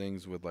released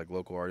things with like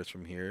local artists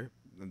from here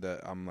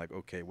that I'm like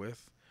okay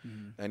with.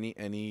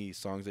 Any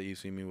songs that you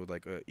see me with,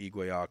 like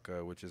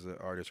p.k.a, which is an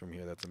artist from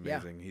here that's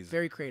amazing. Yeah, He's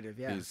very creative.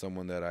 Yeah, he's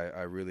someone that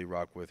I really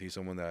rock with. He's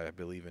someone that I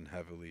believe in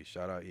heavily.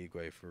 Shout out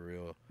p.k.a for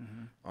real.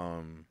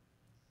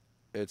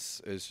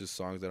 It's just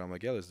songs that I'm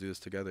like, yeah, let's do this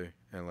together,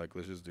 and like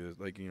let's just do this,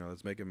 like, you know,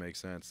 let's make it make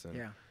sense,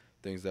 and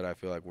things that I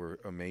feel like were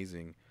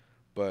amazing.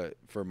 But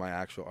for my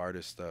actual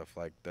artist stuff,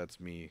 like that's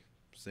me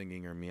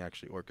singing or me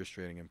actually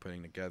orchestrating and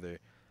putting together,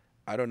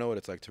 I don't know what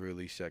it's like to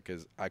release yet,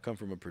 because I come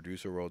from a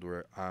producer world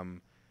where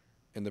I'm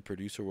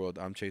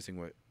chasing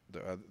what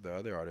the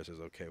other artist is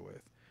okay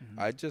with.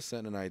 I just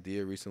sent an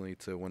idea recently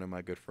to one of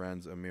my good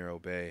friends, Amir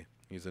Obey.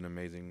 He's an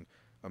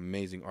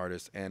amazing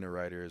artist and a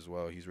writer as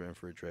well. He's written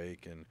for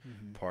Drake and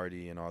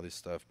Party and all this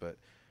stuff. But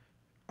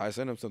I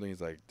sent him something.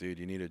 He's like, dude,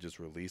 you need to just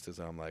release this.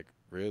 And I'm like,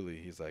 really?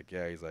 He's like,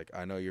 yeah. He's like,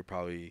 I know you're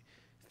probably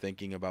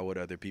thinking about what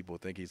other people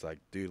think. He's like,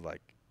 dude,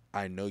 like,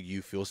 I know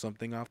you feel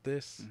something off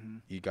this.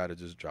 You got to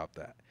just drop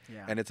that.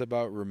 Yeah. And it's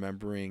about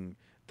remembering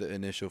the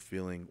initial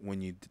feeling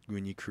when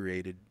you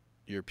created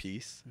your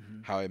piece,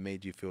 how it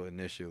made you feel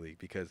initially.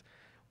 Because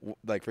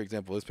like, for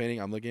example, this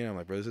painting, I'm looking at it, I'm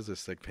like, bro, this is a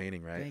sick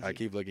painting, right? Thank I you.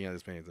 keep looking at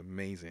this painting. It's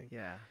amazing.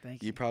 Yeah,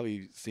 thank you. You've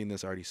probably seen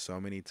this already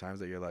so many times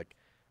that you're like,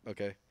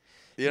 okay.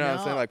 You know what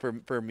I'm saying?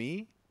 Like, for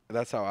me,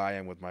 that's how I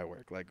am with my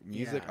work. Like,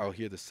 music, I'll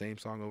hear the same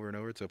song over and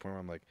over to a point where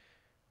I'm like,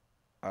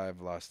 I've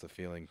lost the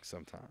feeling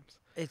sometimes.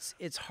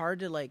 It's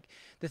hard to, like,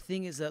 the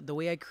thing is that the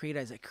way I create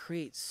is I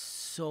create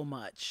so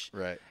much.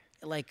 Right.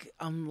 Like,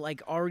 I'm,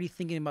 like, already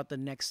thinking about the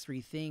next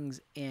three things.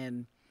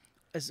 And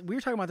as we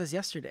were talking about this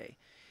yesterday,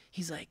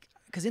 he's like,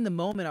 because in the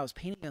moment I was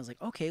painting, I was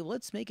like, okay, well,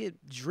 let's make it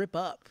drip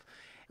up.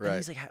 And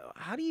he's like,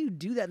 how do you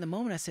do that in the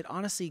moment? I said,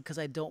 honestly, because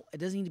it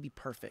doesn't need to be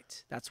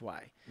perfect. That's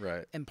why.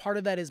 Right. And part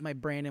of that is my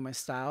brand and my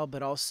style,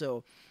 but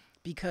also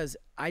because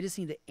I just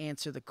need to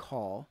answer the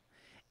call.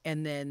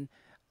 And then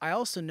I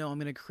also know I'm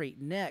going to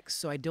create next,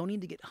 so I don't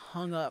need to get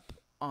hung up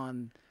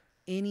on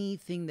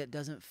anything that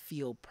doesn't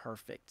feel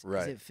perfect.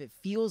 Right. If it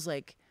feels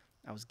like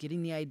I was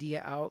getting the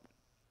idea out,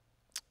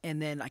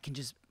 and then I can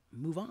just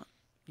move on.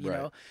 You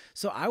know,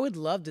 so I would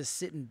love to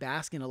sit and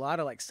bask in a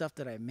lot of like stuff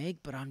that I make,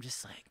 but I'm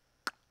just like,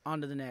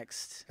 on to the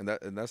next. And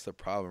that's the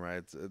problem,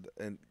 right?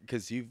 And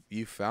because you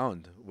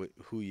found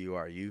who you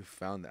are, you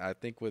found. I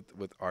think with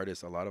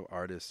artists, a lot of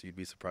artists, you'd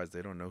be surprised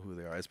they don't know who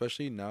they are,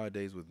 especially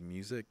nowadays with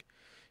music.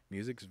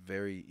 Music's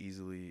very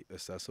easily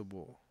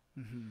accessible.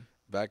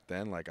 Back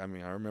then, like, I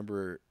mean, I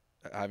remember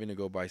having to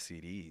go buy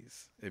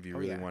CDs if you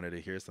really wanted to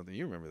hear something.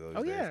 You remember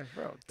those days. Yeah,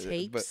 bro.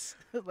 Tapes.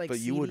 But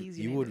CDs,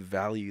 you would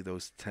value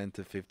those $10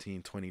 to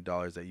 $15,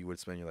 $20 that you would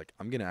spend. You're like,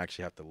 I'm gonna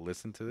actually have to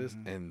listen to this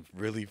and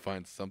really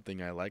find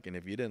something I like. And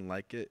if you didn't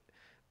like it,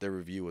 the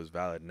review was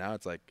valid. Now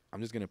it's like,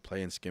 I'm just gonna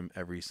play and skim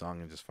every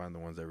song and just find the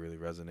ones that really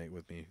resonate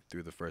with me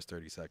through the first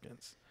 30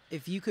 seconds.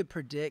 If you could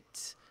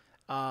predict,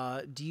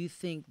 do you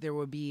think there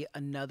would be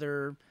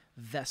another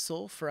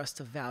vessel for us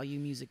to value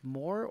music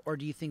more, or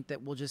do you think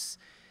that we'll just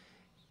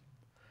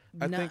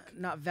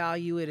not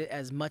value it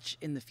as much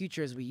in the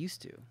future as we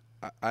used to?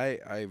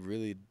 I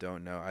really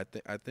don't know.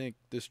 I think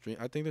the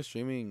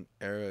streaming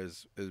era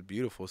is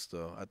beautiful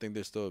still. I think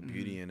there's still a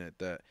beauty in it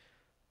that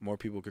more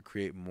people could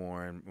create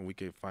more and we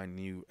could find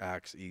new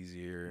acts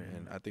easier,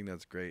 and I think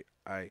that's great.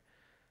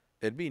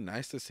 It'd be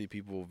nice to see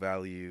people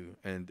value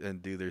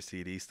and do their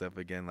CD stuff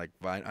again. Like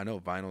I know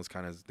vinyl's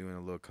kind of doing a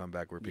little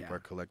comeback where people are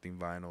collecting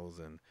vinyls,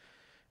 and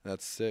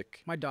that's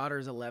sick. My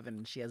daughter's 11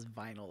 and she has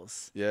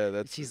vinyls.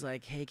 Yeah, she's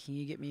like, hey, can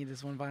you get me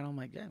this one vinyl? I'm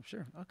like, yeah,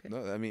 sure, okay.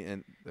 No, I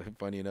mean, and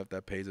funny enough,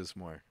 that pays us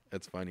more.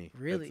 It's funny.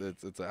 Really?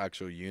 It's an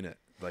actual unit,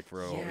 like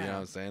for you know what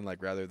I'm saying?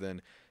 Like rather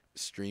than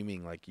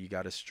streaming, like you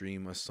got to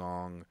stream a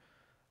song.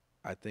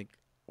 I think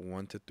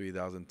 1 to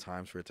 3,000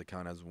 times for it to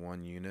count as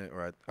one unit,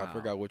 or I Wow.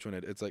 forgot which one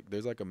it's like.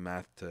 There's like a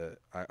math to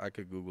I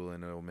could Google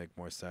and it'll make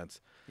more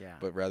sense. Yeah.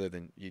 But rather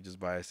than you just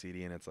buy a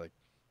CD and it's like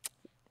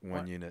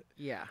one What? unit.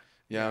 Yeah.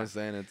 You know what Yeah. I'm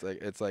saying?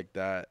 It's like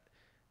that.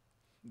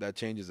 That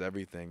changes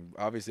everything.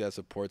 Obviously, that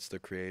supports the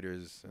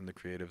creators and the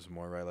creatives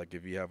more, right? Like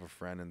if you have a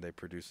friend and they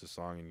produce a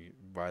song and you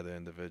buy the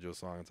individual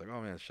song, it's like,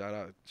 oh man, shout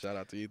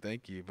out to you,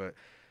 thank you. But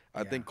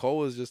I Yeah. think Cole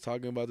was just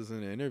talking about this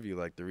in an interview.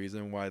 Like the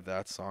reason why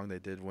that song they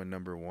did win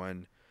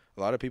 #1, a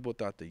lot of people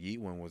thought the Yeet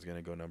one was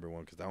gonna go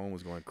 #1 because that one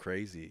was going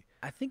crazy.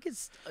 I think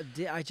it's.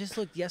 I just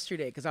looked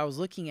yesterday because I was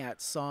looking at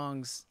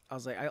songs. I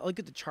was like, I look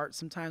at the chart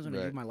sometimes when I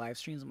do Right. my live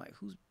streams. I'm like,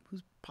 who's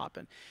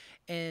popping,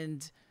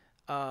 and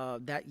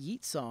that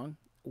Yeet song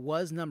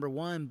was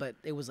 #1, but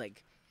it was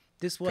like,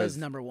 this was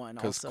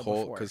 #1 also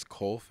before. Because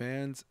Cole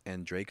fans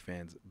and Drake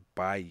fans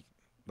buy,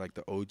 like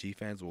the OG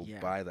fans will Yeah.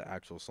 buy the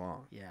actual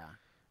song. Yeah.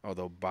 Oh,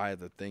 they'll buy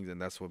the things,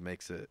 and that's what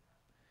makes it.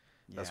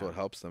 That's Yeah. what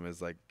helps them is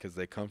like because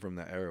they come from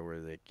the era where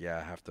they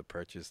I have to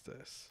purchase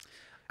this,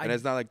 I- and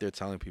it's not like they're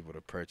telling people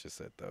to purchase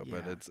it though.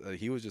 But Yeah. it's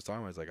he was just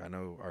talking about it's like I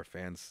know our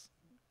fans,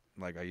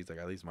 like he's like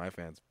at least my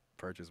fans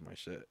purchase my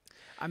shit.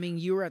 I mean,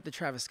 you were at the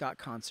Travis Scott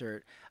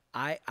concert.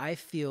 I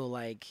feel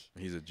like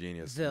He's a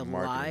genius. the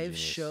marketing live genius.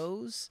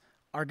 shows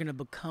are going to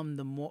become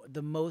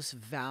the most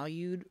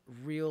valued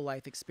real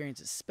life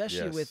experiences,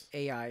 especially with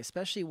Yes. AI,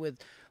 especially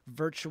with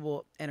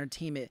virtual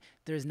entertainment.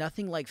 There's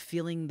nothing like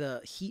feeling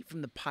the heat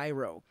from the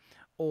pyro,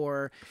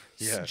 or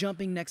Yeah.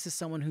 jumping next to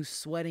someone who's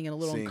sweating and a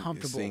little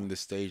uncomfortable. Seeing the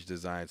stage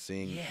design,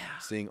 Yeah.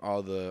 seeing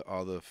all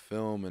the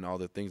film and all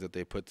the things that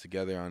they put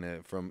together on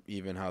it, from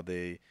even how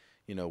they,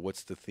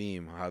 what's the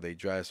theme, how they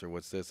dress, or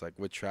what's this, like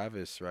with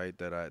Travis, right?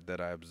 That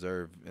I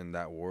observe in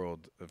that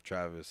world of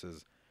Travis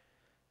is,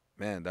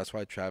 man, that's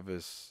why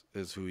Travis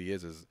is who he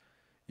is. Is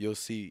you'll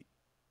see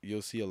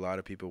a lot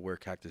of people wear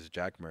Cactus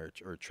Jack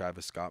merch or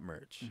Travis Scott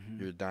merch. Mhm.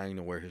 You're dying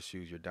to wear his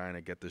shoes. You're dying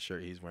to get the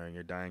shirt he's wearing.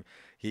 You're dying.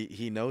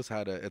 He knows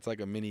how to. It's like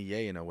a mini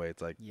Ye in a way.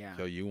 It's like, Yeah.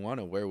 so you want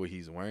to wear what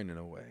he's wearing in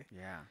a way.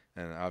 Yeah.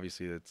 And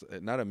obviously, it's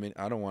not a mini.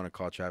 I don't want to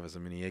call Travis a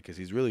mini Ye because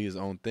he's really his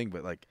own thing.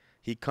 But like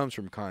he comes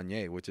from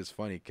Kanye, which is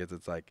funny because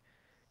it's like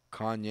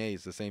Kanye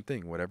is the same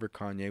thing. Whatever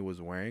Kanye was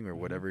wearing or Mhm.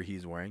 whatever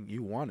he's wearing,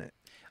 you want it.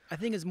 I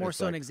think it's more It's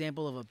so an like-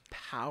 example of a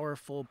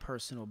powerful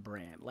personal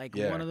brand, like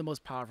Yeah. one of the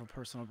most powerful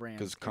personal brands.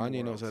 Because in the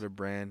Kanye knows how world. to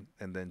brand,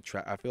 and then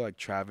I feel like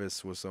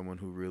Travis was someone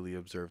who really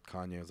observed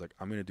Kanye. Was like,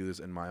 I'm gonna do this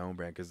in my own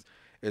brand, because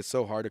it's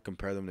so hard to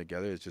compare them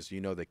together. It's just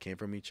they came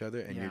from each other,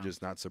 and Yeah. you're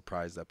just not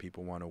surprised that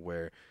people want to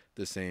wear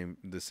the same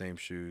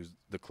shoes,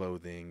 the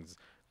clothings,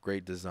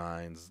 great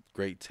designs,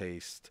 great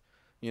taste.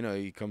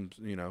 He comes.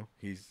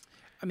 He's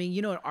I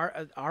mean, an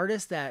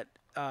artist that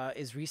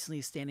is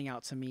recently standing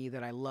out to me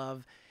that I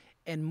love,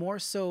 and more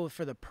so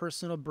for the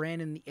personal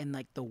brand and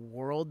like the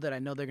world that I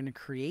know they're gonna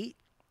create,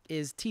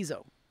 is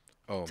Tizo.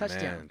 oh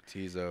Touchdown. man,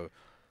 Tizo,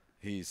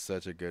 he's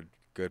such a good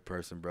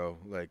person, bro.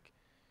 Like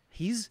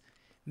He's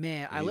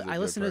man. I He's a good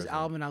listened to his person.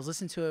 album, and I was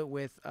listening to it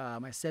with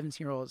my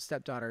 17-year-old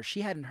stepdaughter.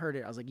 She hadn't heard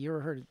it. I was like, "You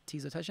ever heard of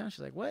Tizo Touchdown?" She's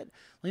like, "What?"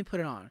 Let me put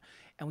it on,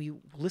 and we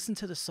listened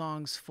to the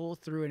songs full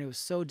through, and it was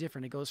so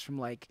different. It goes from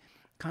like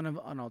kind of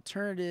an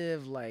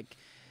alternative, like,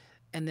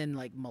 and then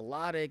like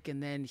melodic,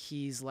 and then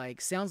he's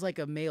like sounds like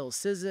a male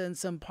SZA in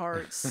some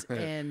parts,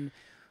 and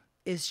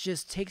it's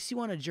just takes you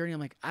on a journey. I'm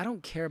like, I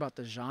don't care about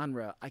the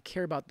genre. I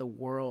care about the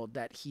world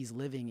that he's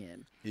living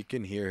in. you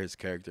can hear his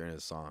character in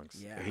his songs.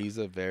 Yeah. He's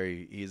a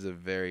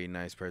very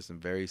nice person,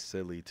 very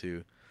silly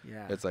too.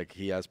 Yeah. It's like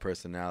he has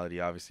personality.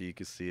 Obviously, you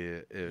can see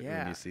it when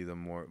Yeah. you see the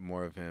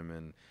more of him.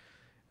 And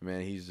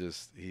man, he's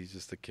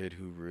just a kid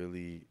who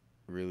really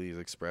is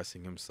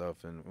expressing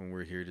himself, and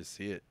we're here to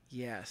see it.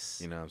 Yes.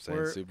 You know what I'm saying?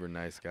 We're- Super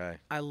nice guy.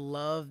 I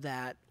love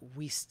that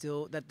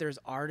that there's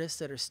artists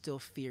that are still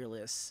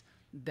fearless,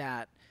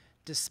 that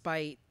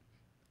despite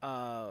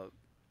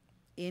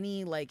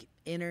any like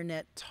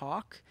internet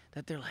talk,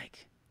 that they're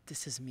like,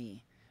 this is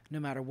me, no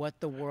matter what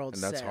the world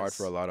And says. that's hard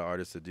for a lot of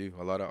artists to do.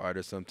 A lot of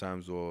artists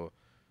sometimes will,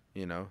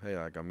 hey,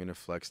 like I'm gonna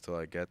flex till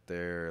I get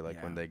there. Or,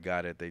 like when Yeah. they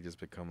got it, they just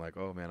become like,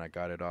 oh man, I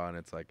got it all. And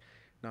it's like,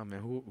 no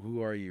man,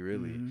 who are you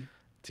really? Mhm.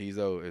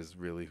 Tizo is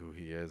really who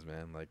he is,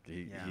 man. Like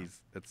Yeah.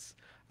 I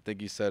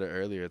think you said it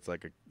earlier. It's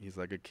like he's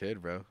like a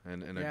kid, bro,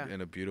 and Yeah.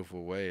 in a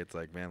beautiful way. It's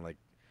like, man, like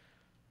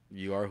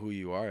you are who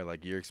you are.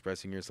 Like you're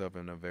expressing yourself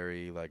in a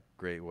very like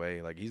great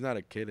way. Like he's not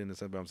a kid in the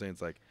sense, but I'm saying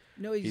it's like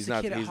No, he's a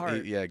not. kid at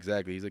heart. Yeah,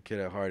 exactly. He's a kid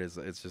at heart.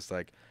 It's just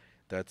like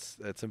that's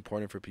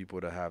important for people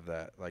to have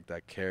that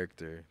that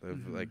character of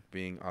Mhm. like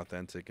being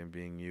authentic and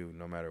being you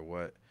no matter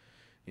what,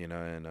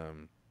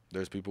 and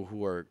there's people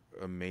who are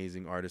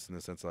amazing artists in the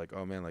sense of like,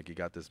 oh man, like you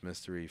got this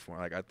mystery for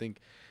like I think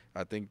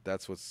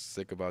that's what's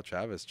sick about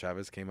Travis.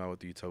 Travis came out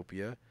with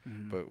Utopia,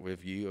 Mhm. but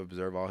if you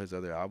observe all his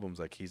other albums,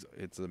 like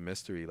it's a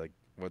mystery. Like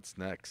what's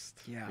next?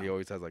 Yeah. He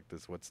always has like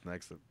this what's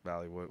next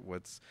valley.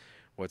 What's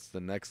the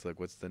next look?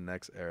 What's the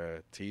next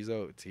era?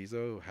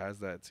 Tizo has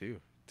that too.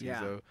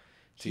 Yeah.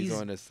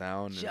 Tizo and his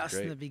sound is Just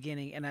great. in the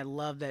beginning, and I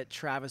love that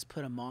Travis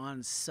put him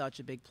on such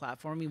a big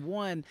platform. I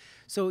mean,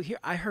 so here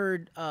I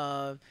heard,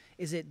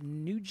 is it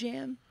New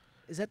Jam?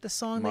 Is that the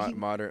song that he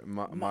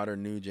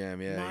Modern New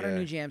Jam? Yeah, Modern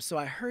New Jam. So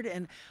I heard it,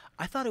 and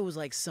I thought it was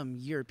like some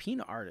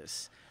European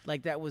artist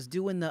like that was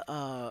doing the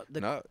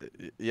no,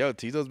 yo,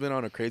 Tizo's been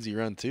on a crazy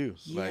run too.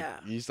 Yeah.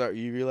 Like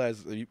you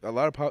realize a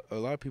lot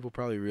of people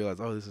probably realize,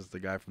 oh, this is the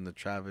guy from the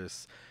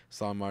Travis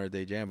song Modern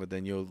Day Jam, but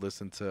then you'll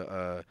listen to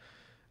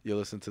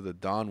the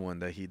Dawn one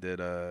that he did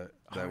that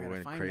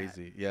went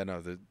crazy. Yeah, no,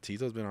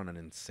 Tizo's been on an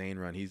insane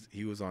run.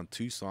 He was on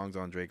 2 songs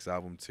on Drake's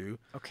album too.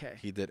 Okay.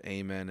 He did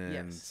Amen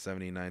and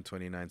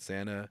 7929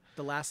 Santa.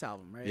 The last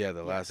album, right? Yeah,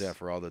 the last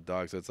For All the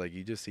Dogs. So it's like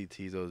you just see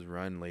Tizo's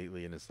run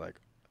lately, and it's like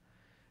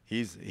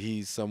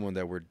he's someone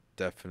that we're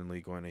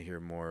definitely going to hear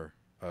more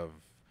of.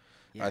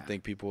 Yeah. I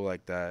think people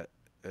like that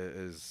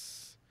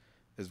is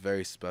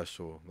very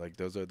special. Like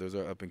those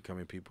are up and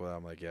coming people that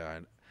I'm like, yeah.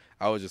 And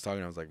I was just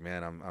talking. I was like,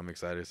 man, I'm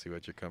excited to see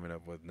what you're coming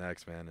up with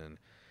next, man. And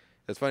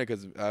it's funny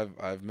because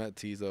I've met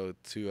Tizo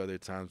 2 other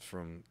times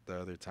from the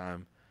other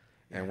time,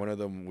 and one of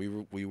them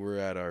we were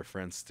at our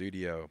friend's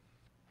studio.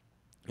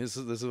 This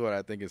is what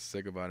I think is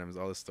sick about him is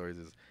all the stories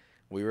is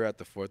we were at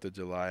the 4th of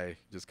July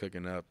just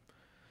cooking up.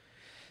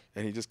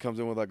 And he just comes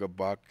in with like a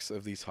box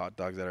of these hot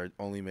dogs that are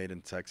only made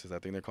in Texas. I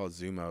think they're called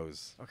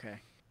Zumos.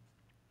 Okay.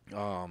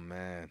 Oh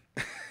man.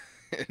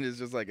 And it's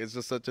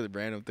just such a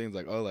random thing. It's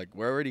like, oh, like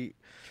we're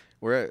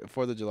at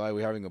 4th of July,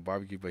 we're having a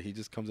barbecue, but he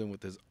just comes in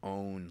with his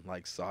own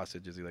like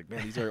sausages. He's like,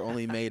 man, these are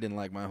only made in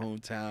like my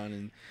hometown,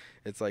 and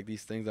it's like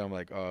these things that I'm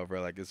like, oh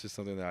bro, like it's just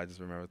something that I just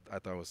remember I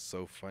thought was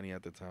so funny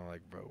at the time.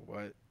 Like, bro,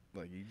 what?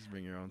 Like you just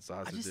bring your own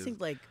sausages. I just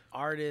think like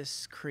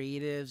artists,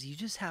 creatives, you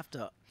just have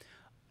to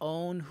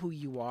own who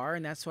you are,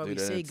 and that's why we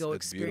say go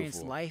experience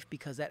beautiful. Life,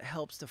 because that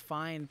helps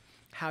define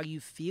how you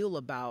feel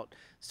about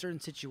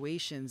certain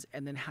situations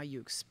and then how you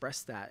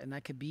express that, and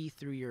that could be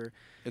through your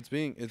it's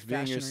being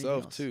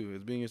yourself too.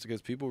 It's being yourself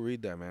because people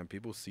read that, man.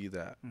 People see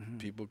that.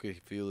 People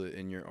could feel it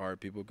in your art.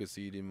 People could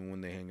see it even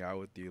when they hang out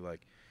with you.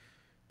 Like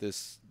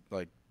this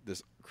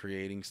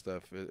creating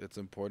stuff, it's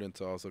important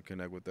to also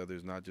connect with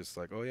others, not just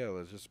like, oh yeah,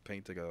 let's just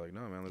paint together. Like,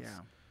 no, man,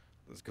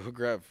 let's go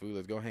grab food,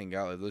 let's go hang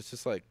out, let's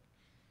just like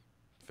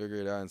figure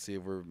it out and see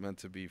if we're meant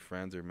to be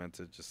friends or meant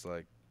to just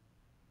like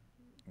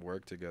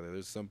work together.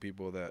 There's some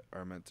people that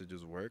are meant to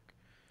just work,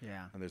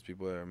 and there's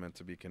people that are meant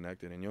to be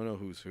connected, and you'll know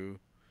who's who.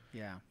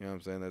 You know what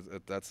I'm saying?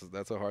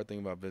 That's a hard thing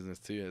about business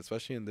too,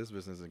 especially in this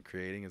business and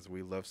creating, is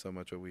we love so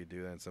much what we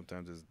do, and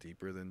sometimes it's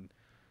deeper than,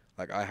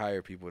 like, I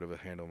hire people to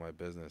handle my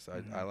business.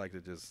 I like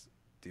to just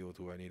deal with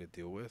who I need to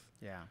deal with.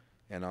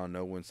 And I'll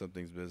know when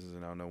something's business,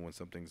 and I'll know when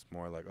something's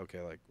more like,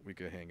 okay, like we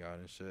could hang out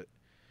and shit.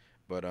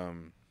 But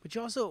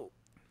you also,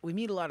 we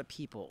meet a lot of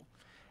people,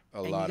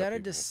 and you gotta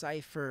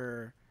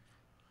decipher,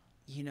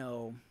 you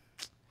know,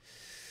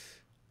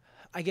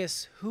 I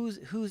guess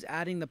who's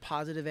adding the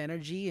positive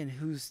energy and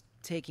who's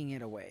taking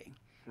it away.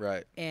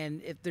 Right.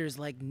 And if there's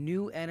like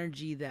new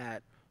energy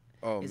that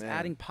is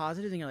adding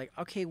positive, and you're like,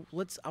 okay,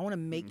 I want to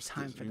make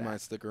time for that. You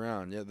might stick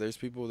around. Yeah, there's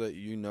people that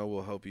you know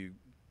will help you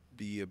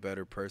be a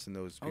better person.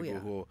 Those people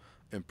who will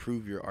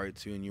improve your art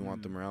too, and you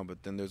want them around.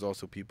 But then there's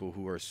also people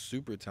who are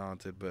super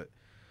talented, but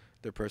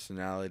their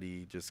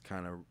personality just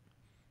kind of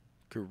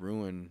could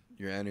ruin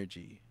your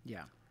energy.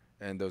 Yeah.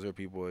 And those are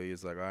people where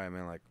he's like, all right,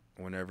 man, like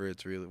whenever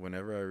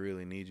I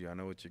really need you, I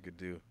know what you could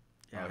do.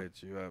 I'll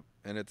hit you up.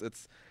 And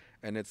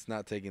it's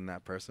not taking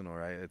that personal,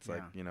 right? It's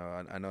like, you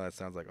know, I know that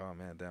sounds like, oh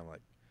man, damn,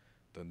 like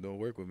don't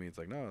work with me. It's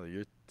like, no,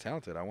 you're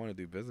talented. I want to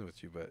do business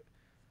with you, but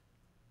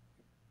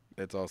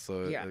it's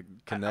also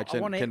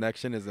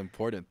connection is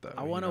important though.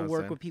 I want to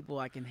work with people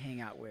I can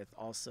hang out with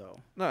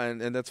also. No,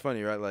 and that's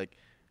funny, right? Like,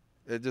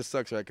 it just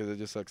sucks, right? Because it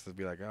just sucks to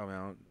be like, oh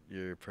man,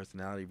 your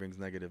personality brings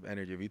negative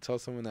energy. If you tell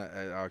someone that,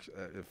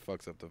 it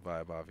fucks up the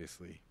vibe,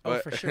 obviously.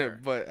 But, for sure.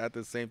 But at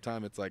the same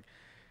time, it's like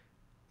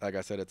I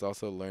said, it's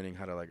also learning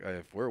how to, like,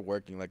 if we're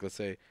working, like, let's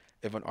say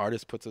if an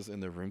artist puts us in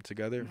the room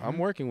together, I'm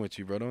working with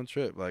you, bro. Don't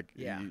trip. Like,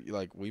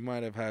 like we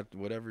might have had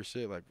whatever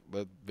shit. Like,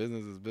 but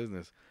business is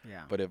business.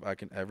 Yeah. But if I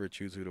can ever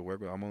choose who to work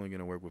with, I'm only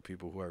gonna work with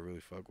people who I really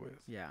fuck with.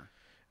 Yeah.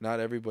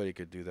 Not everybody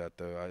could do that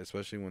though,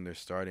 especially when they're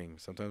starting.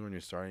 Sometimes when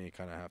you're starting, you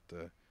kind of have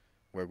to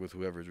work with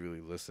whoever's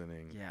really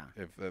listening. Yeah.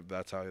 If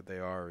that's how they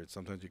are,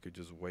 sometimes you could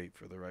just wait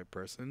for the right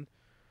person.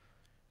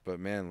 But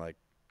man, like,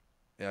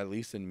 at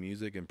least in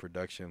music and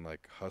production,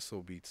 like,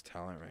 hustle beats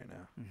talent right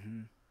now.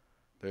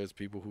 There's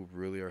people who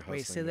really are hustling.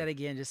 Wait, say that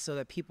again, just so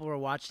that people who are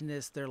watching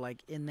this, they're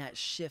like in that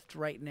shift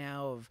right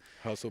now of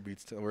hustle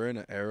beats. We're in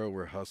an era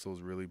where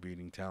hustle's really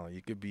beating talent.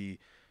 You could be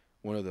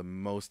one of the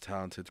most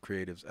talented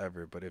creatives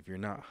ever, but if you're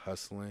not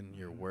hustling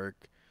your work,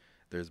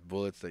 there's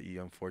bullets that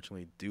you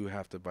unfortunately do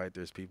have to bite.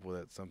 There's people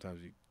that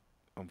sometimes you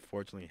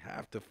unfortunately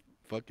have to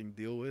fucking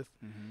deal with.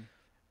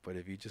 But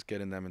if you just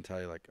get in that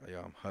mentality, like, yo,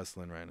 I'm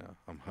hustling right now.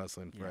 I'm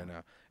hustling right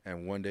now.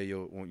 And one day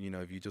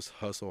if you just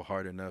hustle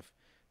hard enough,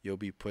 you'll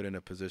be put in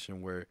a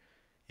position where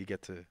you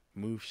get to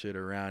move shit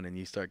around and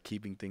you start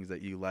keeping things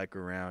that you like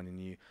around.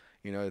 And you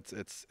know,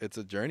 it's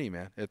a journey,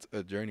 man. It's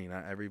a journey.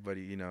 Not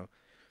everybody, you know,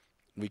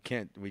 we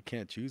can't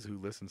choose who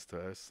listens to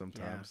us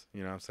sometimes.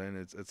 You know what I'm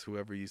saying? It's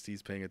whoever you see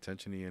is paying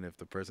attention to you. And if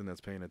the person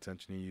that's paying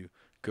attention to you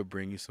could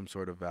bring you some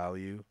sort of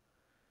value,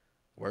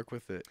 work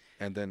with it,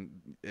 and then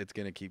it's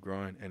gonna keep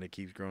growing, and it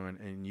keeps growing,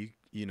 and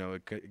you know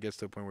it gets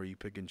to a point where you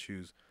pick and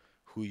choose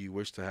who you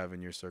wish to have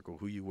in your circle,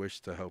 who you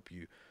wish to help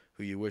you,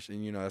 who you wish,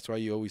 and you know that's why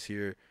you always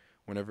hear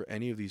whenever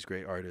any of these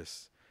great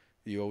artists,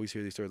 you always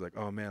hear these stories like,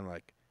 oh man,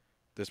 like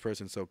this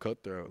person's so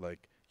cutthroat.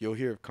 Like you'll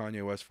hear of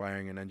Kanye West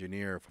firing an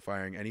engineer or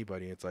firing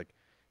anybody. It's like,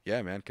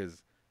 yeah, man,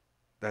 because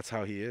that's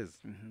how he is.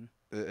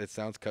 It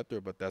sounds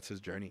cutthroat, but that's his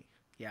journey.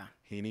 Yeah.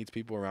 He needs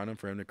people around him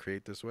for him to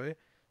create this way.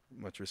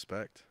 Much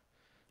respect.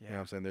 Yeah. You know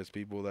what I'm saying? There's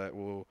people that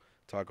will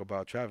talk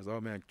about Travis. Oh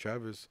man,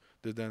 Travis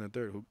did that in the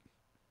third.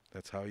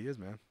 That's how he is,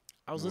 man.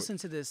 I was listening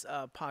to this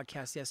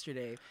podcast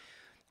yesterday,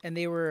 and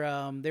they were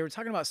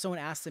talking about, someone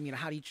asked them, you know,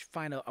 how do you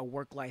find a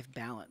work-life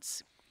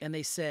balance? And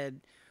they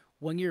said,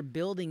 when you're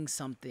building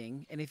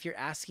something, and if you're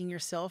asking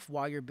yourself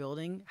while you're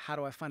building, how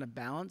do I find a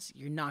balance?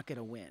 You're not going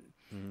to win.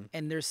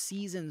 And there's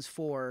seasons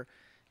for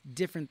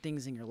different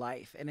things in your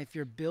life. And if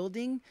you're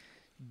building,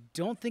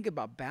 don't think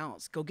about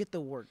balance. Go get the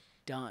work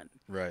done.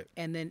 Right.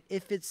 And then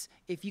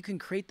if you can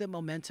create the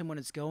momentum when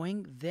it's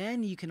going,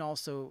 then you can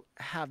also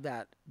have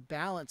that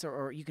balance,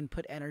 or you can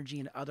put energy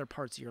in other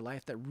parts of your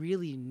life that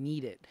really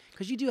need it.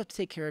 Because you do have to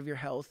take care of your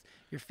health,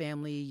 your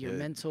family, your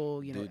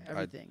mental, you know,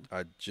 everything.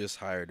 I just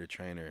hired a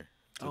trainer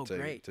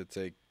great. to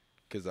take,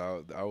 because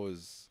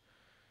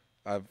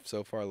I've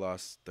so far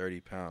lost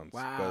 30 pounds.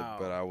 Wow.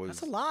 But I was.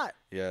 That's a lot.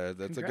 Yeah,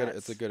 Congrats.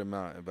 it's a good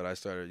amount. But I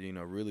started, you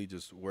know, really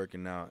just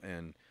working out,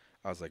 and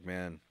I was like,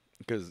 man,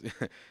 because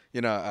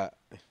you know,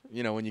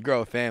 when you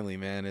grow a family,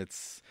 man,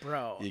 it's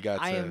you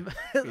got to.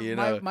 You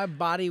know, my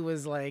body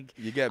was like,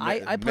 you get.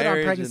 I put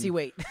on pregnancy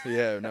weight.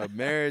 Yeah, no,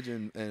 marriage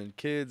and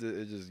kids.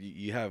 It just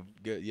you have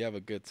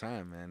a good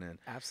time, man. And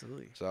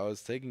absolutely. So I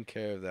was taking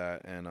care of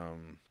that, and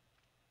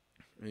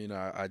you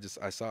know,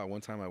 I saw it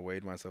one time. I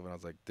weighed myself, and I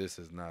was like, this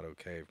is not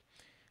okay.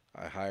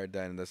 I hired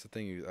that, and that's the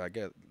thing. I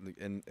get,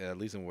 and at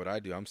least in what I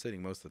do, I'm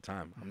sitting most of the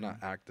time. I'm not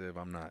active.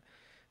 I'm not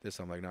this.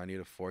 I'm like, no, I need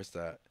to force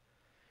that.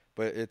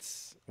 But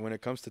it's, when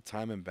it comes to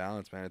time and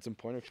balance, man, it's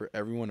important for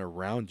everyone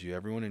around you,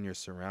 everyone in your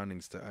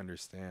surroundings, to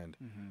understand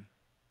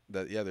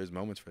that, yeah, there's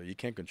moments for you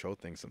can't control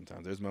things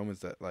sometimes. There's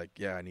moments that, like,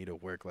 yeah, I need to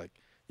work. Like,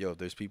 yo,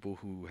 there's people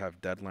who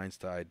have deadlines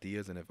to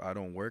ideas, and if I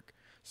don't work,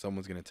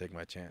 someone's going to take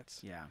my chance.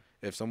 Yeah.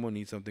 If someone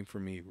needs something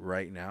from me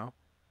right now,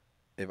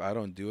 if I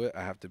don't do it,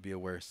 I have to be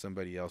aware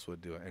somebody else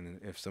would do it. And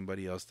if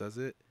somebody else does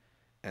it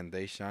and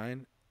they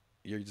shine,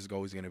 you're just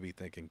always going to be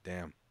thinking,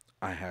 damn,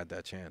 I had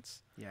that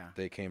chance. Yeah.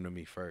 They came to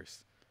me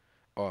first.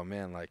 Oh,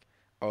 man, like,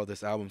 oh,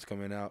 this album's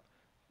coming out.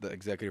 The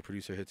executive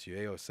producer hits you.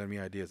 Hey, yo, send me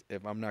ideas.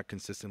 If I'm not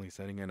consistently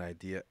sending an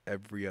idea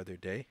every other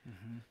day,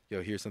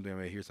 yo, here's something I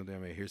made, here's something I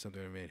made, here's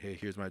something I made. Hey,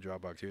 here's my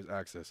Dropbox, here's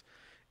access.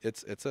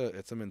 It's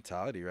a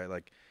mentality, right?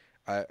 Like,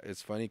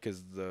 it's funny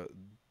because the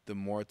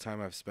more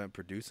time I've spent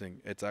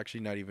producing, it's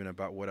actually not even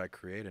about what I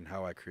create and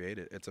how I create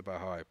it. It's about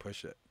how I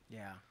push it.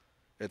 Yeah.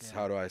 It's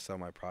how do I sell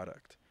my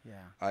product.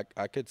 Yeah.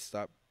 I could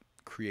stop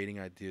creating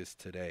ideas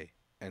today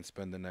and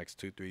spend the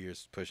next 2-3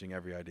 years pushing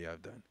every idea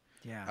I've done.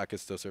 Yeah. I could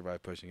still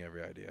survive pushing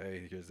every idea.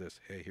 Hey, here's this.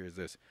 Hey, here's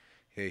this.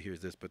 Hey, here's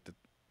this. But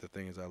the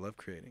thing is, I love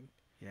creating.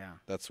 Yeah.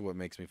 That's what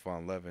makes me fall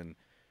in love. And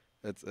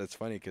it's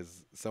funny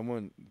because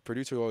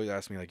producer always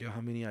asks me, like, yo,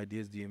 how many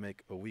ideas do you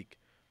make a week?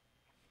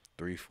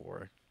 3,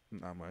 4.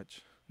 Not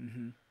much.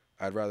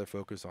 I'd rather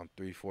focus on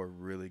 3, 4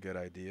 really good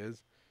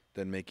ideas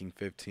than making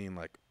 15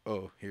 like,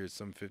 oh, here's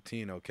some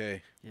 15,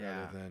 okay.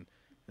 Yeah. Rather than,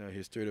 you know,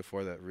 here's 3 to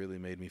 4 that really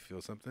made me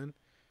feel something.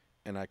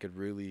 And I could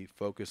really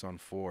focus on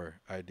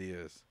 4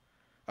 ideas.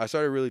 I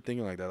started really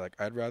thinking like that. Like,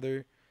 I'd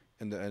rather,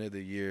 in the end of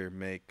the year,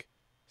 make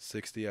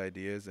 60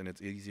 ideas, and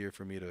it's easier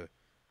for me to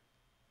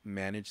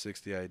manage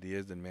 60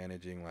 ideas than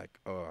managing, like,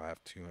 oh, I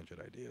have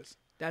 200 ideas.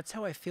 That's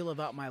how I feel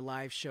about my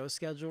live show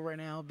schedule right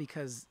now,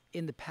 because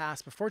in the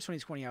past, before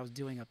 2020, I was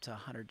doing up to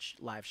 100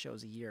 live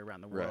shows a year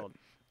around the world.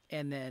 Right.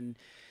 And then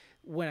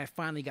when I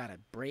finally got a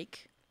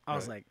break, I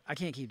was like, I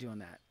can't keep doing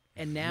that.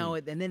 And now,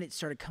 and then it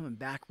started coming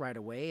back right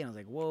away, and I was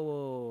like,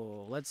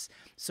 whoa, let's.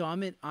 So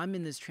I'm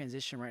in this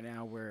transition right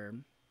now where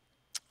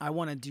I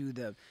want to do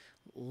the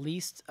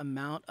least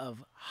amount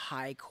of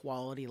high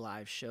quality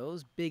live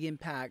shows, big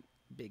impact,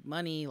 big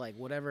money, like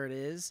whatever it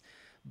is,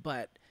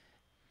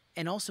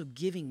 and also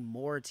giving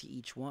more to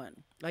each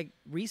one. Like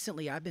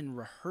recently, I've been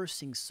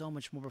rehearsing so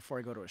much more before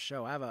I go to a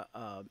show. I have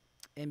a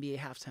NBA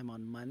halftime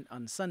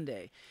on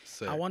Sunday.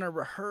 Sick. I want to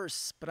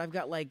rehearse, but I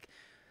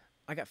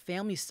got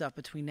family stuff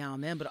between now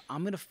and then, but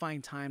I'm going to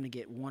find time to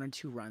get 1 or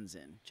 2 runs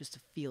in just to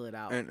feel it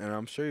out. And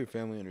I'm sure your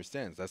family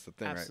understands. That's the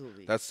thing,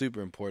 Absolutely. Right? That's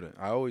super important.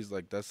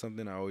 That's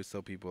something I always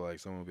tell people. Like,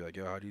 someone will be like,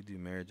 yo, how do you do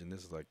marriage? And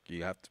this is like,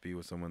 you have to be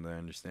with someone that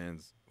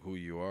understands who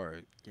you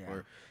are,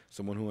 or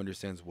someone who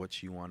understands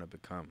what you want to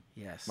become.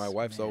 Yes. My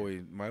wife's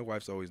always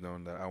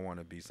known that I want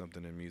to be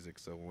something in music.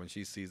 So when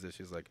she sees it,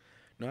 she's like,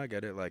 no, I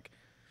get it. Like,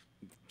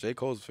 J.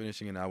 Cole's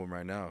finishing an album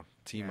right now.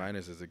 T-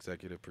 is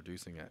executive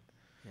producing it.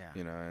 Yeah.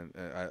 You know,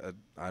 and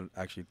I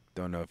actually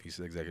don't know if he's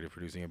executive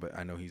producing it, but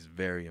I know he's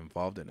very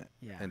involved in it.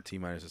 Yeah. And T-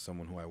 is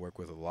someone who I work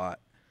with a lot.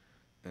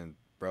 And,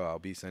 bro, I'll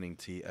be sending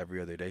T every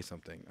other day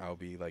something. I'll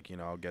be like, you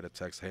know, I'll get a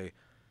text, hey,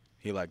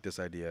 he liked this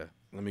idea.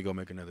 Let me go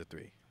make another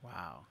 3.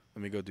 Wow.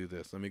 Let me go do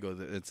this. Let me go.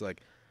 It's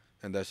like,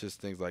 and that's just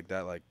things like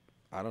that. Like,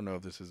 I don't know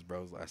if this is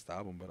bro's last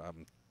album, but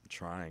I'm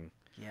trying.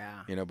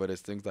 Yeah. You know, but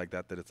it's things like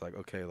that it's like,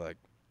 okay, like,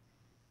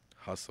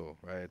 hustle,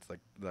 right? It's like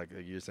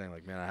you're saying,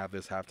 like, man, I have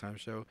this halftime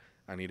show.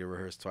 I need to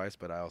rehearse twice,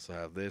 but I also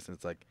have this, and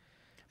it's like,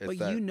 it's but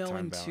that you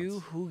knowing time too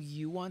balance. who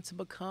you want to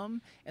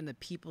become, and the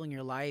people in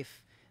your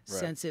life Right.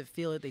 sense it,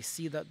 feel it, they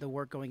see the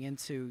work going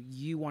into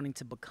you wanting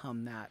to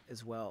become that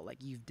as well. Like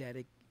you've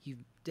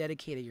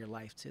dedicated your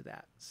life to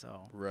that.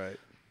 So Right.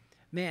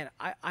 man,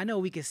 I know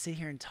we could sit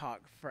here and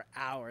talk for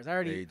hours. I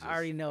Ages.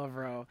 already know,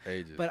 bro.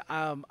 Ages. But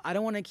I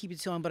don't want to keep you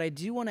too long, but I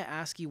do want to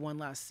ask you one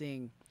last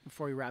thing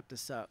before we wrap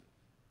this up.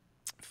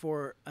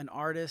 For an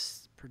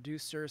artist,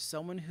 producer,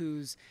 someone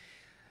who's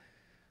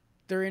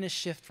they're in a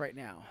shift right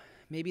now.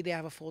 Maybe they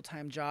have a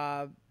full-time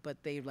job,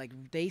 but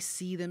they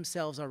see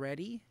themselves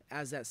already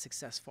as that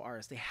successful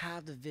artist. They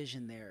have the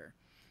vision there,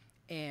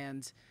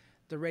 and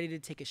they're ready to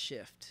take a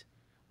shift.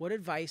 What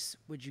advice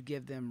would you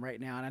give them right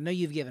now? And I know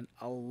you've given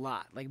a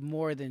lot, like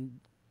more than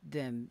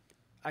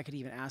I could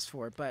even ask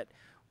for. But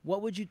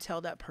what would you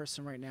tell that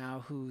person right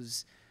now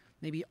who's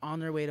maybe on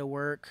their way to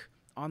work,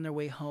 on their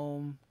way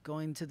home,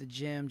 going to the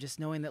gym, just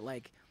knowing that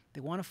like they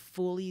want to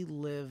fully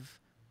live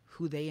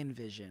who they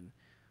envision?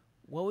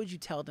 What would you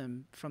tell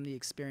them from the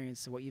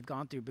experience of what you've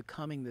gone through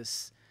becoming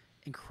this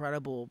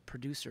incredible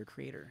producer,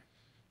 creator?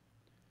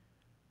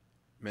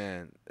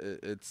 Man,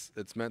 it's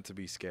meant to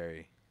be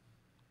scary.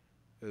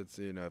 It's,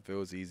 you know, if it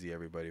was easy,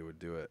 everybody would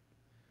do it.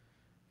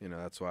 You know,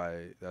 that's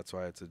why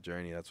it's a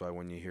journey. That's why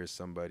when you hear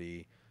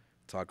somebody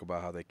talk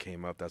about how they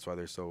came up, that's why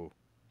they're so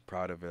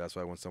proud of it. That's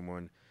why when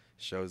someone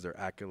shows their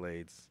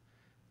accolades,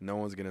 no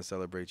one's gonna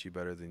celebrate you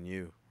better than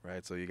you,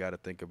 right? So you got to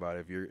think about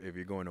if you're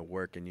going to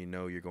work and you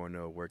know you're going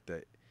to a work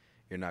that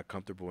you're not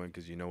comfortable in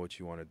because you know what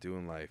you want to do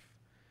in life.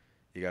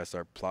 You got to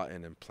start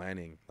plotting and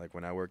planning. Like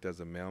when I worked as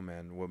a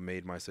mailman, what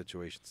made my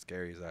situation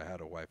scary is I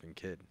had a wife and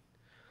kid.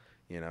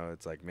 You know,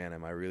 it's like, man,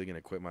 am I really going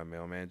to quit my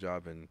mailman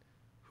job and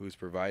who's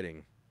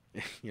providing?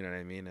 You know what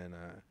I mean? And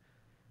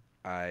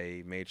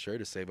I made sure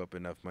to save up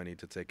enough money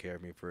to take care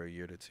of me for a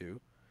year to 2.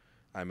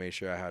 I made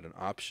sure I had an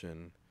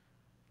option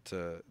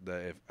to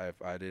that if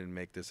I didn't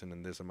make this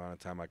in this amount of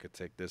time, I could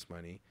take this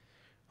money.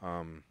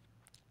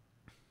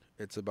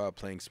 It's about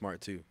playing smart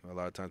too. A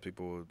lot of times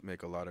people will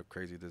make a lot of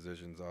crazy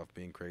decisions off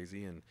being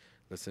crazy. And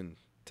listen,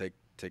 take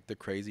the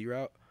crazy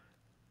route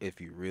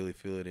if you really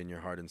feel it in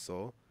your heart and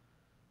soul.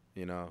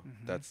 You know,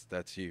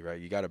 that's you,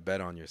 right? You got to bet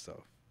on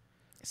yourself.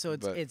 So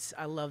it's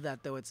I love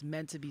that though. It's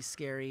meant to be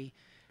scary,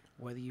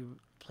 whether you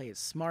play it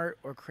smart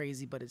or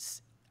crazy. But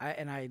it's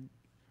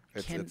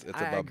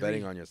about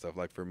betting on yourself.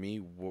 Like for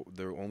me,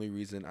 the only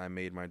reason I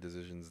made my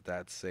decisions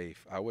that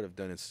safe, I would have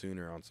done it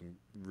sooner on some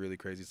really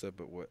crazy stuff.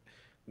 But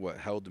what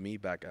held me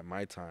back at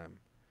my time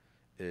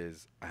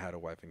is I had a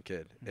wife and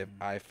kid. If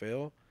I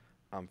fail,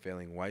 I'm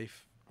failing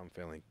wife, I'm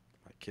failing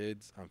my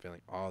kids, I'm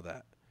failing all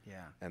that.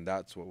 Yeah. And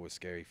that's what was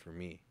scary for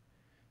me.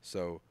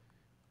 So,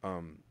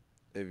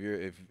 if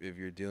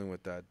you're dealing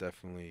with that,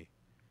 definitely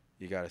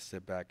you got to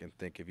sit back and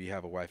think. If you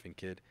have a wife and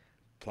kid,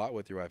 plot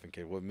with your wife and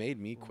kid. What made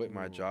me quit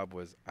my job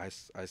was I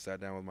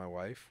sat down with my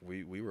wife.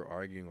 We were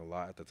arguing a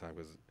lot at the time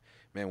because,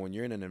 man, when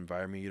you're in an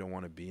environment you don't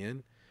want to be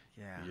in,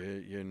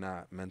 you're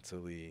not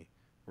mentally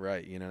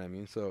right. You know what I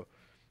mean? So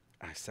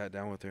I sat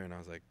down with her and I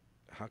was like,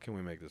 how can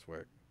we make this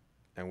work?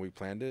 And we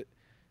planned it.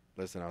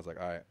 Listen, I was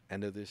like, all right,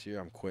 end of this year,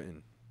 I'm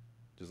quitting.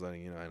 Just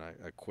letting you know. And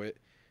I quit.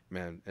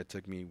 Man, it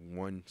took me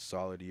 1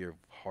 solid year of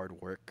hard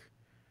work.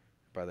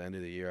 By the end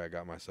of the year, I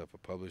got myself a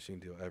publishing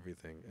deal,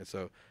 everything. And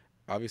so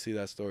obviously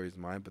that story is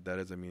mine, but that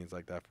doesn't mean it's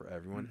like that for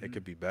everyone. It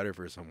could be better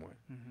for someone.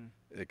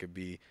 It could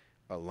be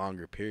a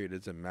longer period. It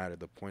doesn't matter.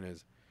 The point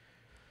is,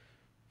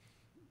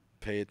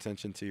 pay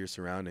attention to your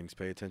surroundings.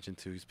 Pay attention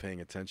to who's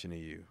paying attention to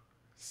you.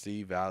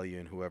 See value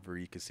in whoever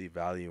you can see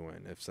value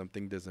in. If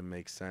something doesn't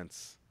make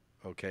sense,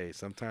 okay,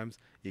 sometimes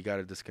you got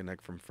to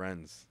disconnect from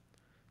friends.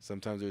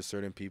 Sometimes there's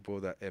certain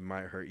people that it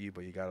might hurt you,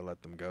 but you got to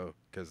let them go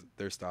because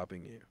they're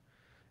stopping you.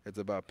 It's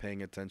about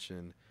paying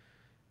attention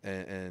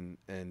and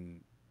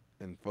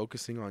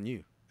focusing on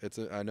you.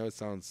 I know it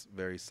sounds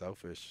very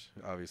selfish,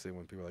 obviously,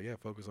 when people are like, yeah,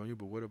 focus on you,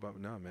 but what about,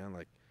 no, man,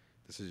 like,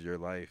 this is your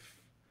life.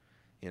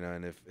 You know,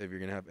 and if you're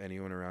going to have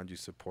anyone around you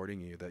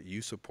supporting you, that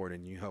you support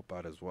and you help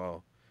out as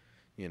well,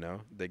 you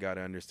know, they got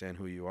to understand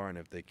who you are. And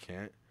if they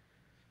can't,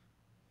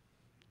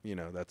 you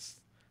know,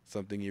 that's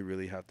something you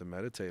really have to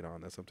meditate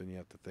on. That's something you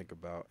have to think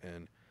about.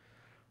 And,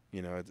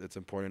 you know, it's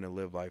important to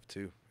live life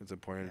too. It's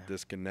important to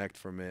disconnect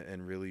from it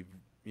and really,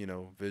 you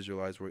know,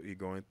 visualize what you're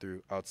going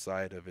through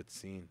outside of its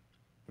scene.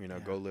 You know,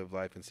 go live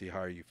life and see how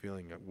are you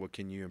feeling. What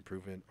can you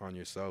improve on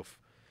yourself?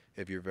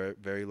 If you're very,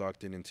 very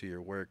locked into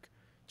your work,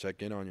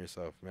 check in on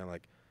yourself, man.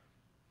 Like,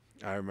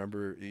 I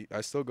remember,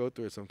 I still go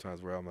through it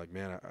sometimes where I'm like,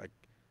 man,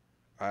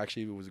 I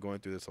actually was going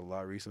through this a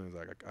lot recently. It's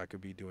like, I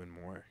could be doing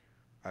more.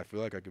 I feel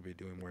like I could be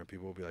doing more. And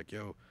people will be like,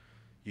 yo,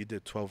 you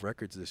did 12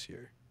 records this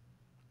year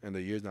and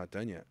the year's not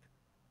done yet.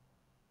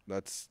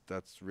 That's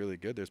really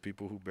good. There's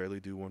people who barely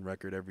do 1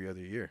 record every other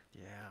year.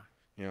 Yeah.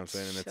 You know what I'm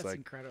saying? And it's That's like,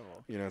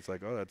 incredible. you know, it's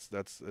like, oh,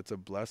 it's a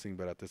blessing.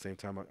 But at the same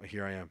time,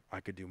 here I am. I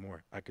could do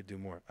more. I could do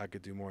more. I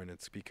could do more. And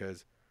it's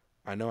because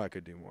I know I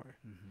could do more.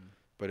 Mm-hmm.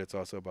 But it's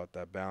also about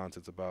that balance.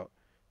 It's about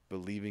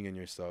believing in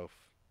yourself,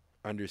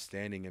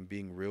 understanding and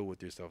being real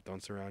with yourself.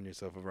 Don't surround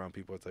yourself around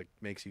people it's like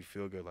makes you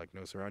feel good. Like,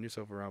 no, surround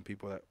yourself around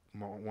people that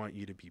want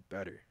you to be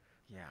better.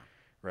 Yeah.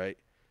 Right?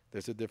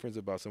 There's a difference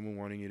about someone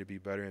wanting you to be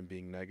better and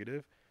being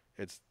negative.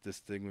 It's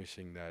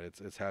distinguishing that.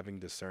 It's having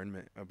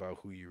discernment about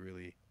who you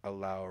really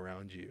allow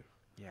around you.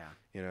 Yeah.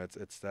 You know,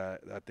 it's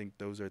that. I think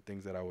those are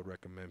things that I would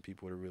recommend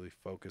people to really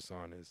focus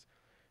on is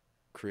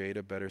create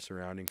a better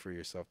surrounding for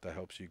yourself that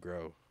helps you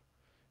grow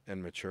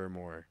and mature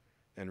more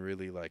and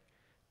really like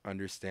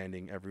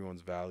understanding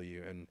everyone's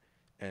value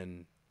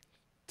and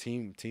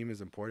team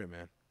is important,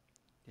 man.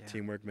 Yeah.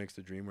 Teamwork makes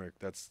the dream work.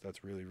 That's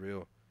really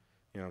real.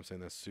 You know what I'm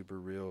saying? That's super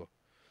real.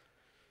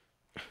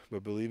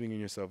 But believing in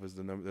yourself is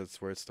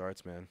that's where it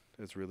starts, man.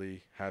 It's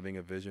really having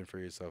a vision for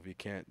yourself. You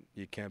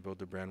can't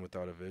build a brand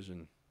without a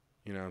vision.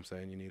 You know what I'm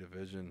saying? You need a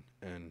vision,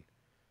 and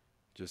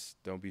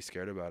just don't be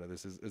scared about it.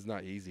 It's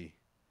not easy.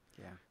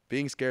 Yeah.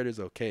 Being scared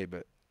is okay,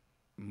 but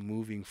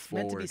moving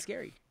forward, Meant to be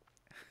scary.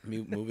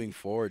 moving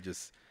forward,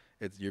 just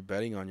you're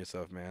betting on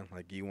yourself, man.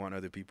 Like, you want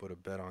other people to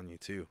bet on you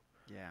too.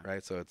 Yeah.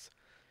 Right? So it's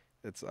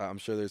I'm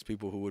sure there's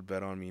people who would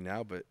bet on me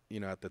now, but you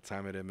know, at the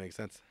time it didn't make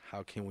sense.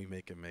 How can we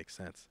make it make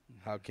sense?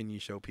 Mm-hmm. How can you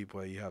show people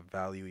that you have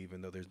value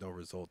even though there's no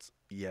results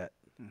yet?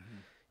 Mm-hmm.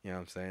 You know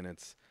what I'm saying?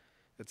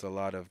 It's a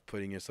lot of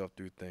putting yourself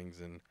through things,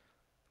 and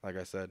like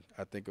I said,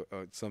 I think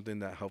something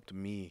that helped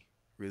me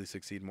really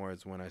succeed more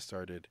is when I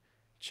started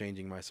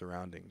changing my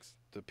surroundings,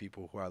 the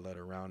people who I let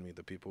around me,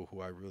 the people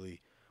who I really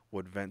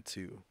would vent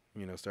to,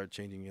 you know, start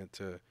changing it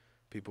to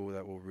people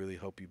that will really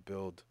help you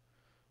build.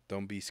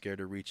 Don't be scared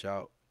to reach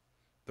out.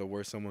 The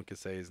worst someone could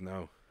say is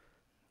no.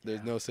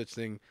 There's no such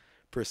thing.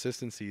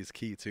 Persistency is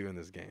key too in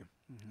this game,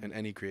 in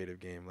any creative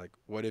game. Like,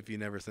 what if you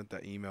never sent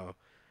that email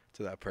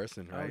to that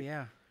person, right? Oh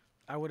yeah,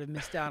 I would have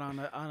missed out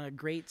on a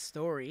great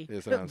story,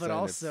 but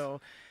also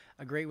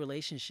a great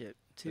relationship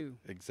too.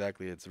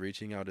 Exactly. It's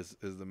reaching out is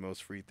the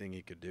most free thing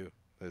you could do.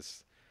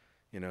 It's,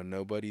 you know,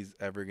 nobody's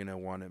ever gonna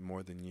want it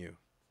more than you.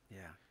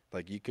 Yeah.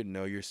 Like, you could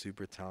know you're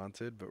super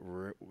talented, but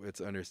it's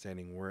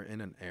understanding we're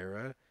in an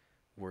era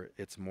where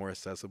it's more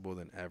accessible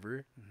than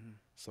ever. Mm-hmm.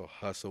 So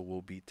hustle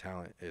will beat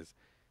talent.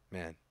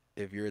 Man,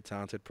 if you're a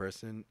talented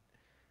person,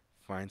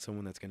 find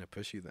someone that's going to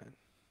push you then.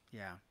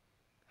 Yeah.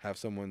 Have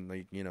someone,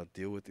 like, you know,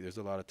 deal with you. There's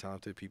a lot of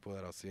talented people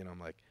that I'll see and I'm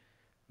like,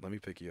 let me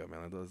pick you up,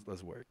 man.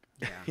 Let's work.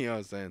 Yeah. You know what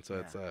I'm saying?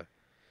 So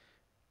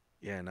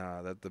Yeah.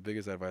 it's, the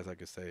biggest advice I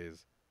could say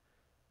is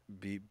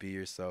be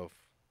yourself,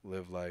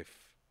 live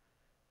life,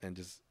 and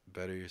just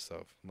better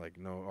yourself. Like,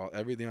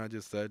 everything I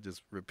just said,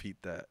 just repeat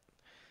that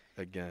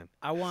again.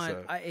 I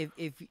want,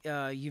 if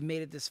you've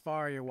made it this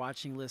far, you're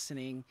watching,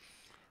 listening,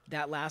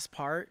 that last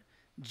part,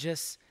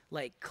 just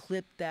like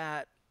clip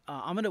that.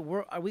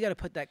 We got to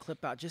put that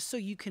clip out just so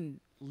you can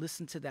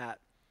listen to that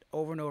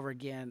over and over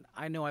again.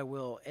 I know I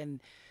will.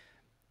 And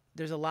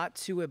there's a lot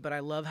to it, but I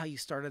love how you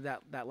started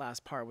that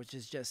last part, which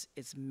is just,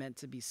 it's meant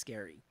to be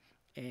scary.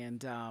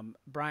 And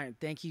Bryan,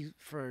 thank you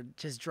for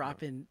just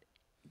dropping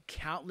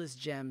countless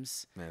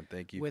gems. Man,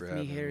 thank you with for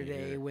having me here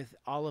today, with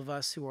all of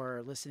us who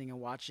are listening and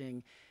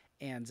watching.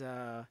 And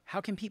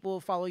how can people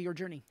follow your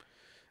journey?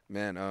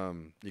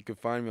 Man, you can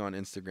find me on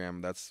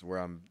Instagram. That's where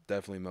I'm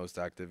definitely most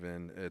active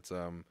in. It's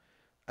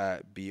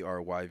at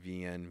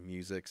BRYVN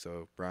music,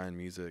 so Bryan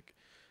Music.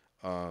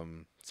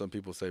 Some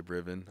people say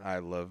BRYVN. I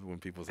love when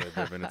people say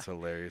BRYVN. It's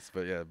hilarious.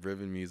 But yeah,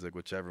 BRYVN music,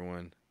 whichever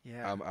one.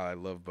 Yeah. I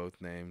love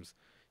both names.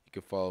 You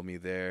can follow me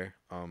there.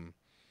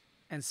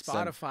 And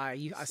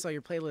Spotify, I saw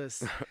your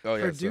playlist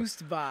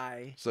produced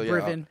by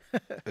BRYVN.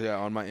 Yeah,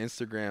 on my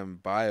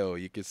Instagram bio,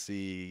 you can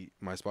see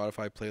my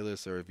Spotify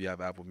playlist, or if you have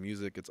Apple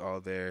Music, it's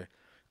all there.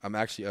 I'm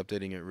actually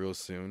updating it real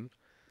soon.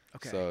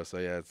 Okay. So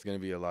yeah, it's gonna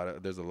be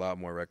there's a lot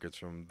more records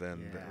from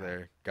then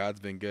there. God's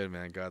been good,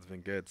 man. God's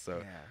been good.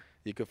 So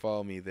you can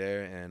follow me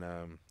there, and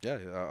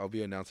I'll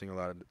be announcing a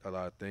lot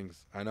of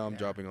things. I know I'm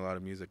dropping a lot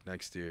of music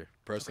next year,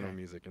 personal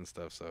music and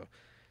stuff. So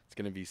it's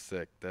gonna be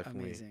sick,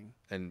 definitely. Amazing.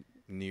 And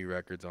new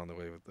records on the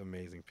way with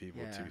amazing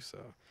people too. So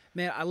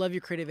man, I love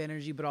your creative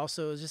energy, but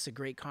also it was just a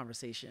great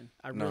conversation.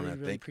 I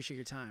really appreciate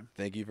your time.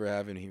 Thank you for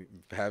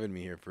having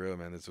me here, for real,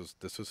 man. This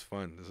was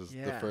fun. This was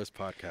the first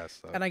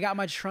podcast. So. And I got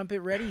my trumpet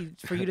ready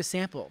for you to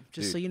sample,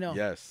 just Dude, so you know.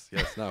 Yes,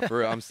 no, for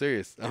real. I'm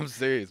serious. Man.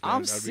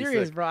 I'm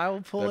serious, bro. I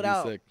will pull it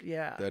out. Sick.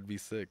 Yeah, that'd be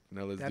sick.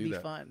 No, let's do that. That'd be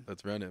fun.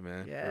 Let's run it,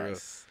 man.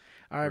 Yes.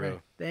 For real. All right,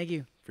 man. Thank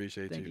you.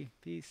 Appreciate you. Thank you.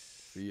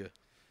 Peace. See ya.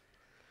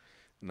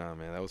 Nah,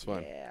 man, that was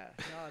fun. Yeah.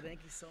 No,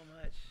 thank you so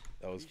much.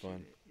 That was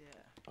fun. Yeah.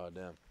 Oh,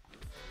 damn.